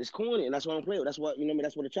 It's corny, and that's why I'm playing with. That's what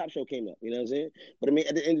that's where the chop show came up. You know what I'm saying? But I mean,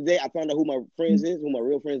 at the end of the day, I found out who my friends is, who my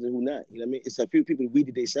real friends, and who not. You know what I mean? It's a few people who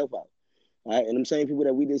weeded themselves out. All right, and I'm saying people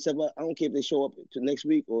that weed themselves out. I don't care if they show up to next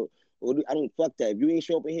week or I don't fuck that. If you ain't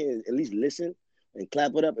show up in here, at least listen and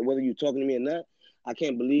clap it up. And whether you're talking to me or not, I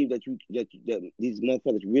can't believe that these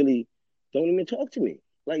motherfuckers really don't even talk to me.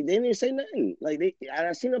 Like they didn't say nothing. Like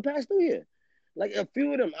I seen them pass through here. Like a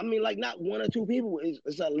few of them. I mean, like not 1 or 2 people.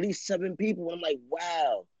 It's at least 7 people. I'm like,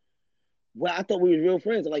 wow. Well, I thought we were real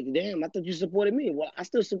friends. I'm like, damn, I thought you supported me. Well, I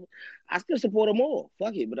still support them all.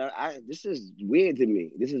 Fuck it, but this is weird to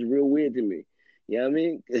me. This is real weird to me. You know what I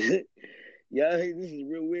mean? Yeah, this is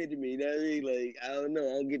real weird to me. You know what I mean? Like, I don't know.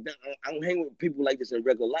 I don't get down. I don't hang with people like this in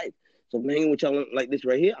regular life. So if I'm hanging with y'all like this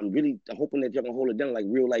right here, I'm really hoping that y'all gonna hold it down like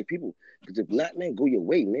real life people. Because if not, man, go your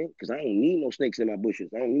way, man. Because I don't need no snakes in my bushes.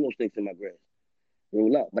 I don't need no snakes in my grass.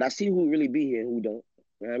 Roll up. But I see who really be here and who don't.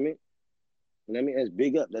 You know what I mean? You know what I mean? That's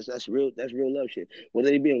big up. That's real love shit.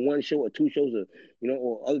 Whether they be in 1 show or 2 shows or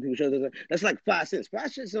or other people's shows. That's like 5 cents.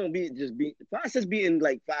 5 cents don't be 5 cents be in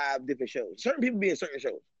like 5 different shows. Certain people be in certain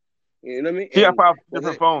shows. You know what I mean? She got 5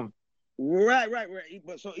 different phones. Right.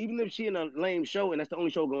 But so even if she in a lame show and that's the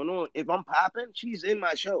only show going on, if I'm popping, she's in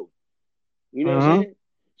my show. You know what I'm saying?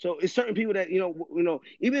 So it's certain people that even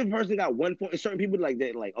if a person got 1 phone, it's certain people like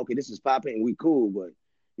that. Like, okay, this is popping and we cool, but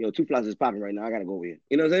 2 Flies is popping right now. I gotta go over here.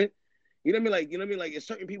 You know what I'm saying? You know what I mean? Like, you know what I mean? Like, it's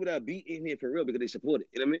certain people that be in here for real because they support it.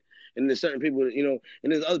 You know what I mean? And there's certain people, and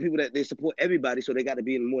there's other people that they support everybody, so they got to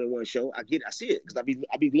be in more than 1 show. I see it because I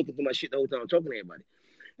be looking through my shit the whole time I'm talking to everybody.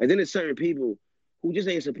 And then there's certain people who just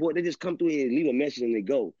ain't support. They just come through here and leave a message and they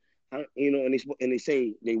go. And they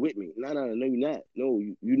say they with me. No, you're not. No,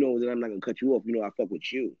 you know that I'm not gonna cut you off. You know I fuck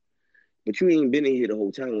with you. But you ain't been in here the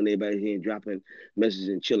whole time when everybody's here dropping messages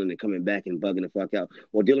and chilling and coming back and bugging the fuck out,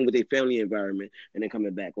 or dealing with their family environment and then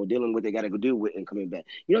coming back, or dealing with what they got to go deal with and coming back.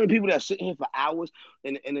 You know the people that are sitting here for hours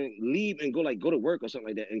and then leave and go to work or something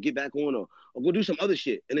like that and get back on or go do some other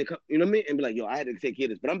shit and then come, you know what I mean? And be like, yo, I had to take care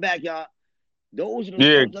of this, but I'm back, y'all. Those are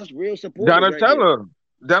that's real supporters right there.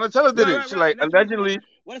 Donatella did it. She like allegedly.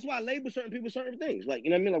 That's why I label certain people certain things. Like,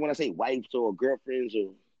 you know what I mean? Like when I say wives or girlfriends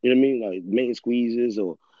or, you know what I mean? Like main squeezes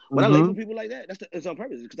or when I label people like that, it's on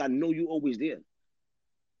purpose because I know you always there.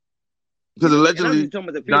 Because allegedly,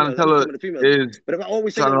 Donatella is. But if I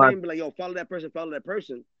always say your name, be like, yo, follow that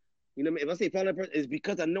person. You know what I mean? If I say follow that person, it's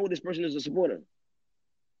because I know this person is a supporter.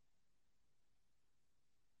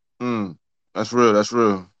 That's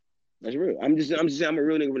real. That's real. I'm just saying I'm a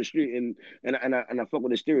real nigga from the street, and I fuck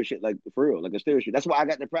with the stereo shit like for real, like a stereo shit. That's why I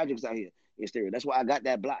got the projects out here in stereo. That's why I got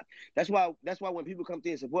that block. That's why when people come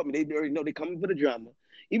through and support me, they already know they coming for the drama.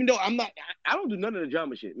 Even though I'm not, I don't do none of the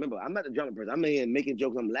drama shit. Remember, I'm not the drama person. I'm in here making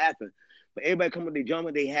jokes, I'm laughing, but everybody come with their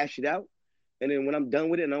drama, they hash it out, and then when I'm done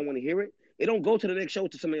with it and I don't want to hear it, it don't go to the next show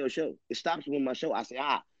to somebody else's show. It stops with my show. I say,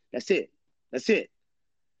 that's it.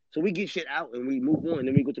 So we get shit out and we move on, and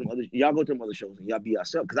then we go to them other. Y'all go to them other shows and y'all be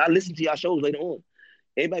yourself. Cause I listen to y'all shows later on.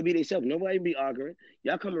 Everybody be themselves. Nobody be arguing.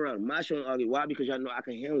 Y'all come around my show and argue. Why? Because y'all know I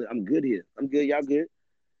can handle it. I'm good here. I'm good. Y'all good.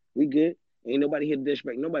 We good. Ain't nobody here to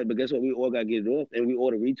disrespect nobody. But guess what? We all gotta get it off. And we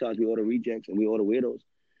all the retards, we all the rejects, and we all the weirdos.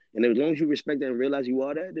 And as long as you respect that and realize you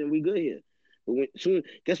are that, then we good here. But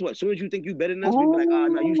guess what? As soon as you think you better than us, we be like,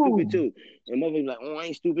 no, you stupid too. And motherfuckers be like, I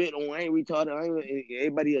ain't stupid. I ain't retarded.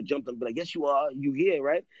 Everybody will jump them. But I guess you are. You here,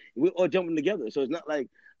 right? We're all jumping together. So it's not like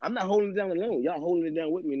I'm not holding it down alone. Y'all holding it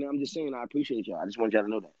down with me. Now I'm just saying I appreciate y'all. I just want y'all to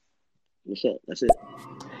know that. What's up? That's it.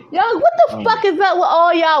 Y'all, what the fuck is up with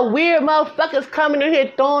all y'all weird motherfuckers coming in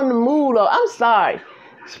here throwing the mood off? I'm sorry.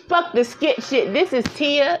 Fuck the skit shit. This is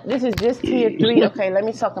Tia. This is just Tia 3. Okay, let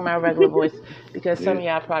me talk in my regular voice because some of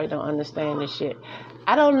y'all probably don't understand this shit.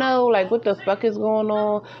 I don't know, like, what the fuck is going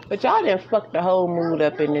on, but y'all done fucked the whole mood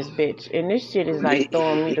up in this bitch. And this shit is, like,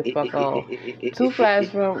 throwing me the fuck off. Two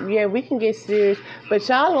Flies from, yeah, we can get serious, but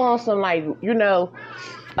y'all on some, like, you know,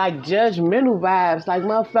 like, judgmental vibes. Like,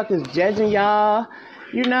 motherfuckers judging y'all.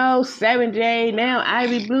 You know, 7J, now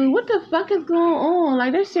Ivy Blue. What the fuck is going on?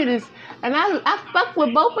 Like, that shit is... And I fuck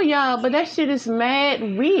with both of y'all, but that shit is mad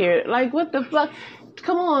weird. Like, what the fuck?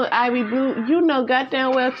 Come on, Ivy Blue. You know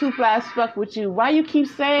goddamn well Two Flies fuck with you. Why you keep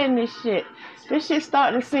saying this shit? This shit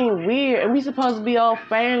starting to seem weird. And we supposed to be all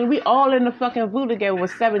fair. We all in the fucking VU together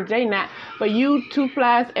with 7J now. But you, Two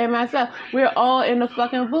Flies, and myself, we're all in the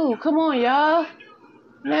fucking VU. Come on, y'all.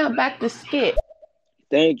 Now back to skit.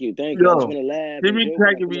 Thank you. I just want to laugh and joke when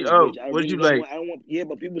I come in this bitch. I really don't want. I don't want. Yeah,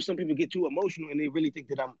 but some people get too emotional and they really think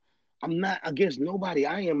that I'm not against nobody.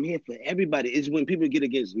 I am here for everybody. It's when people get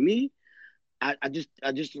against me, I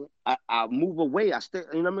move away. I stay.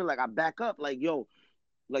 You know what I mean? Like I back up. Like yo,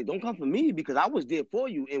 like don't come for me because I was there for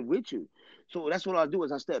you and with you. So that's what I do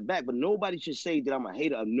is I step back. But nobody should say that I'm a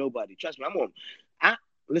hater of nobody. Trust me,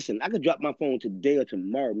 listen, I could drop my phone today or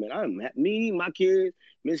tomorrow, man. Me, my kids,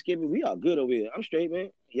 Miss Kibby, we are good over here. I'm straight, man.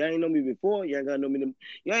 Y'all ain't know me before. Y'all ain't gonna know me.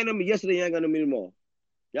 Y'all ain't know me yesterday. Y'all ain't gonna know me tomorrow.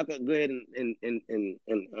 Y'all can go ahead and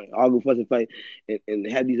argue, fuss, and fight, and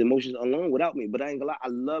have these emotions alone without me. But I ain't gonna lie. I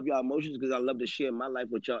love y'all emotions because I love to share my life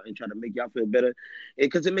with y'all and try to make y'all feel better,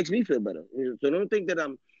 because it makes me feel better. So don't think that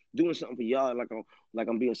I'm doing something for y'all like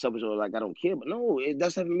I'm being selfish or like I don't care. But no,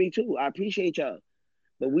 that's something for me too. I appreciate y'all.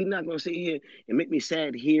 But we're not gonna sit here and make me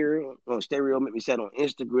sad here on stereo, make me sad on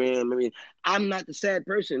Instagram. I mean, I'm not the sad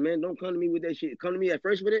person, man. Don't come to me with that shit. Come to me at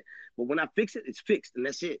first with it, but when I fix it, it's fixed, and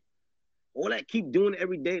that's it. All that keep doing it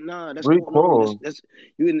every day, nah, that's cool. That's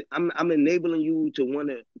you. I'm enabling you to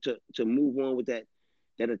want to move on with that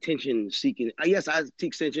attention seeking. Yes, I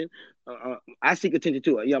seek attention. I seek attention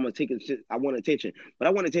too. Yeah, I'm gonna take it. I want attention, but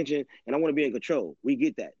I want attention, and I want to be in control. We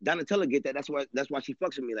get that. Donatella get that. That's why she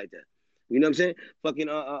fucks with me like that. You know what I'm saying? Fucking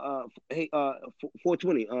hey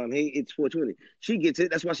 420. Hey, it's 420. She gets it.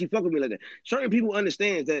 That's why she fuck with me like that. Certain people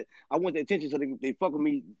understand that I want the attention, so they fuck with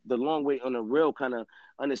me the long way on a real kind of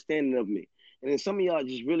understanding of me. And then some of y'all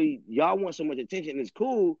just really y'all want so much attention. And it's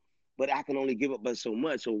cool, but I can only give up but so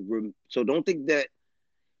much. So don't think that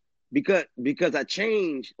because I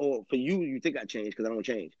changed, or for you think I changed because I don't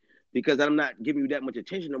change. Because I'm not giving you that much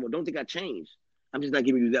attention no more. Don't think I changed. I'm just not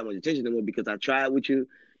giving you that much attention no more because I tried with you.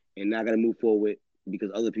 And now I got to move forward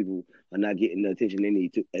because other people are not getting the attention they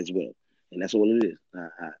need to as well. And that's all it is.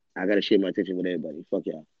 I got to share my attention with everybody. Fuck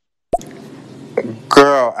y'all.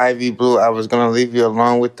 Girl, Ivy Blue, I was going to leave you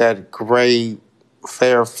alone with that gray,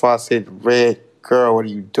 Farrah Fawcett, red. Girl, what are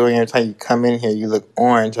you doing? Every time you come in here, you look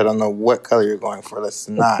orange. I don't know what color you're going for. Let's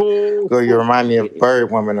not. Girl, you remind me of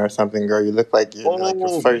Bird Woman or something, girl. You look like you're like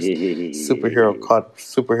the first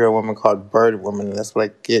superhero woman called Bird Woman. And that's what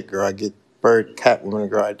I get, girl. I get Bird Cat Woman,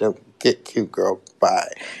 girl. I don't get cute, girl.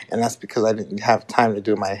 Bye. And that's because I didn't have time to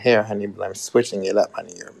do my hair, honey, but I'm switching it up,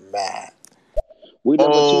 honey. You're mad. We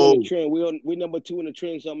number 2 in the trend. We number 2 in the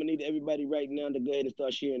trend. So I'm gonna need everybody right now to go ahead and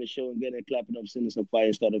start sharing the show and get it clapping up, sending some fire,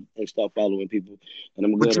 and start following people. And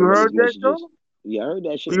I'm gonna go ahead and run these messages. Though? Yeah, I heard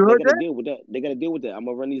that shit. They gotta deal with that. They gotta deal with that. I'm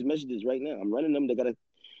gonna run these messages right now. I'm running them. They gotta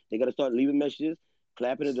start leaving messages,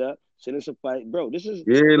 clapping it up, sending some fire. Bro, this is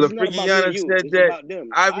not about being you. It's about them.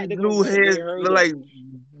 Ivy Blue heads look like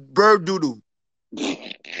bird doodle.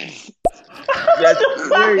 That's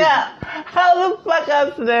crazy. Hold the fuck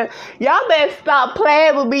up, sir. Y'all better stop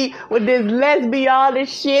playing with me with this lesbian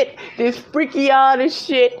shit, this freaky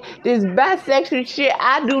shit, this bisexual shit.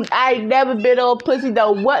 I ain't never been on pussy,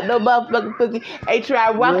 don't want no motherfucking pussy. Ain't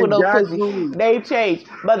try to rock with no pussy. They changed.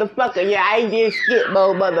 Motherfucker, yeah, I ain't get skip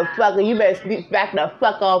mode, motherfucker. You better back the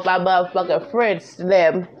fuck off my motherfucking friend,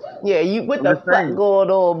 Slim. Yeah, you what the fuck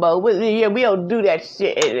going on, Mo? Yeah, we don't do that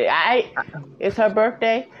shit. It's her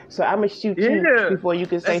birthday, so I'ma shoot you before you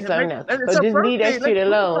can say something else. So just leave that shit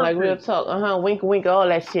alone, like real talk. Wink, wink, all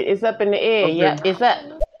that shit. It's up in the air. Okay. Yeah, it's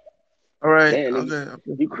up. All right. Damn, nigga,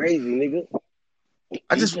 you crazy, nigga.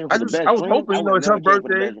 I was hoping, it's her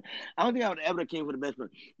birthday. I don't think I would ever came for the best friend.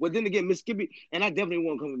 Well, then again, Miss Skippy, and I definitely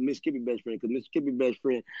want to come with Miss Skippy best friend, because Miss Skippy best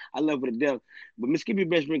friend, I love her to death. But Miss Skippy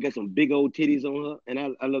best friend got some big old titties on her, and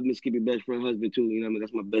I love Miss Skippy best friend husband too. You know what I mean?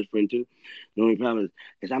 That's my best friend too. The only problem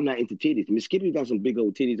is I'm not into titties. Miss Skippy got some big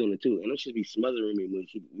old titties on her too, and she'll be smothering me when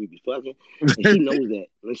we be fucking, and she knows that.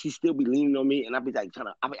 And she still be leaning on me, and I be like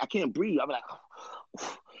I can't breathe. I be like,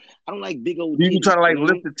 I don't like big old titties. You try to like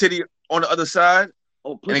lift the titty on the other side?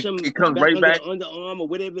 Or push them it comes right back the underarm or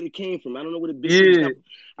whatever it came from. I don't know where the big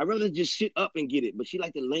I'd rather just sit up and get it. But she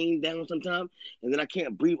like to lay down sometimes, and then I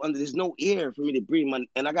can't breathe under. There's no air for me to breathe.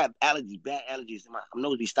 And I got allergies, bad allergies. My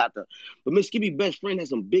nose be stopped up. But Miss Skippy's best friend has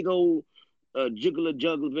some big old juggler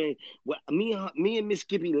thing. Well, me and Miss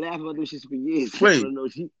Skippy laugh about this shit for years. Wait, I don't know.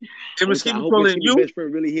 Miss Skippy pulling you? Best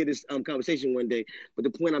friend really hear this conversation one day. But the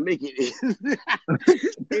point I'm making is,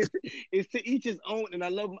 it's to each his own. And I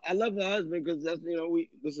love her husband, because that's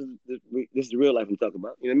this is the real life I'm talking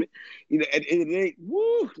about. You know what I mean? At the end of the day,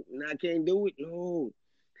 and I can't do it. No.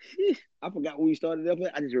 I forgot when we started up.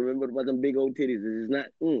 I just remembered about them big old titties. It's not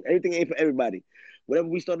everything ain't for everybody. Whatever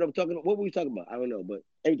we started up talking about, what were we talking about? I don't know, but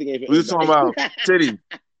everything ain't for everybody. We were talking about titties.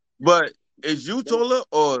 But is you taller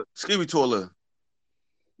or Skippy taller?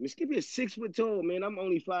 Miss Skippy is 6 foot tall, man. I'm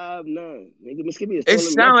only 5'9". Nigga, Miss Skippy is taller. It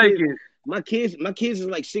sound like it. My kids is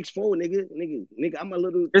like 6'4", nigga. I'm a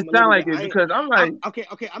little. It sound like it because I'm like,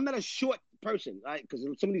 okay. I'm not a short person, right? Because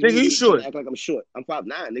some of these nigga, you short. Act like I'm short. I'm 5'9",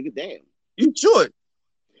 nigga. Damn. You short.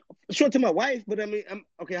 Short to my wife, but I mean, I'm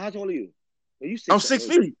okay. How tall are you? Are you 6? I'm 6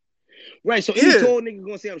 feet. Right, so any tall nigga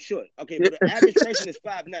gonna say I'm short. Okay, but the average person is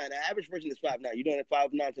 5'9". The average person is 5'9". You don't have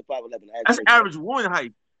 5'9" to 5'11". That's average woman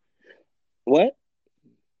height. What?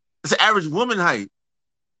 It's the average woman height.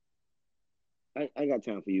 I ain't got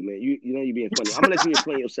time for you, man. You know you being funny. I'm gonna let you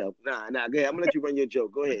explain yourself. Nah, go ahead. I'm gonna let you run your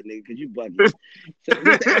joke. Go ahead, nigga, because you bugging. So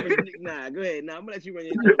what's the average nigga? Nah, go ahead. Nah, I'm gonna let you run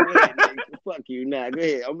your joke. Go ahead, nigga. Fuck you. Nah, go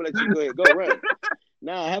ahead. I'm gonna let you go ahead. Go run.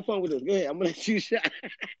 Nah, have fun with this. Go ahead. I'm gonna let you shot.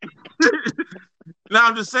 No,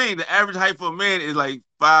 I'm just saying the average height for a man is like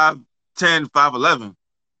 5'10", 5'11".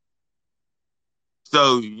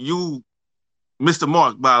 So you missed the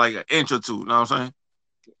mark by like an inch or two. You know what I'm saying?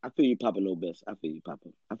 I feel you, Papa know best. I feel you, Papa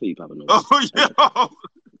know best. Oh,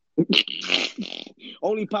 yo.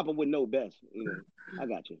 Only Papa would know best. I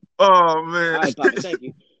got you. Oh man. All right, Papa. Thank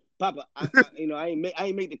you, Papa. I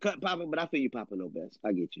ain't make the cut, Papa, but I feel you, Papa know best.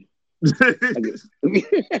 I get you.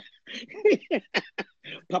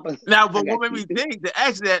 Papa. Now, but what made me think to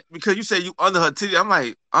ask that, because you said you under her titty. I'm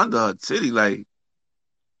like, under her titty, like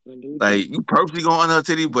you purposely going under her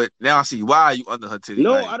titty, but now I see why you under her titty.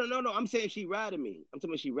 No, like, I don't know. No, I'm saying she riding me. I'm talking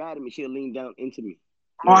about she riding me. She'll lean down into me.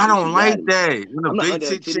 Oh, I don't like that. When a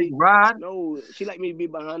big chick ride. No, she like me to be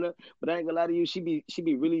behind her, but I ain't gonna lie to you. She be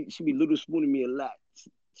little spooning me a lot.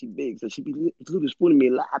 She big, so she be little spooning me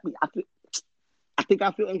a lot. I think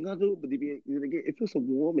I feel uncomfortable, but it feels so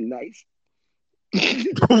warm and nice.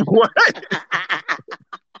 What?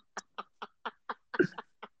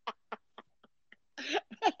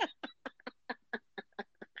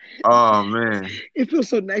 Oh man! It feels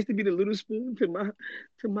so nice to be the little spoon to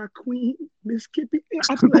my queen, Miss Skippy.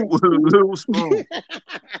 I feel like little spoon.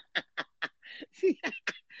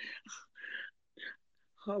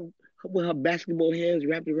 With her basketball hands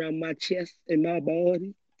wrapped around my chest and my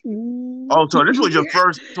body. Ooh. Oh, so this was your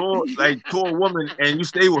first tour woman, and you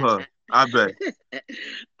stayed with her. I bet.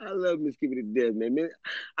 I love Miss Skippy to death, man.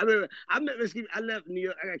 I met Miss Skippy. I left New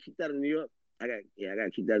York. I got kicked out of New York. I got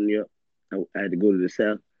kicked out of New York. I had to go to the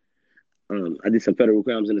South. I did some federal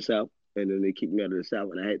crimes in the South, and then they kicked me out of the South,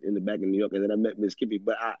 and I had in the back in New York, and then I met Miss Skippy.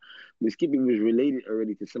 But Miss Skippy was related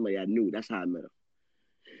already to somebody I knew. That's how I met her.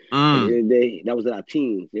 At the end of the day, that was in our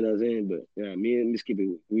teens, you know what I'm saying? But me and Miss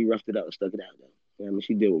Skippy, we roughed it out and stuck it out, though. You know what I mean?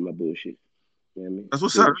 She dealt with my bullshit. You know what I mean? That's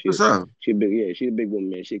what's up. What's up? She's a big woman,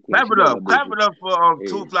 man. Clap it up for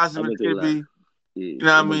Two Flies and Miss Skippy. You know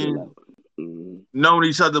what I mean? Knowing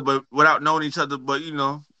each other, but without knowing each other, but you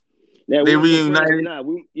know. they reunited.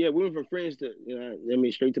 We went from friends to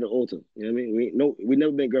straight to the altar. You know what I mean? We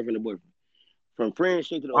never been girlfriend and boyfriend. From friends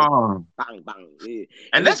straight to the altar. Bang bang. Yeah.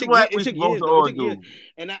 And that's what we supposed to all do.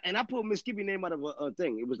 And I put Miss Skippy name out of a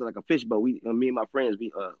thing. It was like a fish boat. Me and my friends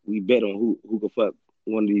we bet on who could fuck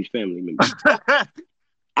one of these family members.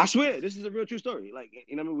 I swear, this is a real true story. Like,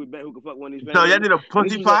 you know what I mean? We bet who could fuck one of these family members. So y'all did a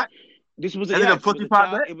pussy pot? This was a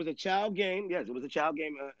it was a child game. Yes, it was a child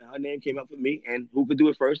game. Her name came up for me, and who could do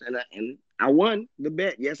it first? And I won the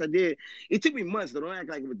bet. Yes, I did. It took me months. Though. Don't act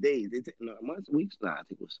like it was days. Months, weeks. Nah, I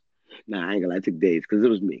think it was. Nah, I ain't gonna lie. It took days because it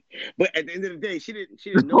was me. But at the end of the day, she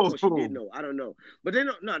didn't know or she didn't know. I don't know. But they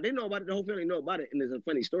know. No, they know about it. The whole family know about it, and it's a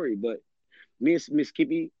funny story. But me and Miss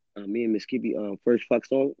Skippy, first fuck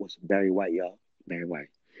song was Barry White, y'all. Barry White.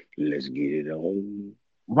 Let's get it on.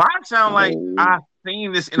 Why it sound like I've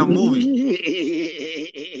seen this in a movie?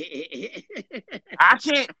 I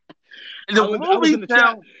can't.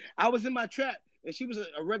 I was in my trap, and she was a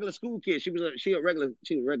regular school kid. She was a regular.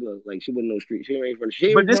 Like she wasn't no street. She ain't from.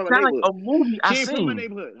 But this sound like a movie I seen. She ain't from my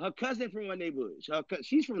neighborhood. Her cousin from my neighborhood.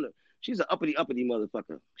 She's an uppity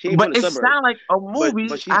motherfucker. She ain't but from the it suburbs. Sound like a movie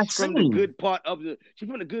but she's I from seen. the good part of the. She's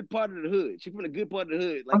from the good part of the hood. She's from the good part of the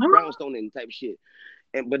hood, like brownstone and type shit.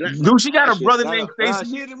 But not, dude, she got a brother named Stacy.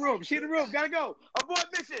 She in the room. Gotta go. Abort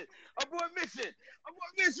mission.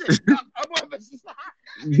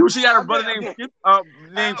 Dude, she got a brother named Stacy.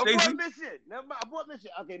 Abort mission. Abort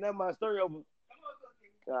mission. Okay, never mind. Story over.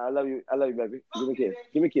 I love you, baby.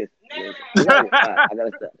 Give me a kiss. I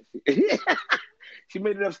gotta stop. She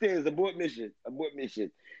made it upstairs. Abort mission.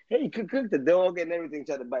 Hey, cook the dog and everything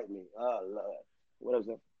tried to bite me. Oh Lord. What up,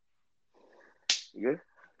 son? You good?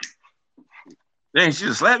 Dang, she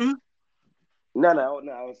just slapped you? No. I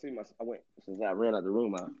was seeing I went since I ran out the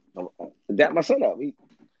room. I dapped my son up. He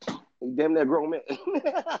damn near grown man.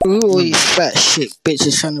 Ooh, fat shit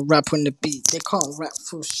bitches trying to rap on the beat. They can't rap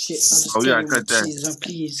for shit. I'm just yeah, cut that. Cheese and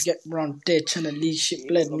please get round there trying to leave shit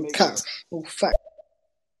bled me cow. Oh fuck.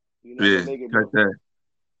 Yeah, cut that.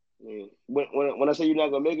 Yeah. When I say you're not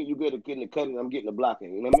gonna make it, you get getting the cutting. I'm getting the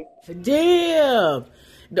blocking. You know what I mean? Damn.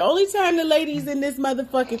 The only time the ladies in this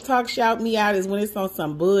motherfucking talk shout me out is when it's on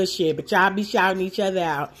some bullshit. But y'all be shouting each other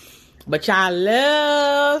out. But y'all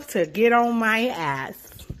love to get on my ass.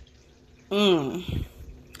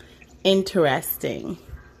 Interesting.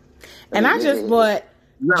 And I just bought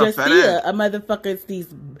Justia these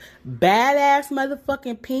badass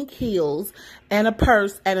motherfucking pink heels and a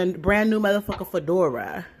purse and a brand new motherfucking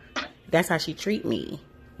fedora. That's how she treat me.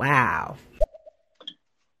 Wow.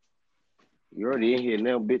 You're already in here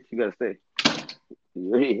now, bitch. You gotta stay.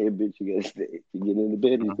 You're in here, bitch. You gotta stay. You get in the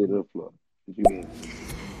bed, you sit on the floor. What you mean?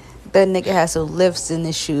 That nigga had some lifts in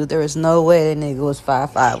his shoe. There was no way that nigga was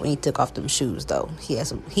 5'5" when he took off them shoes, though. He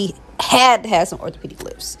had to have some orthopedic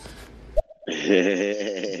lifts.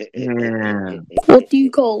 What do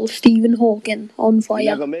you call Stephen Hawking on fire?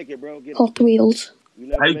 You're not gonna make it, bro. Hot Wheels.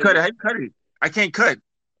 How you cut it? I can't cut.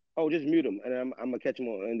 Oh, just mute him, and I'm gonna catch him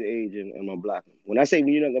on underage, and I'm gonna block him. When I say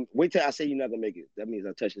you're not gonna wait till I say you're not gonna make it, that means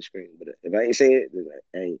I touch the screen. But if I ain't say it, then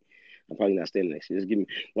I'm probably not standing next to you. Just give me.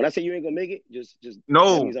 When I say you ain't gonna make it, just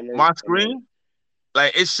no. My screen,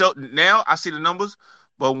 like it showed. Now I see the numbers,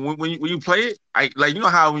 but when you play it, you know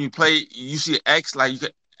how when you play, you see an X, like you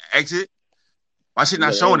can exit. My shit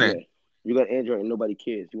not showing that. You got Android and nobody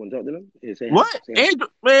cares. You want to talk to them? Yeah, say what? Hi.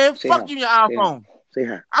 Android, man, fuck you, your iPhone. Say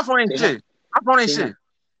hi. iPhone ain't shit. iPhone ain't shit.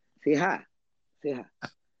 Say hi. Say hi.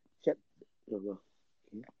 Shut. Go.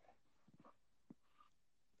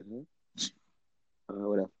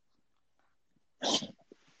 What up?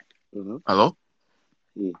 Hello?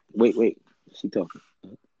 Yeah. Wait. She talking.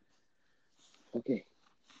 Okay.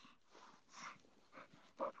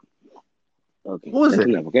 Who is it?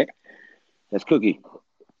 Enough, okay? That's Cookie.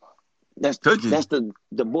 That's Cookie. That's the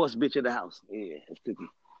boss bitch of the house. Yeah, that's Cookie.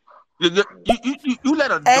 You let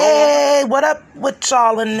a dog. Hey, what up with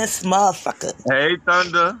y'all in this motherfucker? Hey,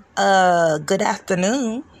 Thunder. Good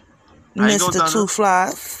afternoon, Mr. Two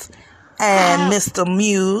Flies and Mr.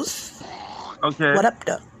 Muse. Okay. What up,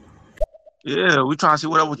 though? Yeah, we trying to see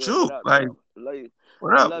what up with you. What up, like,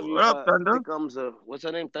 what up? Love you, what up, Thunder? What's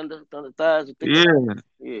her name? Thunder Thighs. Yeah.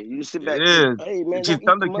 Yeah, you sit back. Yeah. Hey, man, She's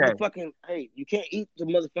don't eat the Thundercat. motherfucking. Hey, you can't eat the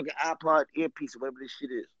motherfucking iPod earpiece or whatever this shit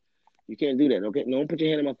is. You can't do that, okay? No, don't put your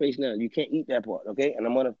hand in my face now. You can't eat that part, okay? And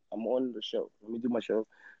I'm on the show. Let me do my show,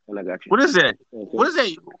 and I got you. What is that? Okay. What is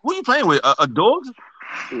that? What are you playing with? A dog?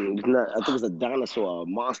 It's not. I think it's a dinosaur, a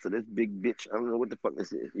monster. This big bitch. I don't know what the fuck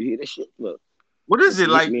this is. You hear this shit? Look. What is it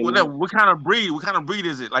like? What kind of breed? What kind of breed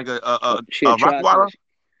is it? Like a Rottweiler?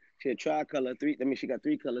 She a tricolor. She got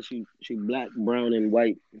 3 colors. She black, brown, and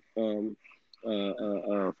white.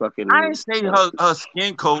 fucking. I didn't say her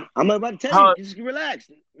skin coat. I'm about to tell you. Just relax.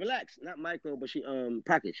 Not micro, but she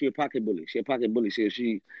pocket. She a pocket bully. She's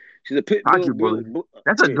a pit bull. Pocket bully.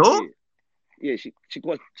 That's a dog. Yeah. She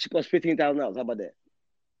costs $15,000. How about that?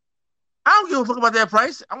 I don't give a fuck about that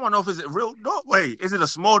price. I want to know if it's a real dog. Wait, is it a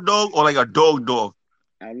small dog or like a dog?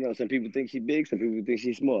 I don't know. Some people think she's big. Some people think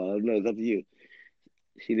she's small. I don't know. It's up to you.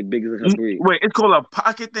 She the biggest of her breed. Wait, it's called a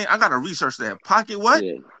pocket thing. I gotta research that. Pocket what?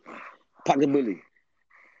 Yeah. Pocket bully.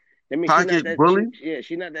 I mean, pocket bully.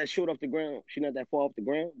 She's not that short off the ground. She's not that far off the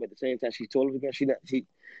ground, but at the same time, she's tall off the ground.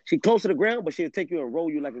 She close to the ground, but she'll take you and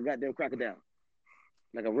roll you like a goddamn crocodile.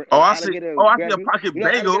 Like I see a pocket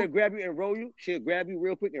bagel. She'll grab you and roll you. She'll grab you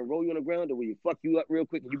real quick and roll you on the ground, or will you fuck you up real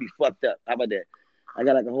quick and you be fucked up. How about that? I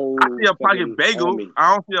got like a whole. I see a pocket bagel. Army.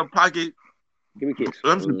 I don't see a pocket. Give me a kiss.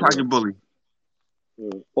 Let me see pocket bully.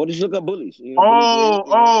 Or just look up bullies. You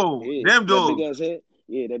know, them dudes. That big ass head.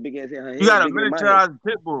 Yeah, that big ass head. Her you got a miniaturized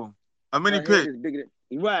pit bull. A mini pit.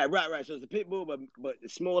 Right. So it's a pit bull, but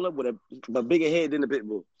it's smaller with a bigger head than the pit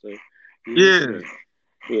bull. So yeah.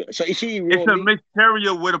 So it's a mixed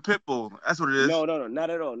terrier with a pit bull. That's what it is. No, not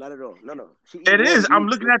at all. No. It is. I'm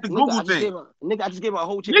looking at the Google thing. I just gave her a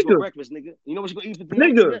whole chicken for breakfast, nigga. You know what she gonna eat for dinner?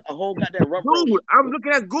 Nigga, a whole goddamn rump roast. Dude, I'm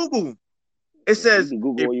looking at Google. It says a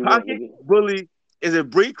pocket bully is a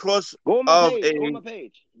breed cross Go on my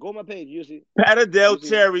page. You'll see. Patterdale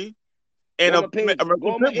Terrier and a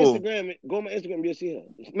American pit bull. Go on my Instagram. You'll see her.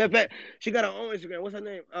 Matter of fact, she got her own Instagram. What's her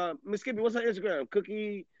name? Miss Skippy. What's her Instagram?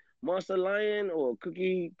 Cookie Monster Lion or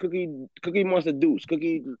Cookie Monster Deuce.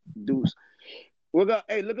 Cookie Deuce.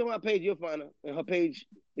 Hey, look at my page. You'll find her. And her page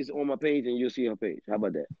is on my page, and you'll see her page. How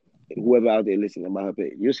about that? Whoever out there listening about her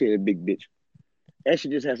page, you'll see a big bitch. And she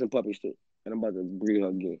just has some puppies too. And I'm about to breed her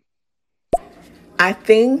again. I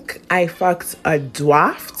think I fucked a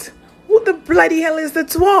dwarf. What the bloody hell is the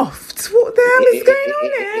dwarf? What the hell is going on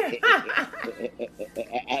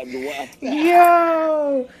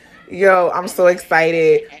there? Yo, I'm so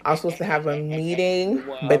excited. I was supposed to have a meeting,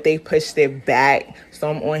 but they pushed it back. So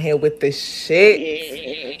I'm on here with the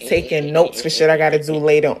shit, taking notes for shit I gotta do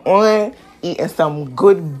later on, eating some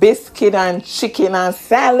good biscuit and chicken and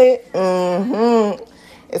salad.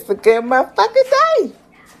 It's a good motherfucking day.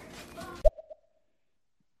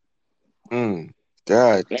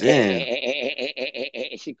 God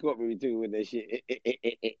damn. She caught me too with that shit.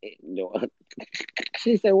 No.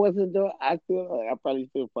 She said, what's the door? I probably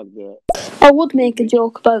still fucked her. I would make a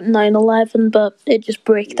joke about 9/11, but it just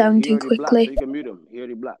breaks down too quickly. So you can mute him. He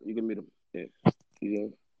already blocked. You can mute him. Yeah.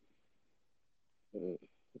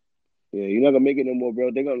 Yeah, you're not gonna make it no more,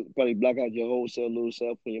 bro. They're gonna probably block out your whole little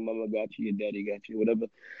self when your mama got you, your daddy got you, whatever.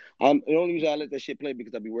 The only reason I let that shit play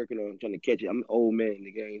because I be working on trying to catch it. I'm an old man,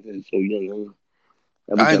 nigga. I ain't so young.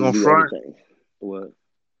 I ain't gonna front. What?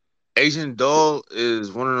 Asian doll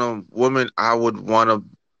is one of them women I would want to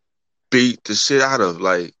beat the shit out of.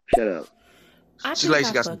 Like, shut up. She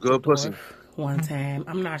got some good pussy. One time,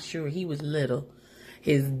 I'm not sure. He was little.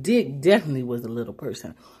 His dick definitely was a little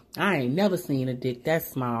person. I ain't never seen a dick that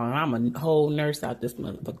small. And I'm a whole nurse out this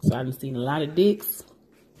motherfucker, so I've seen a lot of dicks.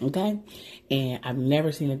 Okay? And I've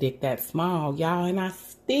never seen a dick that small, y'all. And I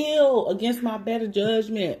still, against my better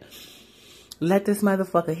judgment, let this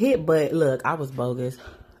motherfucker hit. But look, I was bogus.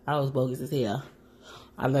 I was bogus as hell.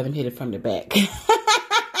 I let him hit it from the back.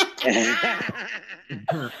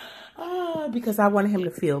 Because I wanted him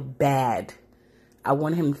to feel bad. I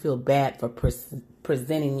wanted him to feel bad for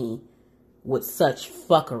presenting me with such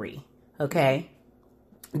fuckery. Okay?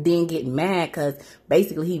 Then get mad because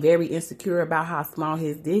basically he very insecure about how small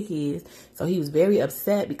his dick is. So he was very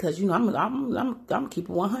upset because, you know, I'm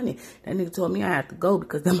keeping 100. That nigga told me I had to go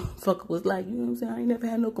because the motherfucker was like, you know what I'm saying? I ain't never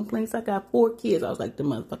had no complaints. I got 4 kids. I was like, the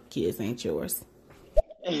motherfucking kids ain't yours.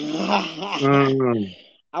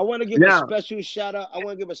 I want to give a special shout out. I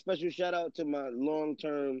want to give a special shout out to my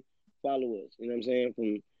long-term followers. You know what I'm saying?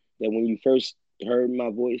 From that when you first heard my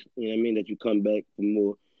voice, you know what I mean, that you come back for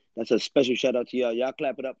more. That's a special shout out to y'all. Y'all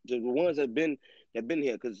clap it up to the ones that been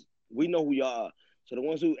here because we know who y'all are. So the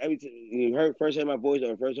ones who every time you first heard my voice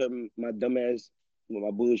or first heard my dumbass,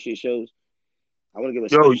 my bullshit shows, I want to give a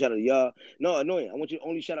special shout out to y'all. No, annoying. I want you to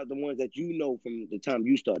only shout out the ones that you know from the time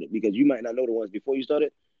you started because you might not know the ones before you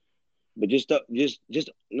started. But just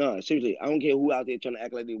no, seriously. I don't care who out there trying to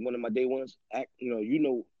act like they one of my day ones. You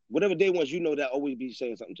know, whatever day ones you know that always be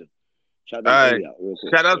saying something to. Shout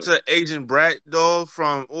out to Asian Brat doll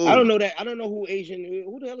from. Ooh. I don't know that. I don't know who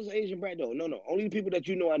the hell is Asian Brat doll? No. Only the people that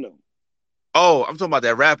you know I know. Oh, I'm talking about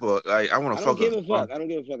that rapper. Like I want to fuck. I don't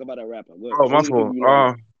give a fuck about that rapper. My fault.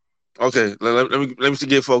 Okay, let me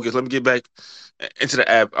get focused. Let me get back into the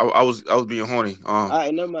app. I was being horny. All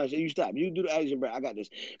right, never mind. So you stop. You do the action, bro. I got this.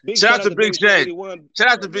 Big Shout out to Big Baby Shay Shed. 81. Shout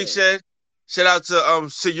out to Big Shed. Shout out to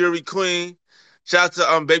Sayuri Queen. Shout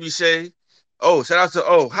out to Baby Shay. Oh, shout out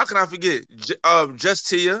to how can I forget? Just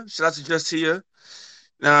Tia. Shout out to Just Tia. You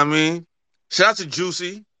know what I mean? Shout out to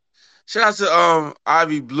Juicy. Shout out to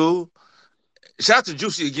Ivy Blue. Shout out to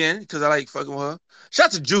Juicy again, because I like fucking with her. Shout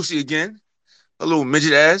out to Juicy again. A little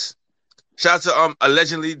midget ass. Shout out to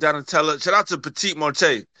allegedly Donatella. Shout out to Petite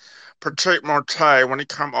Morte. Petite Morte, when he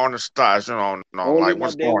come on the stars, Only like my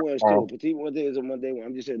what's day going ones on? too. Petite Morte is on my day one.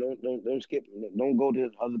 I'm just saying, don't skip. Don't go to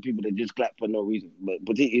other people that just clap for no reason. But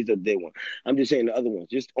Petite is a day one. I'm just saying the other ones.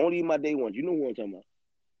 Just only my day ones. You know who I'm talking about.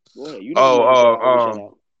 Go ahead. You know the ones that I always shout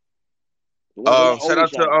out. The ones that I Shout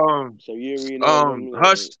always out to So Yuri and all them.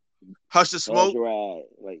 Hush the Smoke. Ride.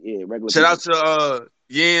 Like regular. Shout people. out to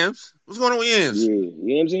Yams. What's going on with Yams?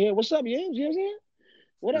 Yeah, Yams in here. What's up, Yams? Yams in here.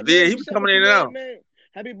 What up, Yeah, Yams? he What's be up coming with in you, and out. man?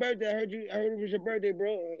 Happy birthday! I heard it was your birthday,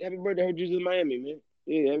 bro. Happy birthday! I heard you was in Miami, man.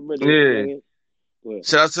 Yeah, happy birthday. Yeah. Man.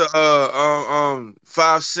 Shout out to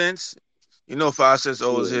 5 Cents. You know 5 Cents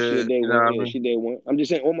always here. She a day you know one. what I Yeah, mean? she day one. I'm just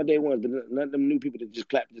saying all my day ones, but none of them new people that just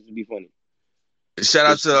clap just to be funny. Shout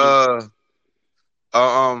out to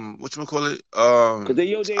whatchamacallit? Because they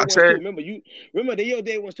your day ones too. Remember they your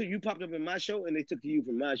day ones too. You popped up in my show and they took you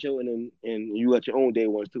from my show and you got your own day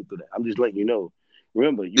ones too. I'm just letting you know.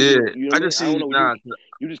 Remember, you know I just see I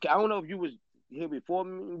don't know if you was here before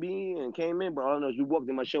me and came in, but all I know is you walked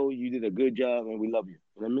in my show, you did a good job, and we love you.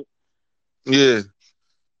 You know what I mean? Yeah.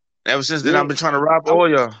 Ever since then, I've been trying to rob all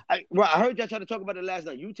y'all. I heard y'all try to talk about it last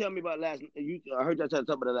night. You tell me about last night. I heard y'all try to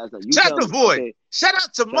talk about it last night. Shout out to Void. Okay. Shout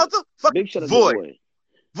out to motherfucking Void.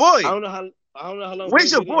 Void. I don't know how long.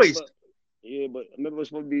 Where's your voice? But remember it was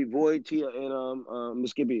supposed to be Void, Tia, and Miss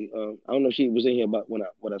Skippy. I don't know if she was in here about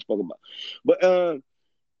what I spoke about. But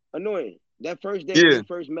Annoying. That first day when you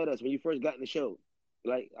first met us, when you first got in the show,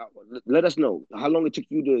 like, let us know how long it took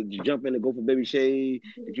you to jump in and go for Baby Shay.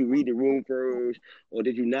 Did you read the room first, or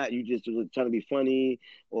did you not? You just was trying to be funny,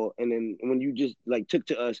 and then when you just like took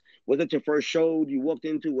to us, was that your first show you walked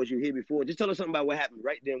into? Was you here before? Just tell us something about what happened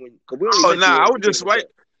right then. I was just right.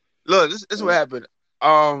 Look, this is what happened.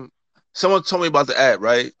 Someone told me about the ad,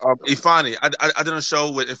 right? Ifani. I did a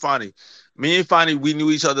show with Ifani. Me and Ifani, we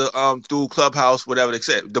knew each other through Clubhouse, whatever,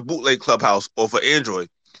 except the bootleg Clubhouse or for Android.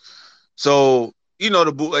 So,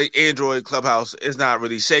 the bootleg Android Clubhouse is not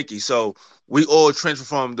really shaky. So we all transferred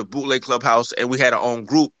from the bootleg Clubhouse and we had our own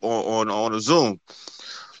group on a Zoom.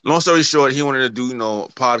 Long story short, he wanted to do,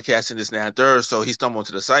 podcasting, this and that, third. So he stumbled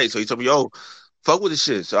onto the site. So he told me, yo, fuck with this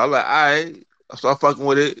shit. So I was like, all right. I started fucking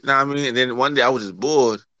with it. You know what I mean? And then one day I was just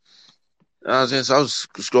bored. You know what I'm saying? So I was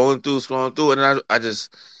scrolling through,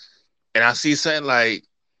 and I see something like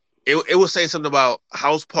it was saying something about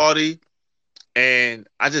house party, and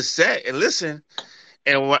I just sat and listened.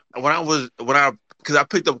 And because I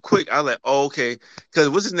picked up quick, I was like, oh, okay. Because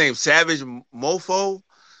what's his name? Savage Mofo?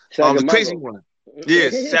 The crazy one.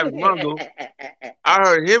 Yes, Savage Mongo. I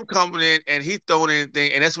heard him coming in and he throwing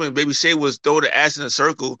anything, and that's when Baby Shay was throwing the ass in a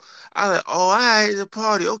circle. I was like, oh, all right, it's a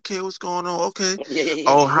party. Okay, what's going on? Okay.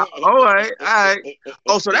 All right.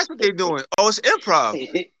 Oh, so that's what they're doing. Oh, it's improv.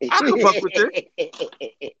 I can fuck with it.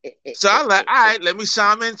 So I was like, all right, let me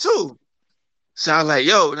chime in too. So I was like,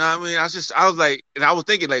 yo, you know what I mean? I was like, and I was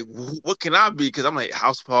thinking, like, what can I be? Because I'm like,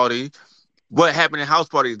 house party. What happened in house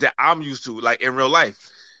parties that I'm used to, like in real life?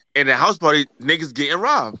 And the house party, niggas getting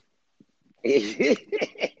robbed. And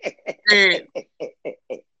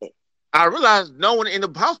I realized no one in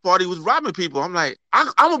the house party was robbing people. I'm like, I'm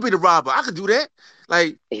gonna be the robber. I could do that.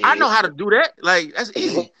 Like, I know how to do that. Like, that's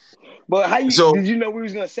easy. But did you know we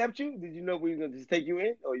was gonna accept you? Did you know we was gonna just take you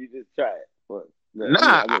in, or you just try it? What?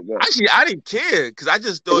 Actually, I didn't care because I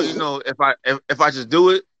just thought, if I just do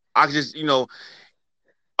it, I could just, my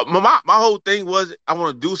whole thing was I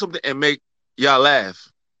want to do something and make y'all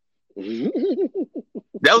laugh.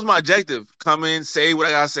 That was my objective. Come in, say what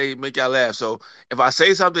I gotta say, make y'all laugh. So if I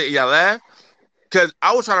say something and y'all laugh, because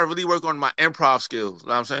I was trying to really work on my improv skills. You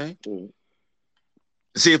know what I'm saying?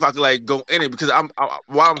 See if I could like go in it because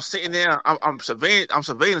while I'm sitting there, I'm surveying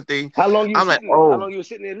the thing. How long you? How long you were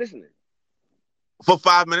sitting there listening? For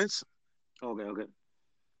 5 minutes. Okay.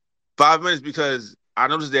 5 minutes because I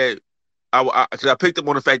noticed that I picked up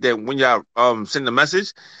on the fact that when y'all send the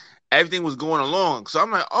message, everything was going along. So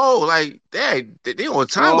I'm like, oh, like they on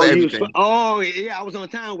time with everything. Yeah, I was on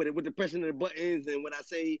time with it, with the pressing of the buttons and when I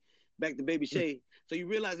say back to Baby Shay. So you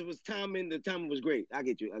realize it was timing. The timing was great. I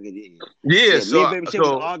get you. Yeah. So me and Baby Shay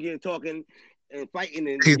was arguing, talking, and fighting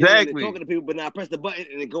and exactly yelling and talking to people, but now I press the button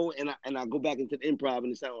and I go back into the improv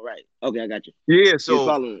and it sounds right. Okay, I got you. Yeah, so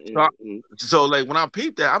like when I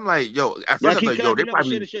peeped that, I'm like, yo, at y'all first I keep thought, yo, they clapping,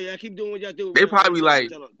 probably share. Y'all keep doing what y'all do. they probably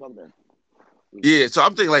like yeah, so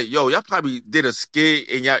I'm thinking like, yo, y'all probably did a skit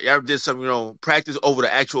and y'all did some, practice over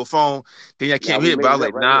the actual phone. Then y'all came here, but I was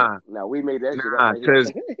like, nah. Now we made that shit up right here.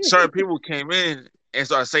 Because certain people came in and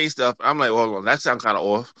started saying stuff. I'm like, hold on, that sounds kind of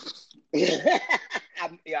off.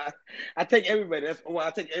 I take everybody.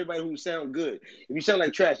 I take everybody who sound good. If you sound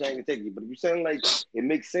like trash, I ain't gonna take you. But if you sound like it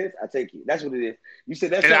makes sense, I take you. That's what it is. You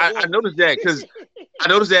said that. And I noticed that because I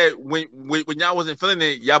noticed that when y'all wasn't feeling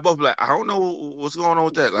it, y'all both like, I don't know what's going on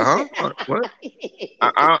with that. Like, huh? What?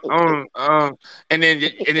 And then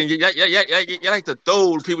y'all like to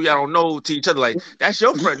throw people y'all don't know to each other. Like, that's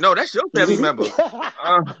your friend. No, that's your family member.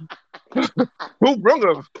 Who brought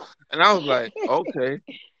him? And I was like, okay.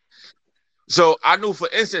 So I knew, for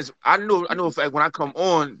instance, I knew in fact when I come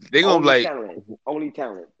on, they gonna be like, only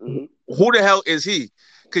talent. Mm-hmm. Who the hell is he?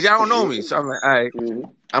 Because y'all don't know me. So I'm like, all right,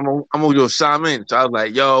 I'm gonna go chime in. So I was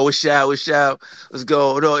like, yo, what's up? Let's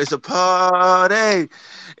go. No, it's a party.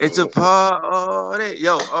 It's a party.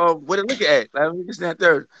 Yo, what it look at? Like, this and that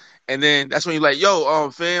third. And then that's when you're like, yo,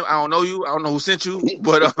 fam, I don't know you. I don't know who sent you,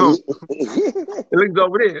 but it looks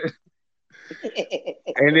over there.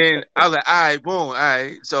 And then I was like, all right, boom, all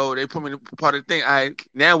right. So they put me in part of the thing. All right,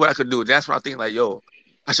 now what I could do? That's what I think. Like, yo,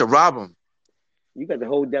 I should rob him. You got the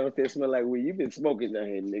whole downstairs smell like weed. You've been smoking down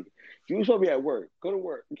here, nigga. You was supposed to be at work. Go to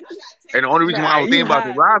work. And the only reason why I was thinking about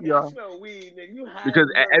to rob y'all, smell weed, nigga. You high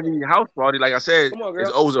because at every house party, like I said, there's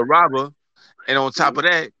always a robber. And on top of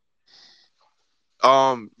that,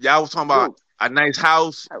 y'all was talking about a nice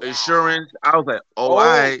house, insurance. I was like, all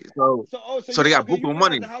right. So they got buku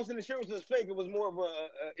money. The house and insurance was fake. It was more of a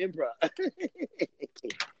improv.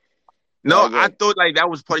 No, I thought like that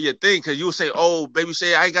was part of your thing because you would say, "Oh, baby,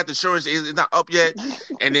 say I ain't got the insurance; it's not up yet."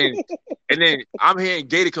 And then I'm here in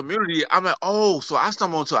gated community. I'm like, "Oh, so I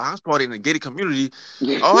stumbled onto a house party in the gated community.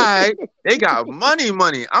 All right, they got money.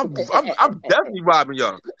 I'm definitely robbing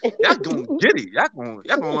y'all. Y'all gonna get it. Y'all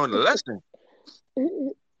gonna learn the lesson."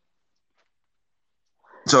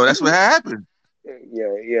 So that's what happened.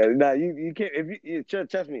 Yeah. Nah, you can't. If you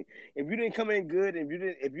trust me, if you didn't come in good, if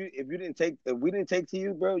we didn't take to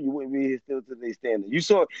you, bro, you wouldn't be here still to the standard.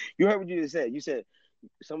 You heard what you just said. You said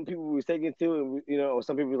some people was taking to, and or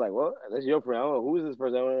some people was like, well, that's your friend. I don't know who is this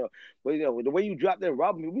person. I don't know. But the way you dropped in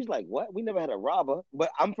robbing me, we was like, what? We never had a robber.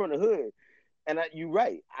 But I'm from the hood, and you're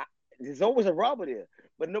right. There's always a robber there,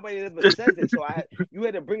 but nobody ever says it. So you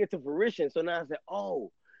had to bring it to fruition. So now I said,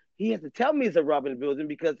 oh, he has to tell me it's a robber in the building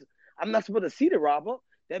because I'm not supposed to see the robber.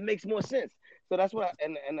 That makes more sense. So that's what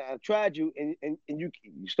I tried you, and you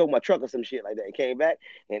stole my truck or some shit like that and came back,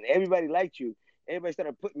 and everybody liked you. Everybody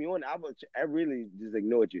started putting me on. I really just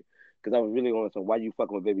ignored you because I was really on some why you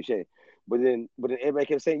fucking with Baby Shay. But then everybody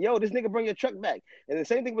kept saying, yo, this nigga bring your truck back. And the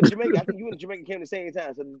same thing with Jamaica. I think you and Jamaica came at the same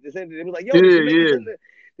time. So the same thing, it was like, yo,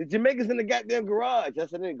 the Jamaica's in the goddamn garage. I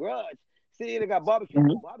said, in the garage. See, they got barbecue.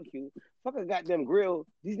 Barbecue. Fuck a goddamn grill.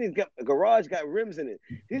 These niggas got a garage, got rims in it.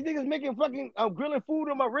 These niggas making fucking grilling food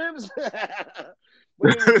on my rims.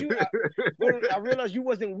 But I realized you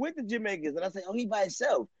wasn't with the Jamaicans, and I said, oh, he by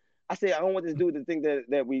himself. I said, I don't want this dude to think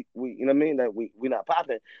that we you know what I mean, that we not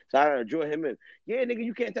popping. So I draw him in. Yeah, nigga,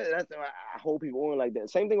 you can't tell that. That's why I hold people on like that.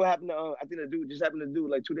 Same thing what happened to I think the dude just happened to do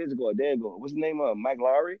like 2 days ago, a day ago. What's his name? Mike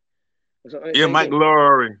Lowry. Yeah, Mike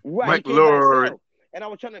Lowry. Right, Mike Lowry. And I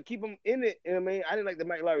was trying to keep him in it. You know what I mean? I didn't like the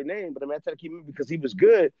Mike Lowry name, but I tried to keep him because he was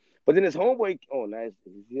good. But then his homeboy, nice.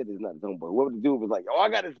 He is not his homeboy. What the dude was like, I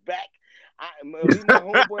got his back. He's my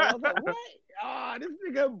homeboy. I was like, what? Oh, this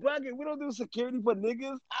nigga bugging. We don't do security for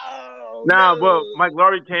niggas. Oh, nah, no. But Mike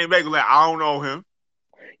Lowry came back and like, I don't know him.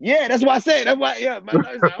 Yeah, that's why I said. That's why, Mike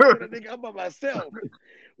Lowry said, I don't know that nigga. I'm by myself.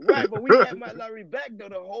 Right, but we had Mike Lowry back, though,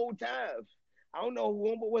 the whole time. I don't know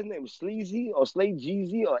what's his name, Sleazy or Slay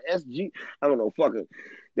Jeezy or SG. I don't know, fuck it.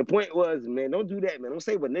 The point was, man, don't do that, man. Don't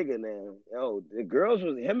say what nigga now. Yo,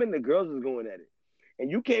 him and the girls was going at it. And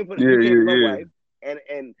you came for my wife.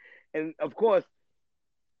 And of course,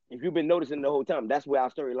 if you've been noticing the whole time, that's where our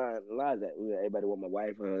storyline lies at. Everybody want my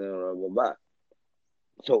wife, blah, blah, blah.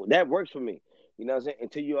 So that works for me. You know what I'm saying?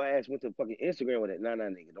 Until your ass went to fucking Instagram with it. Nah,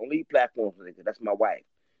 nigga. Don't leave platforms for nigga. That's my wife.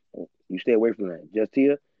 You stay away from that. Just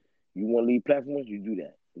here. You want to leave platforms? You do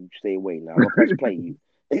that. You stay away. Now I'm going to play you.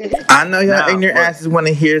 I know y'all ignorant asses want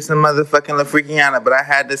to hear some motherfucking La Freakiana, but I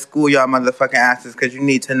had to school y'all motherfucking asses because you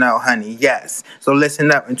need to know, honey. Yes. So listen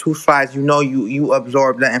up. In 2 slides, you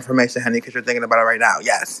absorb that information, honey, because you're thinking about it right now.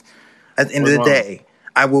 Yes. At the end of the day,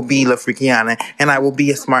 I will be La Freakiana, and I will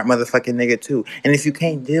be a smart motherfucking nigga too. And if you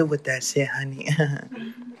can't deal with that shit, honey,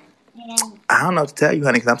 I don't know what to tell you,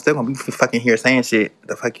 honey, because I'm still gonna be fucking here saying shit.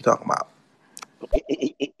 The fuck you talking about?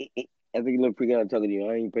 I think Lil Freak out talking to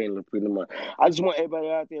you. I ain't paying Lil Freak no more. I just want everybody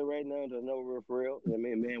out there right now to know real for real. You know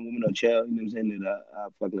what I mean? Man, woman, or child. You know what I'm saying? That I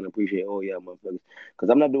fucking appreciate all y'all motherfuckers. Because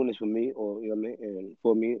I'm not doing this for me or, you know what I mean? And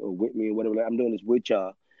for me or with me or whatever. I'm doing this with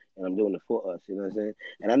y'all. And I'm doing it for us. You know what I'm saying?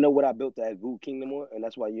 And I know what I built that Voo Kingdom on. And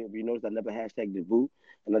that's why you notice I never hashtagged the Voo.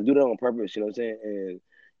 And I do that on purpose. You know what I'm saying? And,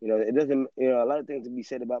 you know, it doesn't, you know, a lot of things to be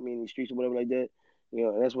said about me in the streets or whatever like that. You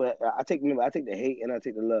know, and that's what I take. Remember, I take the hate and I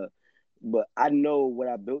take the love. But I know what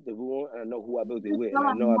I built the Voo on, and I know who I built it with, and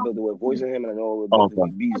I know I built it with voicing him, and I know I built it Okay.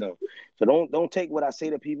 with B-Zone. So don't take what I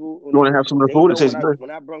say to people. You want to have some of the They food? It know tastes good.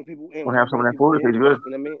 when I bring people in, Want when to I have some bring of that people food? It in, tastes good.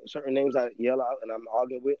 you know what I mean? Certain names I yell out and I'm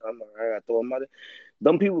arguing with, I throw them out.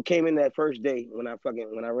 Them people came in that first day when I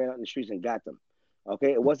ran out in the streets and got them.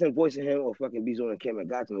 Okay, it wasn't voicing him or fucking B-Zone that came and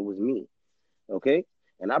got them. It was me. Okay,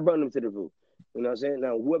 and I brought them to the Voo. You know what I'm saying?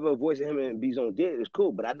 Now, whoever voicing him and B-Zone did is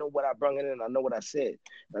cool, but I know what I brought in, and I know what I said.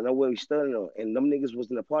 I know what we stood on, and them niggas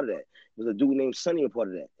wasn't a part of that. It was a dude named Sonny a part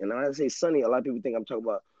of that. And when I say Sonny, a lot of people think I'm talking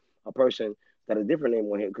about a person got a different name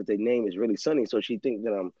on here because their name is really Sonny, so she thinks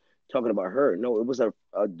that I'm talking about her. No, it was a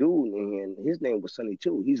dude in here, and his name was Sonny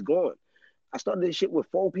too. He's gone. I started this shit with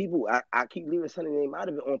 4 people. I keep leaving Sonny's name out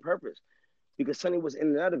of it on purpose because Sonny was in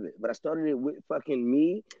and out of it. But I started it with fucking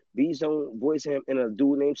me, B-Zone, voicing him, and a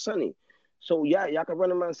dude named Sonny. So yeah, y'all can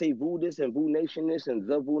run around and say Voo this and Voo Nation this and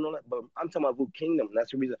the Voo and all that, but I'm talking about Voo Kingdom.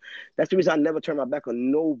 That's the reason. That's the reason I never turn my back on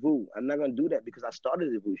no Voo. I'm not gonna do that because I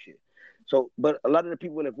started the Voo shit. So, but a lot of the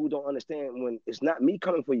people in the Voo don't understand when it's not me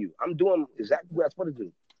coming for you. I'm doing exactly what I'm supposed to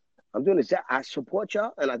do. I'm doing exactly. I support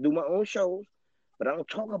y'all and I do my own shows, but I don't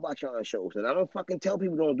talk about y'all on shows, and I don't fucking tell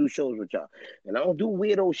people don't do shows with y'all, and I don't do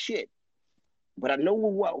weirdo shit. But I know who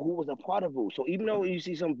was a part of Voo. So even though you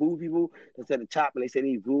see some Voo people that's at the top and they say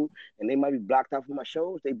they Voo and they might be blocked out from my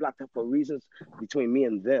shows, they blocked out for reasons between me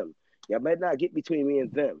and them. Y'all better not get between me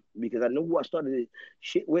and them because I know who I started this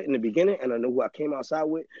shit with in the beginning and I know who I came outside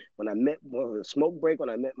with when I met motherfucking Smoke Break, when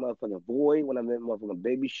I met motherfucking Boy, when I met motherfucking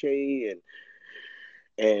Baby Shay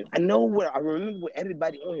and I know what I remember with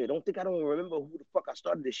everybody on here. Don't think I don't remember who the fuck I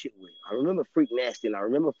started this shit with. I remember Freak Nasty and I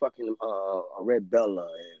remember fucking Red Bella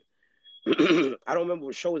and I don't remember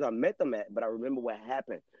what shows I met them at, but I remember what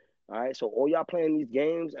happened. All right, so all y'all playing these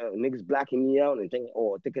games, niggas blacking me out and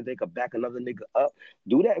thinking they could back another nigga up.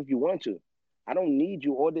 Do that if you want to. I don't need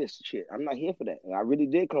you or this shit. I'm not here for that. And I really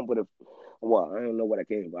did come with well, I don't know what I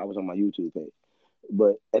came, but I was on my YouTube page.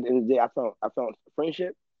 But at the end of the day, I found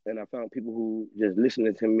friendship and I found people who just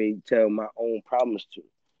listening to me tell my own problems to.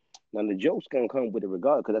 Now the jokes gonna come with a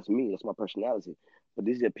regard because that's me, that's my personality. But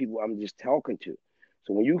these are people I'm just talking to.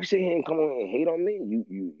 So when you sit here and come on and hate on me,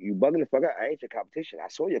 you bugging the fuck out. I ain't your competition. I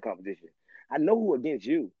saw your competition. I know who against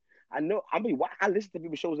you. I know. I mean, I listen to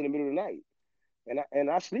people's shows in the middle of the night, and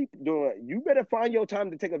I sleep during it. You better find your time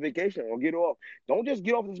to take a vacation or get off. Don't just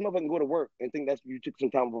get off this motherfucker and go to work and think that's you took some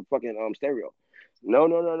time for fucking stereo. No.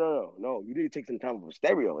 You need to take some time for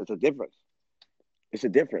stereo. It's a difference. It's a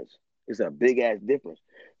difference. It's a big ass difference.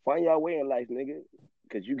 Find your way in life, nigga.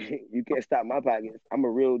 Cause you can't stop my pockets. I'm a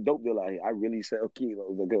real dope dealer out here. I really sell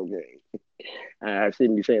kilos of cocaine. I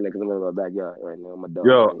shouldn't be saying that because I'm in my backyard right now. My dog.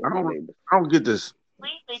 Yo, I don't get this. Please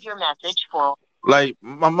leave your message for. Like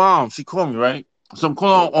my mom, she called me right, so I'm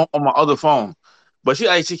calling on my other phone, but she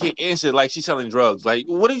can't answer. Like she's selling drugs. Like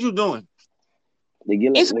what are you doing? They get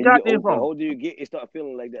like Answer the when you get goddamn old, the phone. older you get, it start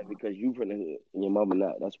feeling like that because you from the hood and your mama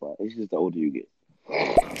not. That's why. It's just the older you get.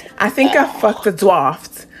 I think I fucked a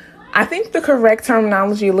dwarf. I think the correct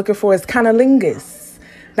terminology you're looking for is cunnilingus.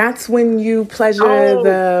 That's when you pleasure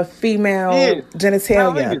the female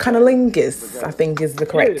genitalia. Cunnilingus, I think, is the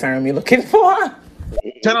correct term you're looking for.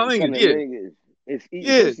 Cunnilingus, It's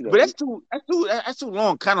eating pussy though. But that's too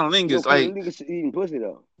long. Cunnilingus, No, like cunnilingus is eating pussy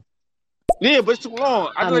though. Yeah, but it's too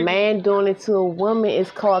long. A man doing it to a woman is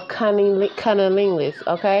called cunnilingus,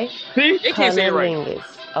 okay? See, they can't say it right. Cunnilingus,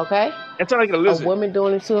 okay? It's like a lizard. A woman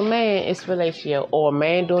doing it to a man is fellatio, or a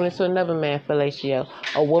man doing it to another man, fellatio.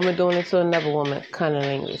 A woman doing it to another woman,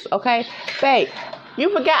 cunnilingus, okay? Babe, you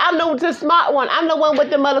forgot I'm the smart one. I'm the one with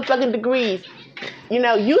the motherfucking degrees. You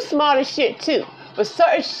know, you smart as shit too. But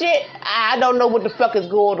certain shit, I don't know what the fuck is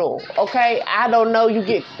going on, okay? I don't know. You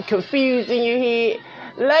get confused in your head.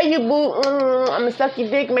 Love you, boo. I'm gonna suck your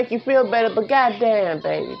dick, make you feel better, but goddamn,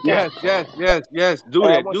 baby. Yes. Do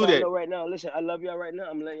I that. want Do y'all to that. know right now. Listen, I love y'all right now.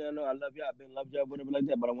 I'm letting y'all know I love y'all. I've been loved y'all, whatever like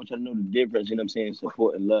that. But I want y'all to know the difference. You know what I'm saying?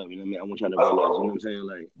 Support and love. You know what I mean? I want y'all to realize. You know what I'm saying?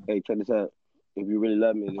 Like, hey, check this out. If you really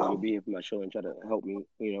love me, then you'll be here for my show and try to help me,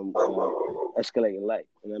 escalate in life.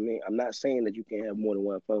 You know what I mean? I'm not saying that you can't have more than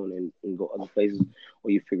one phone and go other places,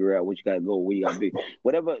 or you figure out what you got to go, where you got to be.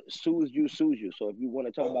 Whatever soothes you, soothes you. So if you want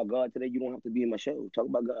to talk about God today, you don't have to be in my show. Talk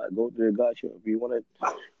about God. Go to the God show. If you want to,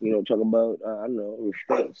 talk about,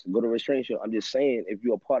 restraints, go to restraint show. I'm just saying, if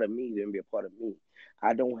you're a part of me, then be a part of me.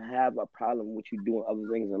 I don't have a problem with you doing other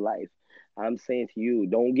things in life. I'm saying to you,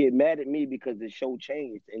 don't get mad at me because the show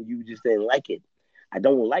changed and you just didn't like it. I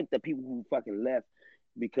don't like the people who fucking left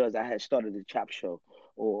because I had started the Chop Show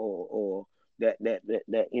or that you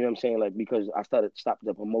know what I'm saying, like because I stopped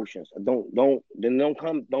the promotions. Don't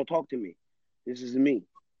talk to me. This is me,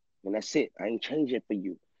 and that's it. I ain't changing for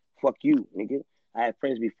you. Fuck you, nigga. I had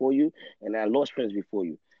friends before you, and I lost friends before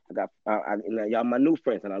you. I got y'all my new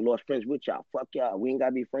friends, and I lost friends with y'all. Fuck y'all. We ain't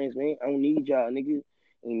gotta be friends, man. I don't need y'all, nigga.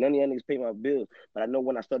 Ain't none of y'all niggas pay my bills. But I know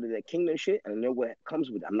when I started that Kingdom shit, and I know what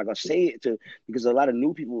comes with it. I'm not gonna say it because there's a lot of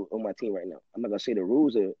new people on my team right now. I'm not gonna say the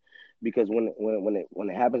rules of it because when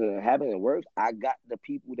it happens and it happens and works, I got the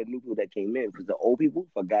new people that came in because the old people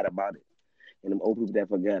forgot about it. And them old people that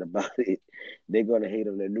forgot about it, they're gonna hate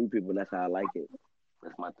on the new people, and that's how I like it.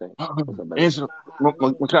 That's my thing. Answer,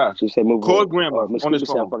 she said move call on. grandma Miss on this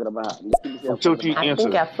Cooper said I'm phone. fucking about her. Miss Cooper said I'm Until fucking she about her. I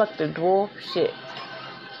think answer. I fucked the dwarf. Shit.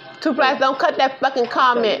 Two Flies, don't cut that fucking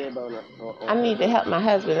comment. I need to help my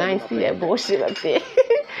husband. I ain't see that bullshit up there.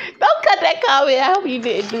 Don't cut that comment. I hope you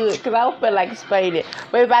didn't do it because I don't feel like explaining it.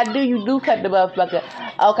 But if I do, you do cut the motherfucker.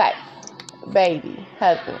 Okay. Baby,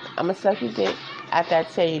 husband, I'm going to suck your dick after I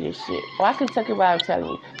tell you this shit. Or I can suck it while I'm telling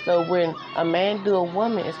you. So when a man do a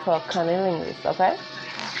woman, it's called cunnilingus, okay?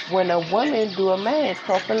 When a woman do a man, it's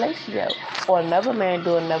called fellatio. Or another man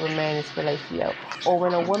do another man, it's fellatio. Or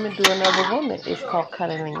when a woman do another woman, it's called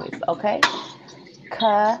cunnilingus, okay?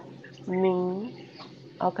 Cunning,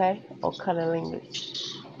 okay? Or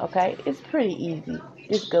cunnilingus, okay? It's pretty easy.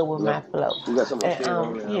 Just go with my flow. You got something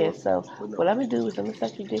upstairs? Yeah, so what I'm going to do is I'm going to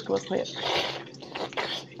suck your dick real quick.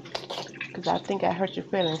 Because I think I hurt your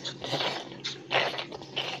feelings.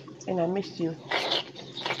 And I missed you.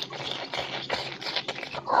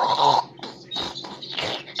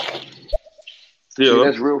 See,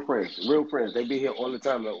 that's real friends. Real friends. They be here all the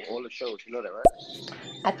time, all the shows. You know that, right?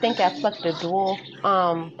 I think I fucked a dwarf.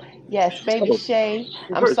 Yes, baby Shay.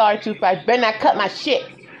 I'm sorry, Two Five. Better not cut my shit.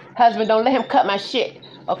 Husband, don't let him cut my shit.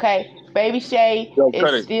 Okay? Baby Shay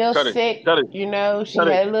is still sick. You know, she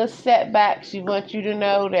had a little setback. She wants you to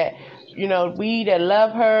know that, we that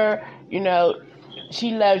love her,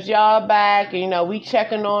 she loves y'all back. And, we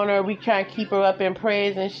checking on her. We trying to keep her up in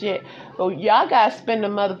prayers and shit. But y'all gotta spin the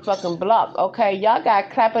motherfucking block, okay? Y'all gotta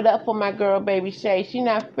clap it up for my girl, baby Shay. She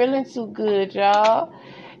not feeling too good, y'all.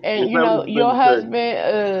 And your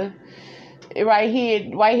husband, right here,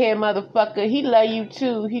 white hair motherfucker, he love you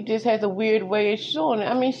too. He just has a weird way of showing it.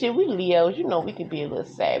 I mean, shit, we Leos, we can be a little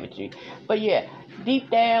savagery. But yeah,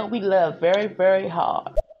 deep down, we love very, very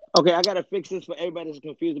hard. Okay, I gotta fix this for everybody that's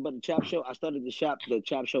confused about the Chop Show. I started the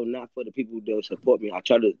Chop Show not for the people who don't support me. I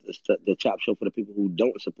started the Chop Show for the people who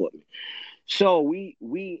don't support me. So we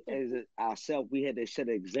as ourselves, we had to set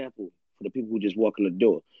an example for the people who just walk in the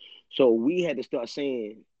door. So we had to start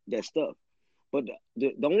saying that stuff. But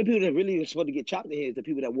the only people that really are supposed to get chopped in here is the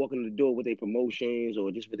people that walk in the door with their promotions or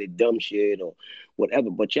just with their dumb shit or whatever.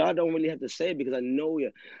 But y'all don't really have to say it because I know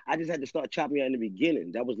you. I just had to start chopping y'all in the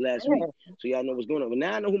beginning. That was last week. So y'all know what's going on. But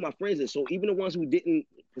now I know who my friends is. So even the ones who didn't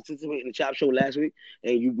participate in the Chop Show last week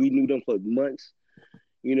and we knew them for months,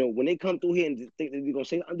 when they come through here and think that they're going to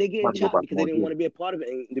say, they getting chopped because they didn't want to be a part of it.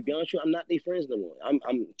 And to be honest with you, I'm not their friends no more. I'm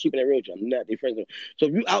keeping it real with you. I'm not their friends no more. So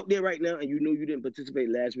if you out there right now and you know you didn't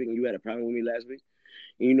participate last week and you had a problem with me last week,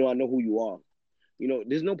 and I know who you are.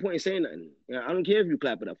 There's no point in saying nothing. I don't care if you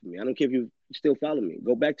clap it up for me. I don't care if you still follow me.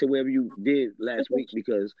 Go back to wherever you did last week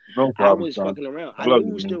because I was fucking around. I know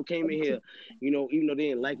who still came in here, even though they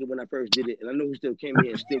didn't like it when I first did it. And I know who still came in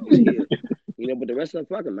here and still was here. But the rest of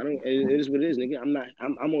them, fuck them. It is what it is, nigga. I'm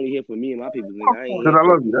only here for me and my people, nigga. I ain't here I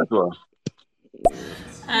love you, that's why.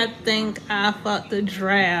 I think I fucked the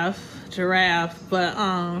giraffe, but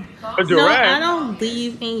no, I don't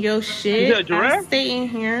leave in your shit. I stay in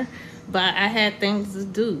here, but I had things to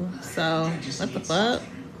do. So what the fuck?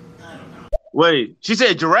 Wait, she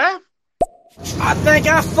said giraffe? I think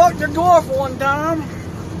I fucked a dwarf one time.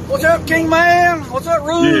 What's up, King Man? What's up,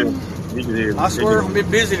 Rube? Yeah, I swear I'm a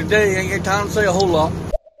bit busy today. Ain't got time to say a whole lot.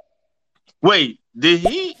 Wait, did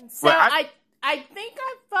he? So I think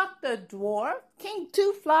I fucked a dwarf. King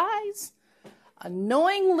Two Flies.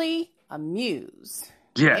 Annoyingly amused.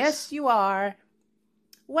 Yes, you are.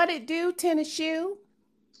 What it do, tennis shoe?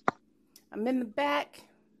 I'm in the back,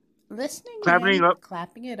 listening clapping in, it up.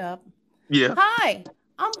 clapping it up. Yeah. Hi,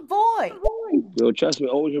 I'm Void. Yo, trust me.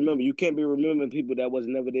 Always remember, you can't be remembering people that was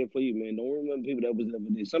never there for you, man. Don't remember people that was never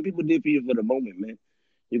there. Some people did for you for the moment, man.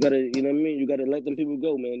 You gotta, you know what I mean? You gotta let them people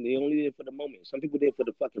go, man. They only there for the moment. Some people there for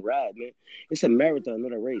the fucking ride, man. It's a marathon,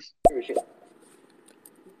 not a race.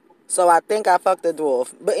 So I think I fucked the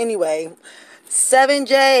dwarf. But anyway,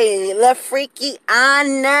 7J, La Freaky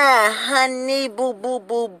Anna, honey, boo, boo,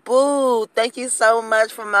 boo, boo. Thank you so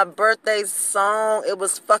much for my birthday song. It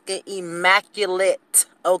was fucking immaculate.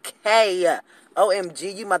 Okay.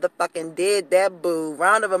 OMG, you motherfucking did that, boo.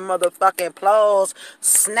 Round of a motherfucking applause.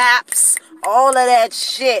 Snaps. All of that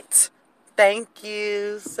shit. Thank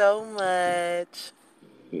you so much.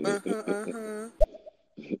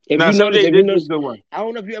 If Now, you some notice, days this is a good one. I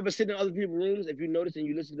don't know if you ever sit in other people's rooms. If you notice and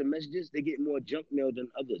you listen to messages, they get more junk mail than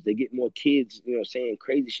others. They get more kids, saying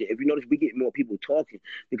crazy shit. If you notice, we get more people talking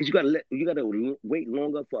because you gotta wait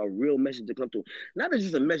longer for a real message to come through. Not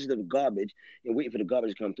just a message of garbage and waiting for the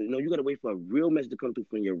garbage to come through. No, you gotta wait for a real message to come through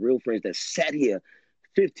from your real friends that sat here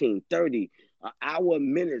 15, 30, an hour,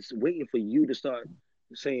 minutes waiting for you to start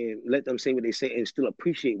saying, let them say what they say and still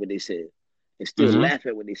appreciate what they said. And still laugh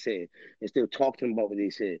at what they said, and still talk to them about what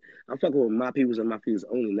they said. I'm fucking with my peoples and my peoples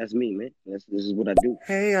only. That's me, man. This is what I do.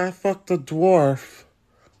 Hey, I fucked a dwarf.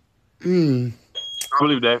 I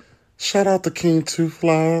believe that. Shout out to King Two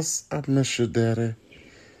Flies. I miss you, Daddy.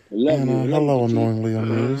 Love And you. hello, Annoyingly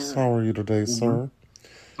Amused. How are you today, sir?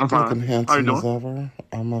 I'm fine. Looking handsome as ever,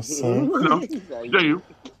 I must say.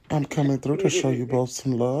 I'm coming through to show you both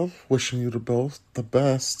some love. Wishing you both the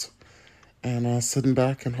best. And sitting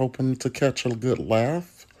back and hoping to catch a good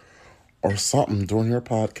laugh or something during your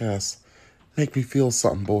podcast. Make me feel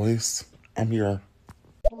something, boys. I'm here.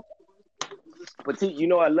 But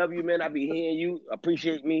T, I love you, man. I be hearing you.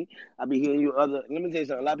 Appreciate me. I be hearing you other. Let me tell you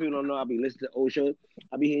something. A lot of people don't know. I be listening to old shows.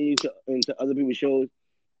 I be hearing you into other people's shows,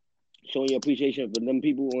 showing your appreciation for them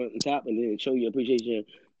people on top, and then show your appreciation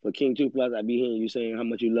for King Two Plus. I be hearing you saying how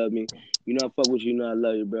much you love me. I fuck with you. I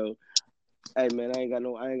love you, bro. Hey, man, I ain't got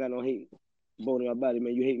no hate bone in my body,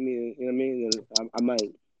 man. You hate me, you know what I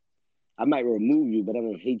mean? I might remove you, but I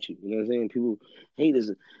don't hate you. You know what I'm saying? People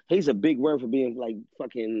hate's a big word for being like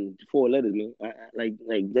fucking 4 letters, man. Like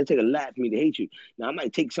that take a lot for me to hate you. Now I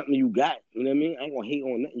might take something you got. You know what I mean? I ain't gonna hate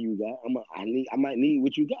on nothing you got. I might need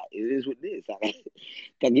what you got. It is what it is.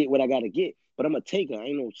 I get what I gotta get, but I'm a taker. I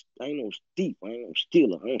ain't no thief. I ain't no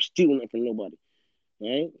stealer. I don't steal nothing from nobody.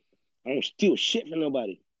 Right? I don't steal shit from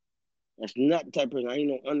nobody. That's not the type of person. I ain't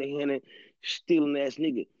no underhanded, stealing ass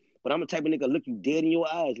nigga. But I'm the type of nigga look you dead in your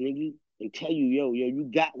eyes, nigga, and tell you, yo, you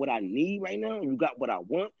got what I need right now. You got what I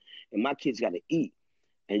want, and my kids got to eat.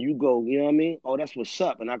 And you go, you know what I mean? Oh, that's what's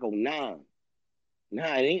up. And I go, nah, it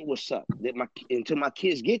ain't what's up. Until my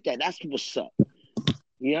kids get that, that's what's up.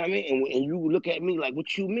 You know what I mean? And you look at me like,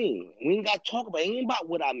 what you mean? We ain't got to talk about it. It ain't about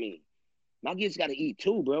what I mean. My kids got to eat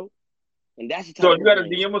too, bro. And that's the type So of you got a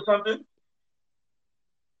person I am. DM or something?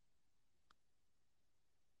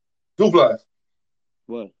 Two Flies.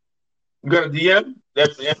 What? You got a DM?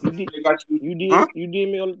 You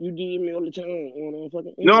DM me all the time on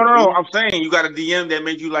fucking No. Instagram. I'm saying you got a DM that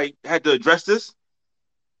made you had to address this.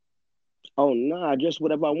 Oh nah, just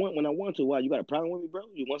whatever I want when I want to. Why you got a problem with me, bro?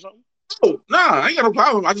 You want something? Oh nah, I ain't got no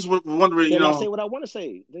problem. I just was wondering, Then I say what I want to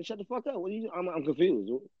say. Then shut the fuck up. I'm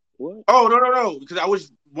confused. What? Oh no, because I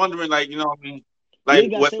was wondering, what I mean,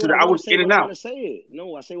 Nigga, I what? say Because what I I want was to say in when and I want out. to say it.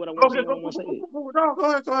 No, I say what I want to say when I want to say it. No, go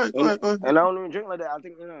ahead. And I don't even drink like that. I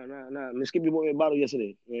think nah. Miss Skippy bought me a bottle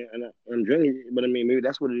yesterday, and I'm drinking it. But I mean, maybe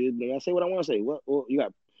that's what it is. Then I say what I want to say. What you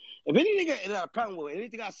got? If any nigga got a problem with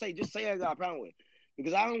anything I say, just say I got a problem with it.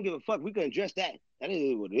 Because I don't give a fuck. We can address that. That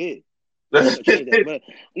is what it is. I'm gonna change that. But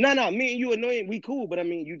no, me and you annoying. We cool. But I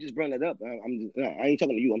mean, you just brought that up. I ain't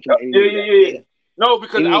talking to you. I'm talking to any nigga. Yeah. No,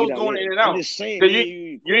 because I was going in and out. I'm just saying, me and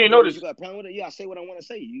you cool, didn't bro. notice. You got a problem with it? Yeah, I say what I want to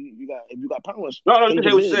say. If you got problem with it, No, state you your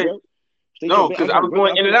say what biz, you're saying. bro. No, because I was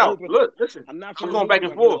going in and out. Look, listen. I'm not I'm from going the back new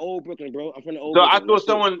and Brooklyn. I'm from forth. the old Brooklyn, bro. I'm from the old so Brooklyn. I saw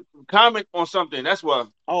someone comment on something. That's why.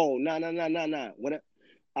 Oh, nah. What?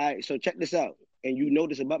 All right, so check this out. And you know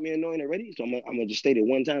this about me annoying already, so I'm gonna just state it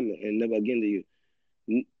one time and never again to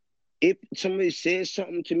you. If somebody says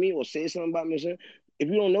something to me or says something about me, if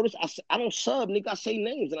you don't notice, I don't sub, nigga. I say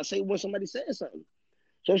names and I say when somebody says something.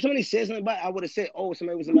 So if somebody says something about it, I would have said, oh,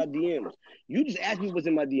 somebody was in my DMs. You just asked me what's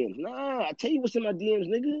in my DMs. Nah, I tell you what's in my DMs,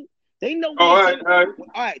 nigga. They know when they send. All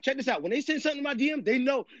right, check this out. When they send something in my DM, they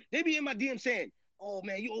know. They be in my DM saying, oh,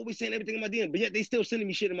 man, you always saying everything in my DM. But yet they still sending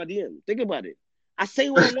me shit in my DM. Think about it. I say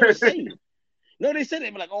what I want to say. No, they said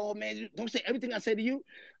it. Be like, oh, man, don't say everything I say to you.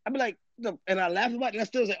 I be like, and I laugh about it. And I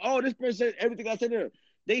still say, oh, this person said everything I said to her.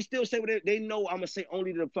 They still say what they know. I'm gonna say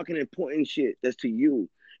only the fucking important shit that's to you.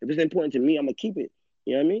 If it's important to me, I'm gonna keep it.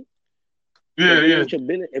 You know what I mean? So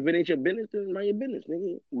if it ain't your business, then mind your business,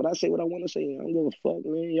 nigga. But I say what I want to say. I don't give a fuck,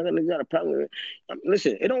 man. Y'all niggas got a problem with it.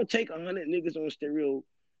 Listen, it don't take 100 niggas on stereo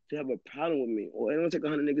to have a problem with me, or it don't take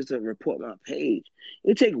 100 niggas to report my page.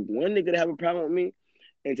 It take one nigga to have a problem with me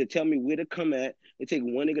and to tell me where to come at. It take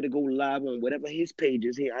one nigga to go live on whatever his page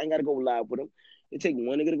is here. I ain't gotta go live with him. It take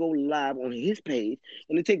one nigga to go live on his page,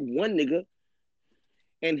 and it take one nigga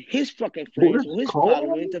and his fucking friends or his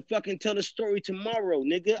following to fucking tell the story tomorrow,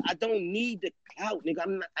 nigga. I don't need the clout,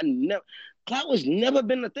 nigga. Clout has never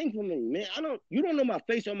been a thing for me, man. You don't know my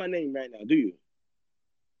face or my name right now, do you?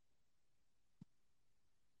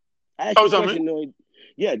 I asked you a question, Noy.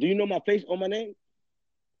 Yeah, do you know my face or my name?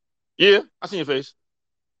 Yeah, I seen your face.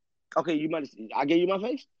 Okay, I gave you my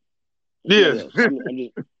face? Yeah.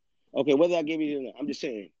 Okay, whether I gave you or not, I'm just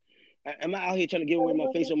saying. Am I out here trying to give away my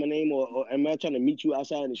face or my name, or am I trying to meet you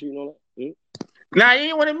outside in the street and all that? Nah, you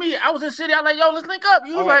ain't want to meet. I was in the city. I was like, yo, let's link up.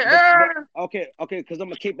 You was like, okay, because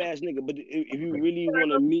I'm a Cape ass nigga. But if you really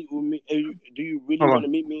want to meet with me, do you really want to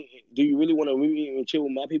meet me? Do you really want to meet me and chill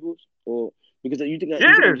with my people? Or because you think I'm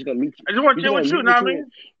just gonna meet you? I just want to chill with you, you know what I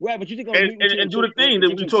mean? Right, but you think I'm gonna meet with you and do the thing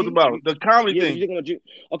that we talked about, the comedy thing.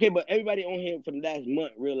 Okay, but everybody on here for the last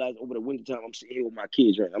month realized over the winter time I'm sitting here with my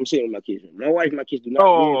kids, right? I'm sitting with my kids. My wife and my kids do not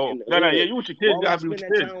live in the hood. Yeah, you with your kids. You gotta be with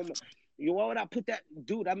your kids. Why would I put that,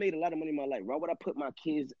 dude? I made a lot of money in my life. Why would I put my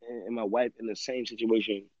kids and my wife in the same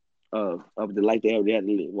situation of the life they already had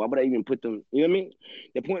to live? Why would I even put them? You know what I mean?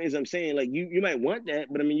 The point is, I'm saying like you might want that,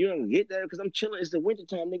 but I mean you don't get that because I'm chilling. It's the winter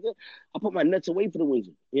time, nigga. I put my nuts away for the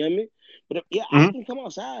winter. You know what I mean? But I can come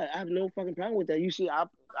outside. I have no fucking problem with that. You see, I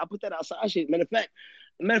put that outside shit. Matter of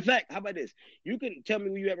fact, how about this? You can tell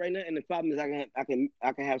me where you at right now, and in 5 minutes I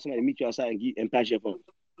can have somebody meet you outside and pass your phone.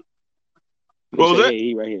 What was that? Hey,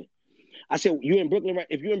 he right here. I said, you in Brooklyn right?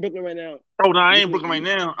 If you in Brooklyn right now? Oh no, I ain't in Brooklyn right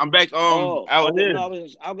now. I'm back out there. No, I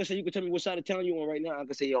was gonna say you can tell me what side of town you on right now. I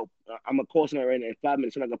can say, yo, I'm a call somebody right now. In 5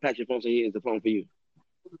 minutes, I'm not gonna patch your phone. So here's the phone for you.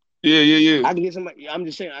 Yeah. I can get somebody. I'm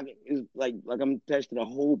just saying, it's like I'm attached to the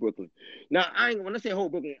whole Brooklyn. Now, when I say whole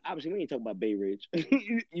Brooklyn, obviously we ain't talking about Bay Ridge.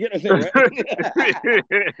 You understand, right?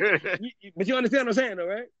 But you understand what I'm saying, though,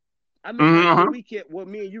 right? I mean, what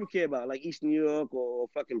me and you care about, like East New York or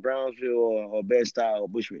fucking Brownsville or Bed-Stuy or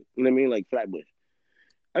Bushwick. You know what I mean? Like Flatbush.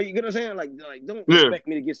 Are you get what I'm saying? Like don't expect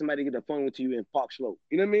me to get somebody to get the phone to you in Park Slope.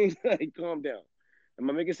 You know what I mean? Like, calm down. Am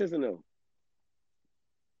I making sense or no?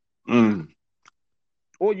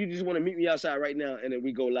 Or you just want to meet me outside right now and then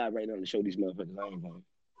we go live right now to show these motherfuckers I ain't going.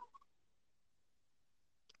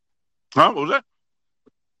 Huh? What was that?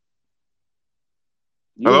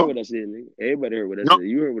 You heard what I said, nigga. Everybody heard what I said.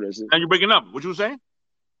 You heard what I said. Now you're breaking up. What you saying?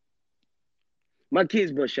 My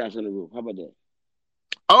kids bust shots on the roof. How about that?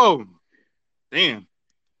 Oh, damn.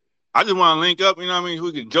 I just want to link up, you know what I mean?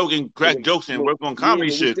 We can joke and crack jokes and work on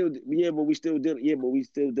comedy shit. But we still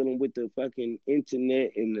dealing with the fucking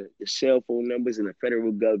internet and the cell phone numbers and the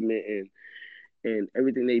federal government and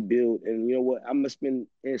everything they build. And you know what? I'm gonna spend,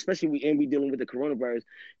 and especially we dealing with the coronavirus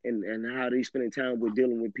and how they spending time with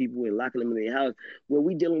dealing with people and locking them in their house. Where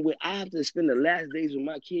we dealing with, I have to spend the last days with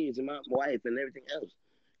my kids and my wife and everything else.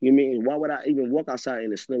 You know what I mean? Why would I even walk outside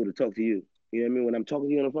in the snow to talk to you? You know what I mean? When I'm talking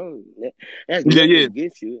to you on the phone, that's nothing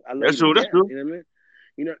against you. I love that's true. That's true. You know what I mean?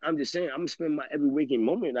 You know, I'm just saying, I'm gonna spend my every waking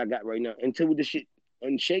moment I got right now until the shit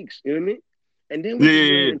unshakes. You know what I mean? And then we can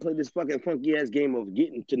go ahead and play this fucking funky ass game of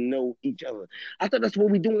getting to know each other. I thought that's what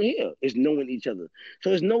we doing here is knowing each other.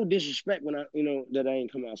 So it's no disrespect when that I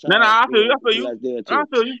ain't come outside. No, I feel you.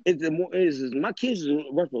 It's my kids is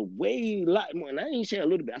worth a way lot more. And I ain't saying a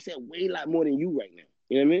little bit. I said way lot more than you right now.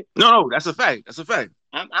 You know what I mean? No, that's a fact. That's a fact.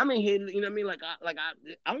 I'm in here, you know what I mean?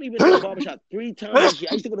 I don't even go to the barbershop 3 times this year.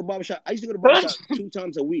 I used to go to the barbershop 2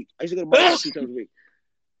 times a week. I used to go to the barbershop 2 times a week.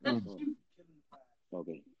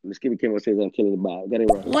 Okay. Miss Kimmy Kim says I'm killing the Bob. Got it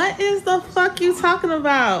right. What is the fuck you talking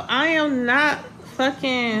about? I am not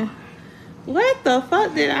fucking. What the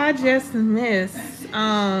fuck did I just miss?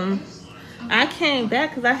 I came back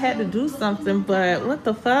because I had to do something, but what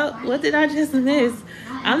the fuck? What did I just miss?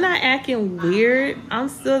 I'm not acting weird. I'm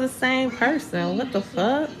still the same person. What the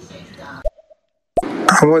fuck?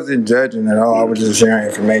 I wasn't judging at all. I was just sharing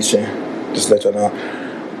information. Just let y'all know.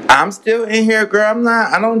 I'm still in here, girl.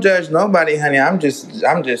 I don't judge nobody, honey. I'm just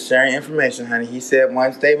sharing information, honey. He said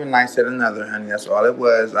one statement and I said another, honey. That's all it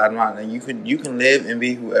was. You can live and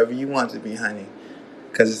be whoever you want to be, honey.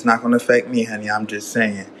 Because it's not going to affect me, honey. I'm just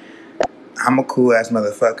saying. I'm a cool ass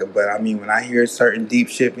motherfucker, but I mean, when I hear certain deep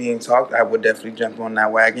shit being talked, I would definitely jump on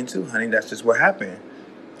that wagon too, honey. That's just what happened.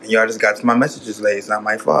 And y'all just got to my messages late. It's not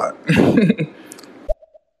my fault.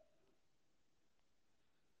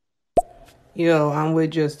 Yo, I'm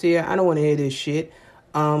with Just Here. I don't want to hear this shit.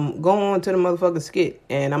 Go on to the motherfucking skit,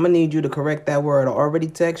 and I'm gonna need you to correct that word. I already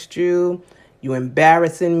text you. You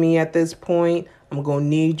embarrassing me at this point. I'm gonna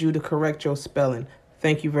need you to correct your spelling.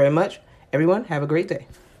 Thank you very much. Everyone, have a great day.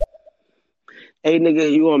 Hey,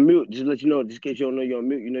 nigga, you on mute. Just let you know, just in case you don't know you're on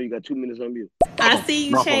mute. You know you got 2 minutes on mute. I see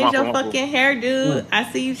you change your fucking hair, dude.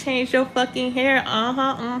 I see you change your fucking hair.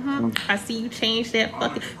 I see you change that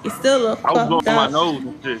fucking. You still look I was blowing fucked my up. nose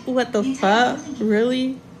and shit. What the fuck?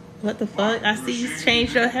 Really? What the fuck? I see you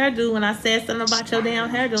change your hairdo when I said something about your damn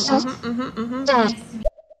hairdo.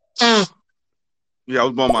 Yeah, I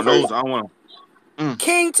was blowing my nose. I don't want to.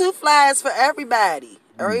 King Two Flies for everybody.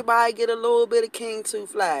 Everybody get a little bit of King Two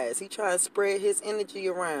Flies. He trying to spread his energy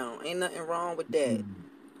around. Ain't nothing wrong with that.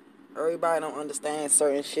 Everybody don't understand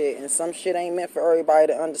certain shit, and some shit ain't meant for everybody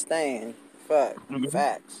to understand.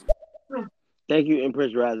 Facts. Thank you,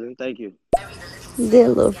 Empress Rising. Thank you. Did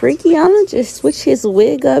little freaky Anna just switch his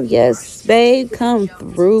wig up? Yes, babe, come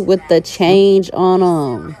through with the change on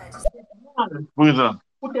him.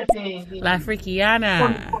 La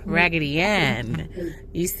Freakiana, Raggedy Ann.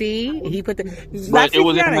 You see? He put the La But it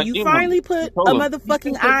was in Freakiana, her you email. finally I put a told her.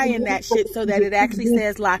 motherfucking I in that shit so that it actually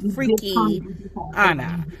says La Freaky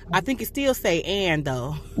Anna. I think it still say Ann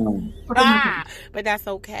though. But that's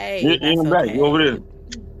okay. You That's ain't back. You over okay.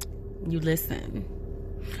 there. You listen.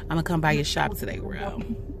 I'm gonna come by your shop today, bro.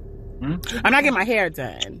 I'm not getting my hair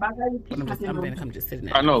done. But I'm gonna come just sit in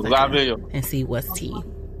there I know. Live video. and see what's tea.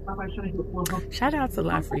 Shout out to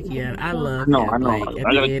La Freakia. I love I him. know. Like at I the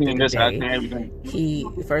gotta end of clean the this. I day, clean everything. he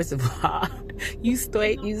first of all, you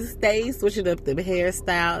stay switching up the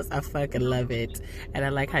hairstyles. I fucking love it, and I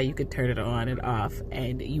like how you can turn it on and off.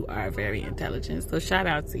 And you are very intelligent. So shout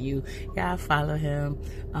out to you. Y'all follow him.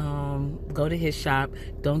 Go to his shop.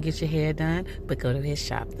 Don't get your hair done, but go to his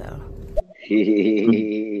shop though.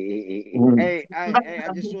 Hey, I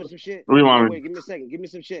just saw some shit. Wait, give me a second. Give me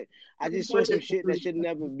some shit. I just saw some shit that should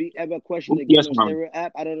never be ever questioned again on Stereo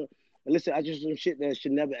app. I don't know. Listen, I just saw some shit that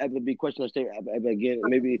should never ever be questioned on Stereo app ever again.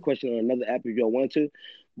 Maybe questioned on another app if y'all want to.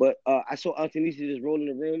 But I saw Auntie Nisi just roll in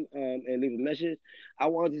the room and leave a message. I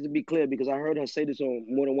wanted this to be clear because I heard her say this on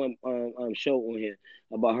more than one show on here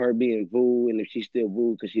about her being Vu and if she's still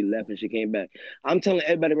Vu because she left and she came back. I'm telling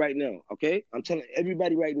everybody right now, okay? I'm telling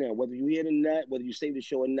everybody right now, whether you hear it or not, whether you save the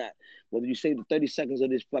show or not, whether you save the 30 seconds of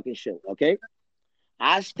this fucking show, okay?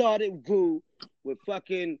 I started Vu with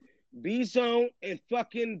fucking B-Zone and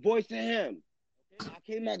fucking Voice of Him. Okay? I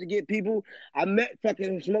came out to get people. I met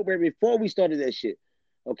fucking Smoke Break before we started that shit.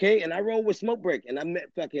 Okay? And I rolled with Smoke Break and I met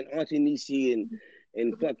fucking Auntie Nisi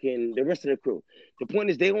and fucking the rest of the crew. The point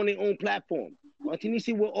is they on their own platform. Auntie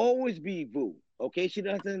Nisi will always be Vu. Okay, she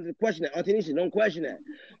doesn't have to question that. Auntie Nisi, don't question that.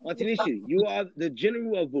 Auntie Nisi, you are the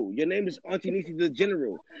general of Vu. Your name is Auntie Nisi, the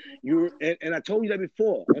general. And I told you that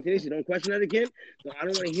before. Auntie Nisi, don't question that again. No, I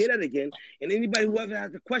don't want to hear that again. And anybody who ever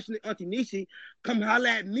has to question Auntie Nisi, come holler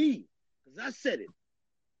at me. Because I said it.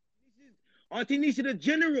 Auntie Nisi, the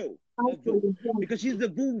general of Vu. Because she's the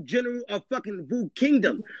Vu general of fucking Vu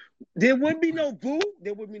Kingdom. There would be no Vu.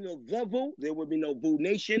 There would be no The Vu. There would be no Vu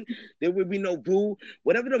Nation. There would be no Vu.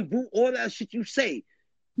 Whatever the Vu, all that shit you say.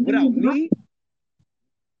 Without me,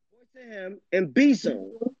 Voice of Him, and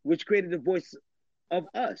B-Zone, which created the voice of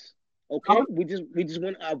us. Okay? We just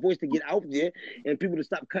want our voice to get out there and people to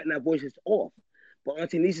stop cutting our voices off. But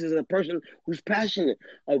Auntie Nisi is a person who's passionate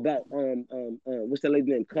about what's that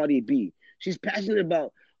lady name? Cardi B. She's passionate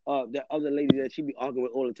about the other lady that she be arguing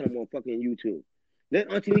with all the time on fucking YouTube. Let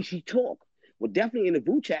Auntie Nisi talk. Well, definitely in the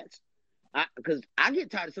Vu chats. Because I get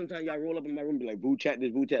tired of sometimes y'all roll up in my room and be like, Vu chat,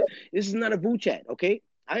 this Vu chat. This is not a Vu chat, okay?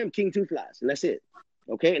 I am King Two Flies, and that's it.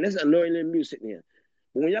 Okay? And that's AnnoyinglyAmused sitting here.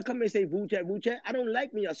 But when y'all come and say Vu chat, I don't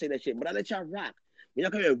like when y'all say that shit, but I let y'all rock. When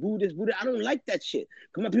y'all come here, Vu this, Vu that, I don't like that shit.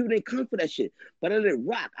 Come on, people didn't come for that shit. But I let it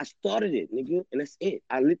rock. I started it, nigga, and that's it.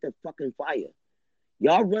 I lit the fucking fire.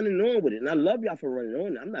 Y'all running on with it, and I love y'all for running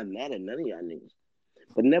on. I'm not mad at none of y'all niggas.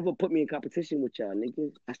 But never put me in competition with y'all,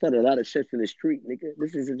 niggas. I started a lot of shit in the street, nigga.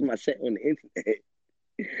 This is just my set on the internet.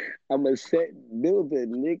 I'm a set builder,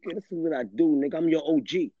 nigga. This is what I do, nigga. I'm your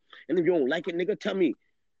OG. And if you don't like it, nigga, tell me.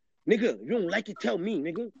 Nigga, if you don't like it, tell me,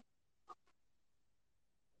 nigga.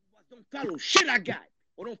 Don't follow shit I got.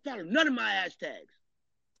 Or don't follow none of my hashtags.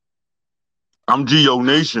 I'm Geo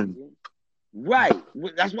Nation. Right.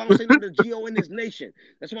 That's why I'm saying to the Geo in this nation.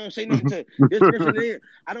 That's why I'm saying to this person there.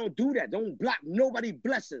 I don't do that. Don't block nobody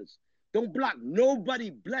blessings. Don't block nobody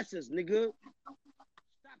blessings, nigga.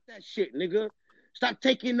 Stop that shit, nigga. Stop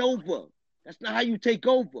taking over. That's not how you take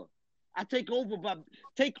over. I take over by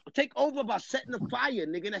setting the fire,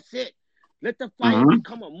 nigga. That's it. Let the fire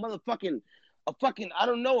become a fucking, I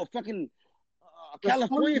don't know, a fucking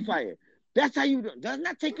California fire. That's how you do. That's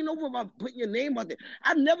not taking over by putting your name out there.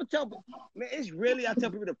 I never tell, man. It's really I tell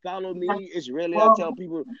people to follow me. It's really I tell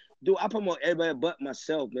people, I promote everybody but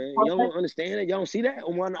myself, man. Y'all don't understand it. Y'all don't see that.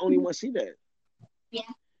 I'm the only one see that. Yeah.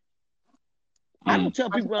 I don't tell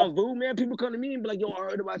people I'm Vu, man. People come to me and be like, yo, I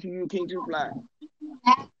heard about you, King Two Fly.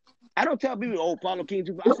 I don't tell people, oh, follow King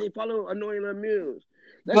Two Fly. I say follow AnnoyinglyAmused.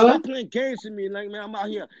 Let's stop playing games with me. Like, man, I'm out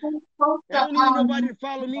here. I don't need nobody to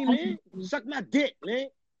follow me, man. Suck my dick, man.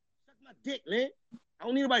 Suck my dick, man. I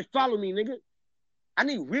don't need nobody to follow me, nigga. I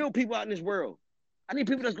need real people out in this world. I need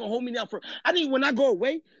people that's gonna hold me down for. I need when I go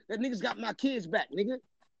away, that niggas got my kids back, nigga.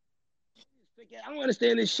 I don't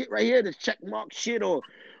understand this shit right here, this check mark shit or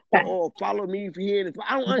follow me for here.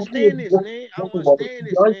 I don't understand this, man. I don't understand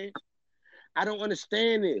this, man. I don't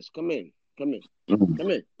understand this. Come in. Come in.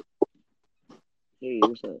 Hey,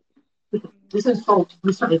 what's up? This is so.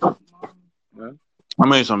 Huh? I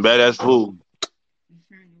made some badass food.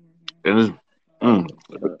 And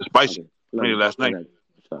it's spicy. I made it last night.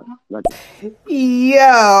 Yo,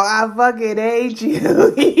 I fucking hate you.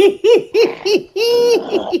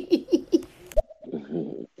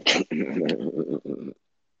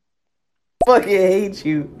 Fucking hate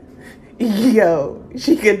you. Yo,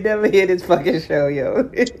 she could never hear this fucking show,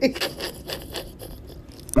 yo.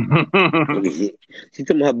 She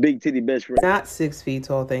talking about big titty best friend. Not 6 feet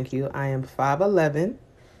tall, thank you. I am 5'11".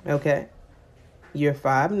 Okay. You're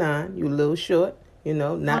 5'9". You a little short. You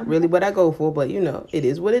know, not really what I go for, but you know, it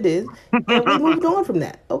is what it is. And we moved on from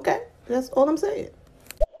that. Okay. That's all I'm saying.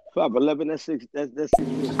 5'11", that's 6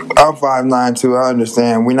 feet. I'm 5'9" too. I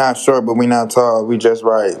understand. We not short, but we not tall. We just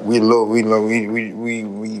right. We low. We ain't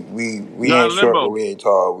short, but we ain't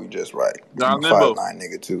tall. We just right. I'm a 5'9"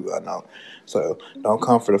 nigga too. I know. So don't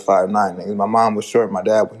come for the 5'9" niggas. My mom was short. My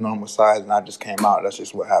dad was normal size, and I just came out. That's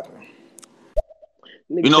just what happened.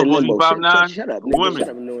 Nigga, you know what? 5'9". Shut up, nigga. Women. Shut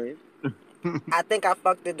up, annoying. I think I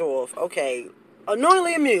fucked the dwarf. Okay.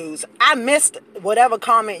 Annoyingly amused. I missed whatever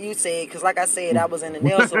comment you said, because like I said, I was in the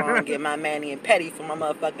nail salon getting my mani and petty for my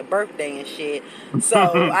motherfucking birthday and shit.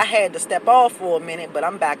 So I had to step off for a minute, but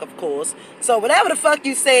I'm back, of course. So whatever the fuck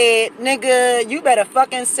you said, nigga, you better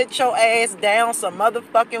fucking sit your ass down some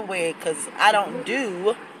motherfucking way, because I don't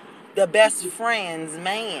do the best friends,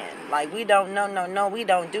 man. Like, we don't, no, we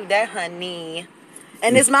don't do that, honey.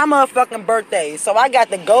 And it's my motherfucking birthday, so I got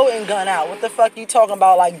the golden gun out. What the fuck you talking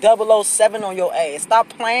about, like 007 on your ass? Stop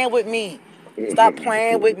playing with me. Stop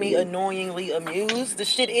playing with me, annoyingly amused. The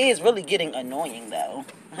shit is really getting annoying, though.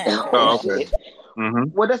 Oh, okay.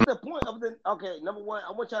 Well, that's the point of the. Okay, number one,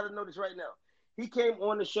 I want y'all to know this right now. He came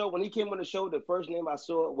on the show. When he came on the show, the first name I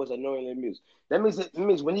saw was Annoyingly Amused. That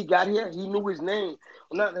means when he got here, he knew his name.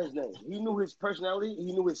 Well, not his name. He knew his personality.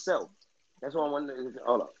 He knew himself. That's what I wanted to.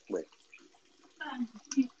 Hold on, wait.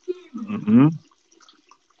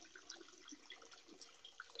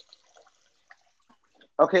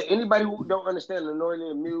 Okay, anybody who don't understand Annoyingly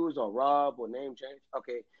Amused or Rob or name change,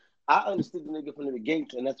 okay, I understood the nigga from the beginning,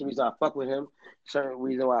 and that's the reason I fuck with him. Certain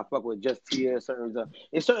reason why I fuck with Just Tia, certain reason.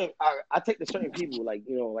 It's certain. I take to certain people, like,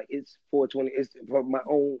 you know, like it's 420. It's for my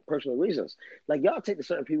own personal reasons. Like, y'all take to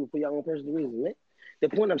certain people for your own personal reasons, man. The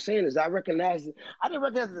point I'm saying is I didn't recognize it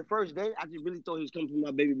the first day. I just really thought he was coming from my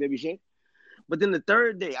baby shit. But then the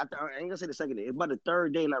third day, I ain't gonna say the second day. It's about the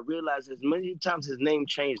third day, and I realized as many times his name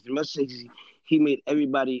changed, as much as he made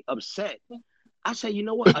everybody upset. I say, you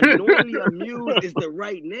know what? Annoyingly Amused is the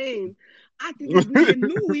right name. I think this nigga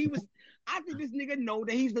knew he was. I think this nigga know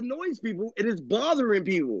that he's annoying people. It is bothering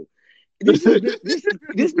people. This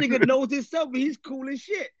nigga knows himself, but he's cool as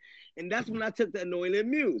shit. And that's when I took the Annoyingly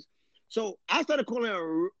Amused. So I started calling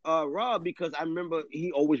him Rob because I remember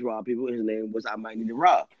he always robbed people. His name was I Might Need to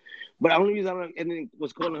Rob. But the only reason I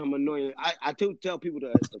was calling him Annoying, I tell people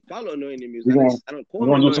to follow Annoyingly Amused. I don't call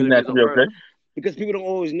him Annoyingly Amused, okay? Because people don't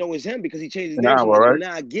always know it's him because he changed his name. So right?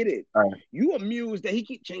 Now I get it. Right. You amused that he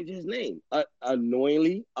keep changing his name.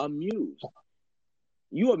 Annoyingly Amused.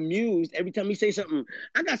 You amused every time he say something.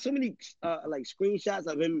 I got so many like screenshots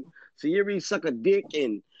of him. Sayuri suck a dick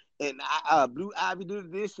and Blue Ivy do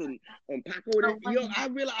this and Paco. Yo, I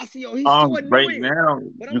realize I see he's so annoying. Right now,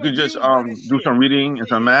 you can just do some reading and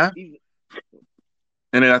some math, and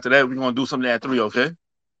then after that we're gonna do something at 3. Okay.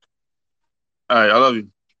 All right. I love you.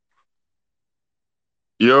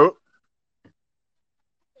 Yo.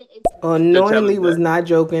 Annoyingly was not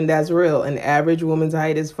joking. That's real. An average woman's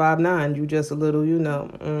height is 5'9". You just a little, you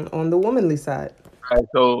know, on the womanly side. All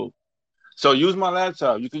right, so use my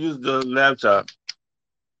laptop. You can use the laptop.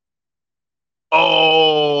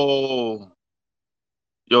 Oh.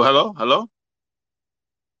 Yo, hello.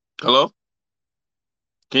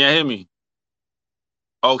 Can you hear me?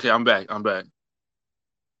 Okay, I'm back.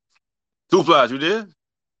 Two Flies, you did?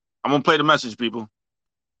 I'm gonna play the message, people.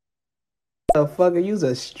 Fucker, you's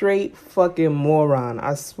a straight fucking moron.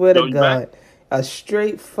 I swear to God. A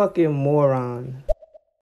straight fucking moron.